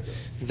to hear,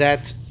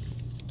 that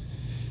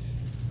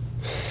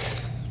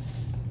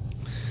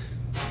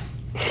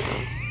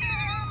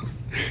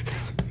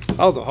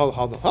hold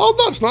on,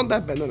 it's not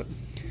that bad. No.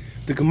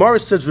 The Gemara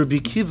says Rabbi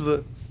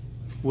Akiva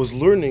was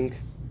learning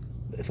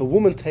if a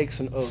woman takes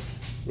an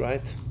oath,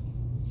 right?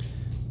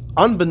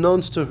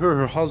 Unbeknownst to her,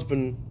 her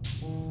husband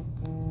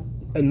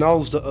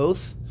annuls the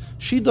oath.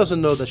 She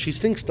doesn't know that. She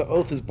thinks the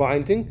oath is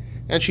binding,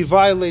 and she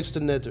violates the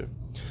neder.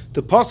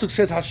 The pasuk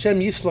says, "Hashem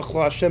yislach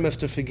la," Hashem has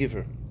to forgive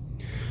her.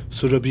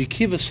 So Rabbi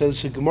Akiva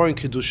says, Gemara in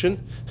Kiddushin,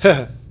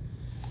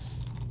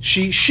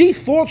 she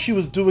thought she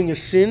was doing a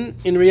sin.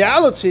 In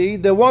reality,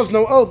 there was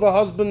no oath. The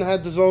husband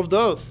had dissolved the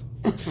oath.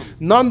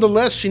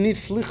 Nonetheless, she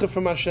needs slicha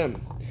from Hashem.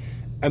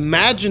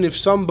 Imagine if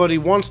somebody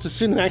wants to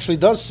sin and actually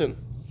does sin.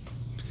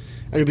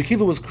 And Rabbi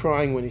Akiva was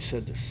crying when he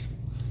said this.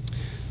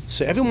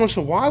 So everyone wants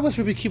to know, why was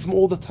Rabbi Akiva from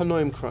all the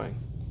Tanoim crying?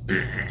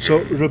 So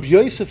Rabbi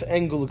Yosef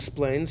Engel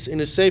explains in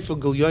his Sefer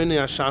Gilyonei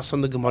Hashas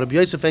on the Gemara. Rabbi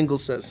Yosef Engel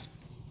says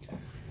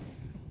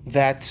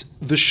that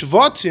the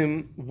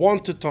Shvatim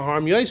wanted to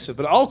harm Yosef,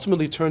 but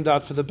ultimately turned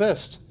out for the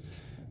best.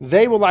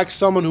 They were like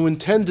someone who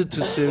intended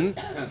to sin,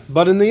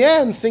 but in the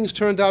end, things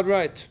turned out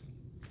right.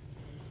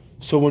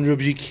 So when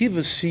Rabbi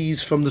Akiva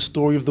sees from the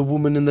story of the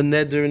woman in the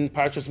Neder in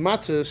Parshas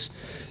Matos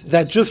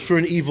that just for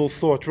an evil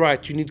thought,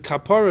 right, you need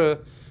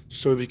kapara,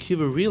 so Rabbi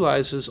Akiva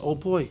realizes, oh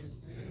boy,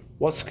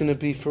 what's going to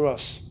be for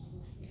us?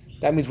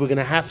 That means we're going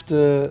to have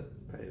to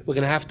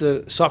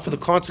suffer the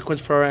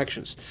consequence for our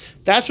actions.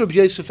 That's Rabbi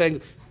Yosef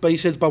Engel. But he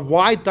says, but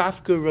why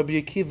dafka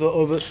Rabbi Akiva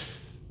over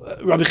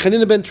Rabbi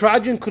Chanina ben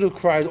Trajan could have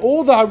cried.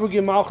 All the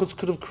Harugim Malchus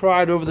could have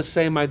cried over the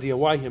same idea.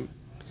 Why him?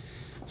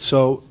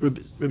 So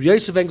Rabbi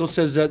Yosef Engel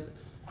says that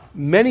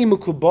many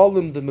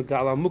Mekubalim, the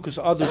Megal HaMukas,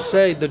 others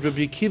say that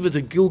Rabbi Akiva is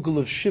a Gilgal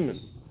of Shimon.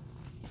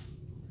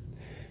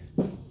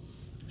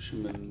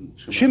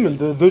 Shimon,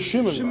 the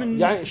Shimon,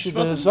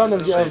 the son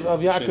of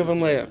Yaakov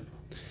and Leah.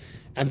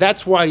 And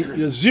that's why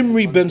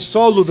Zimri ben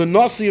Solu, the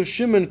Nasi of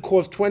Shimon,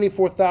 caused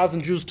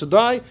 24,000 Jews to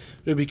die.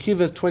 Rabbi Akiva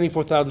has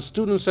 24,000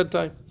 students that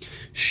die.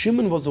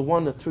 Shimon was the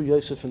one that threw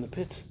Yosef in the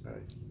pit.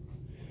 Right.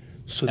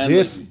 So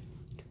therefore,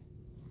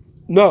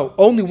 no,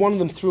 only one of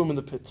them threw him in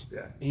the pit.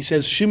 Yeah. He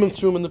says Shimon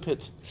threw him in the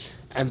pit.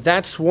 And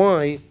that's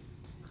why,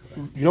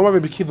 you know why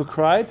Rabbi Akiva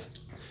cried?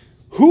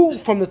 Who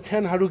from the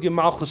 10 Harugim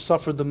Malchus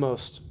suffered the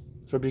most?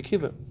 It's Rabbi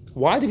Akiva.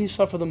 Why did he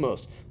suffer the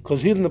most?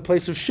 Because he's in the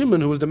place of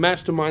Shimon, who was the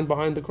mastermind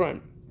behind the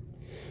crime.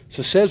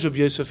 So says Rabbi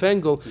Yosef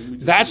Engel,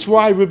 that's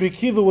why Rabbi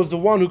Akiva was the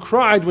one who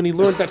cried when he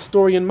learned that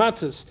story in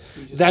Matos.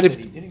 That if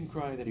he didn't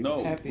cry, that he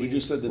was happy. We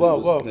just said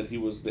that, that he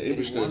was the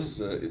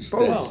Eibishter's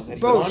instead.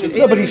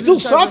 No, but he still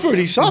suffered.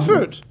 He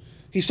suffered.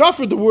 He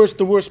suffered the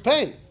worst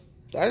pain.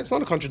 That's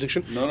not a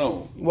contradiction.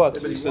 No. What?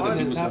 He said that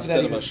he was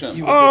instead of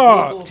Hashem.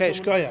 Oh, okay,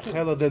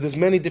 hello. There's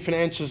many different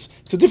answers.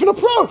 It's a different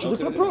approach.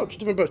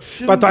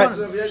 But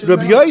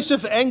Rabbi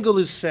Yosef Engel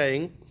is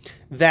saying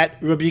that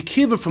Rabbi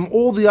Akiva from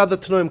all the other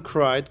Tanoim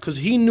cried because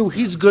he knew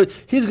he's going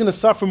to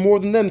suffer more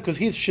than them because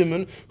he's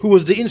Shimon, who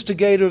was the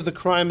instigator of the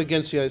crime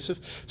against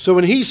Yosef. So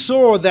when he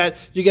saw that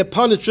you get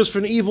punished just for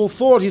an evil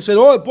thought, he said,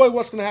 oh boy,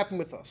 what's going to happen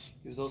with us?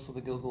 He was also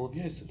the Gilgal of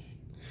Yosef.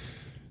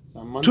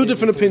 Two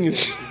different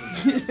opinions.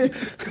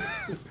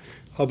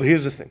 But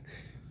here's the thing.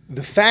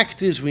 The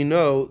fact is, we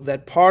know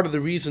that part of the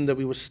reason that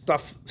we were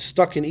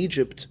stuck in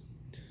Egypt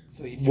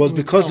was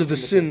because of the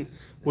sin,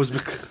 was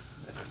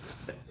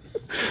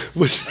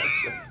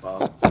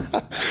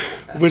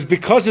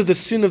because of the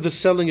sin of the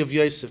selling of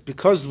Yosef.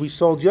 Because we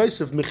sold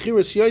Yosef,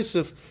 Mechiras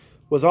Yosef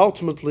was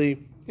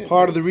ultimately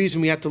part of the reason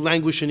we had to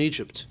languish in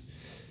Egypt.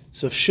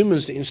 So if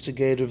Shimon's the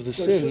instigator of the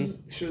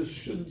sin...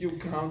 Shouldn't you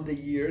count the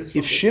years?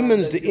 If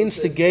Shimon's the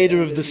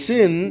instigator of the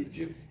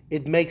sin,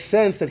 it makes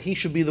sense that he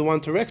should be the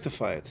one to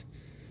rectify it.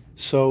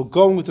 So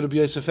going with Rabbi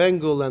Yosef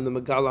Engel and the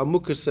Megal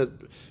HaMukas that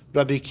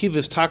Rabbi Akiva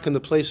is taking the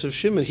place of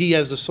Shimon, he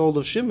has the soul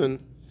of Shimon,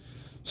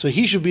 so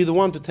he should be the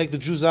one to take the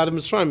Jews out of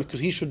Mitzrayim because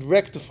he should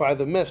rectify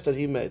the mess that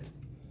he made.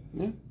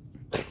 Yeah.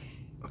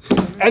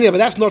 Anyway, but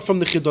that's not from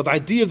the Chida. The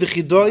idea of the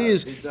Chida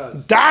is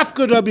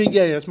Dafka Rabbi.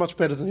 Yeah, it's much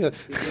better than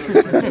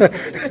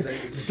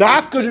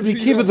Dafka Rabbi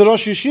Kiva, the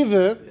Rosh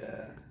Yeshiva.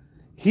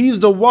 He's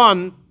the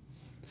one,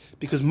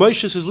 because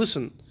Moshe says,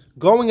 listen,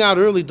 going out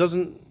early it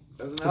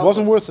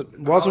wasn't worth it. It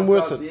wasn't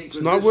worth it.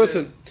 It's not worth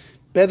it.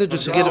 Better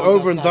just to get it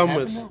over and done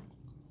with.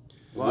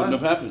 Wouldn't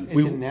have happened. It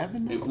didn't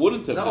happen? It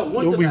wouldn't have happened.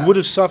 wouldn't We have would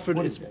have suffered.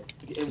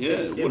 Yeah,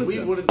 If we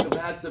wouldn't have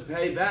had to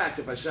pay back,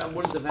 if Hashem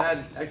wouldn't have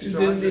had extra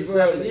didn't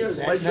 107 leave years,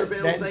 That, Moshe that,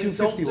 Rabbeinu that saying,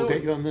 250 don't will do get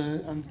it. you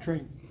on the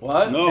train.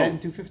 What? No. That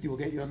and 250 will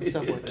get you on the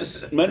subway.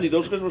 Mandy,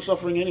 those guys were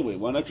suffering anyway.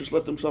 Why not just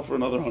let them suffer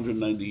another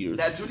 190 years?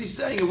 That's what he's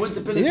saying. It wouldn't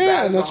have been as Yeah,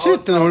 bad and as that's the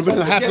it. Then it would have been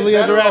Holocaust. happily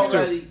Get ever better after.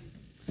 already.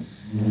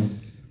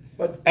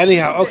 But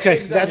Anyhow, okay,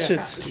 exactly.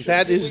 that's it.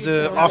 That is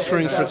the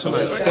offering for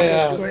tonight.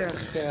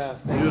 Yeah.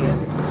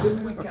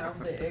 Shouldn't we count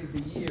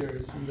the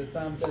years from the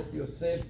time that Yosef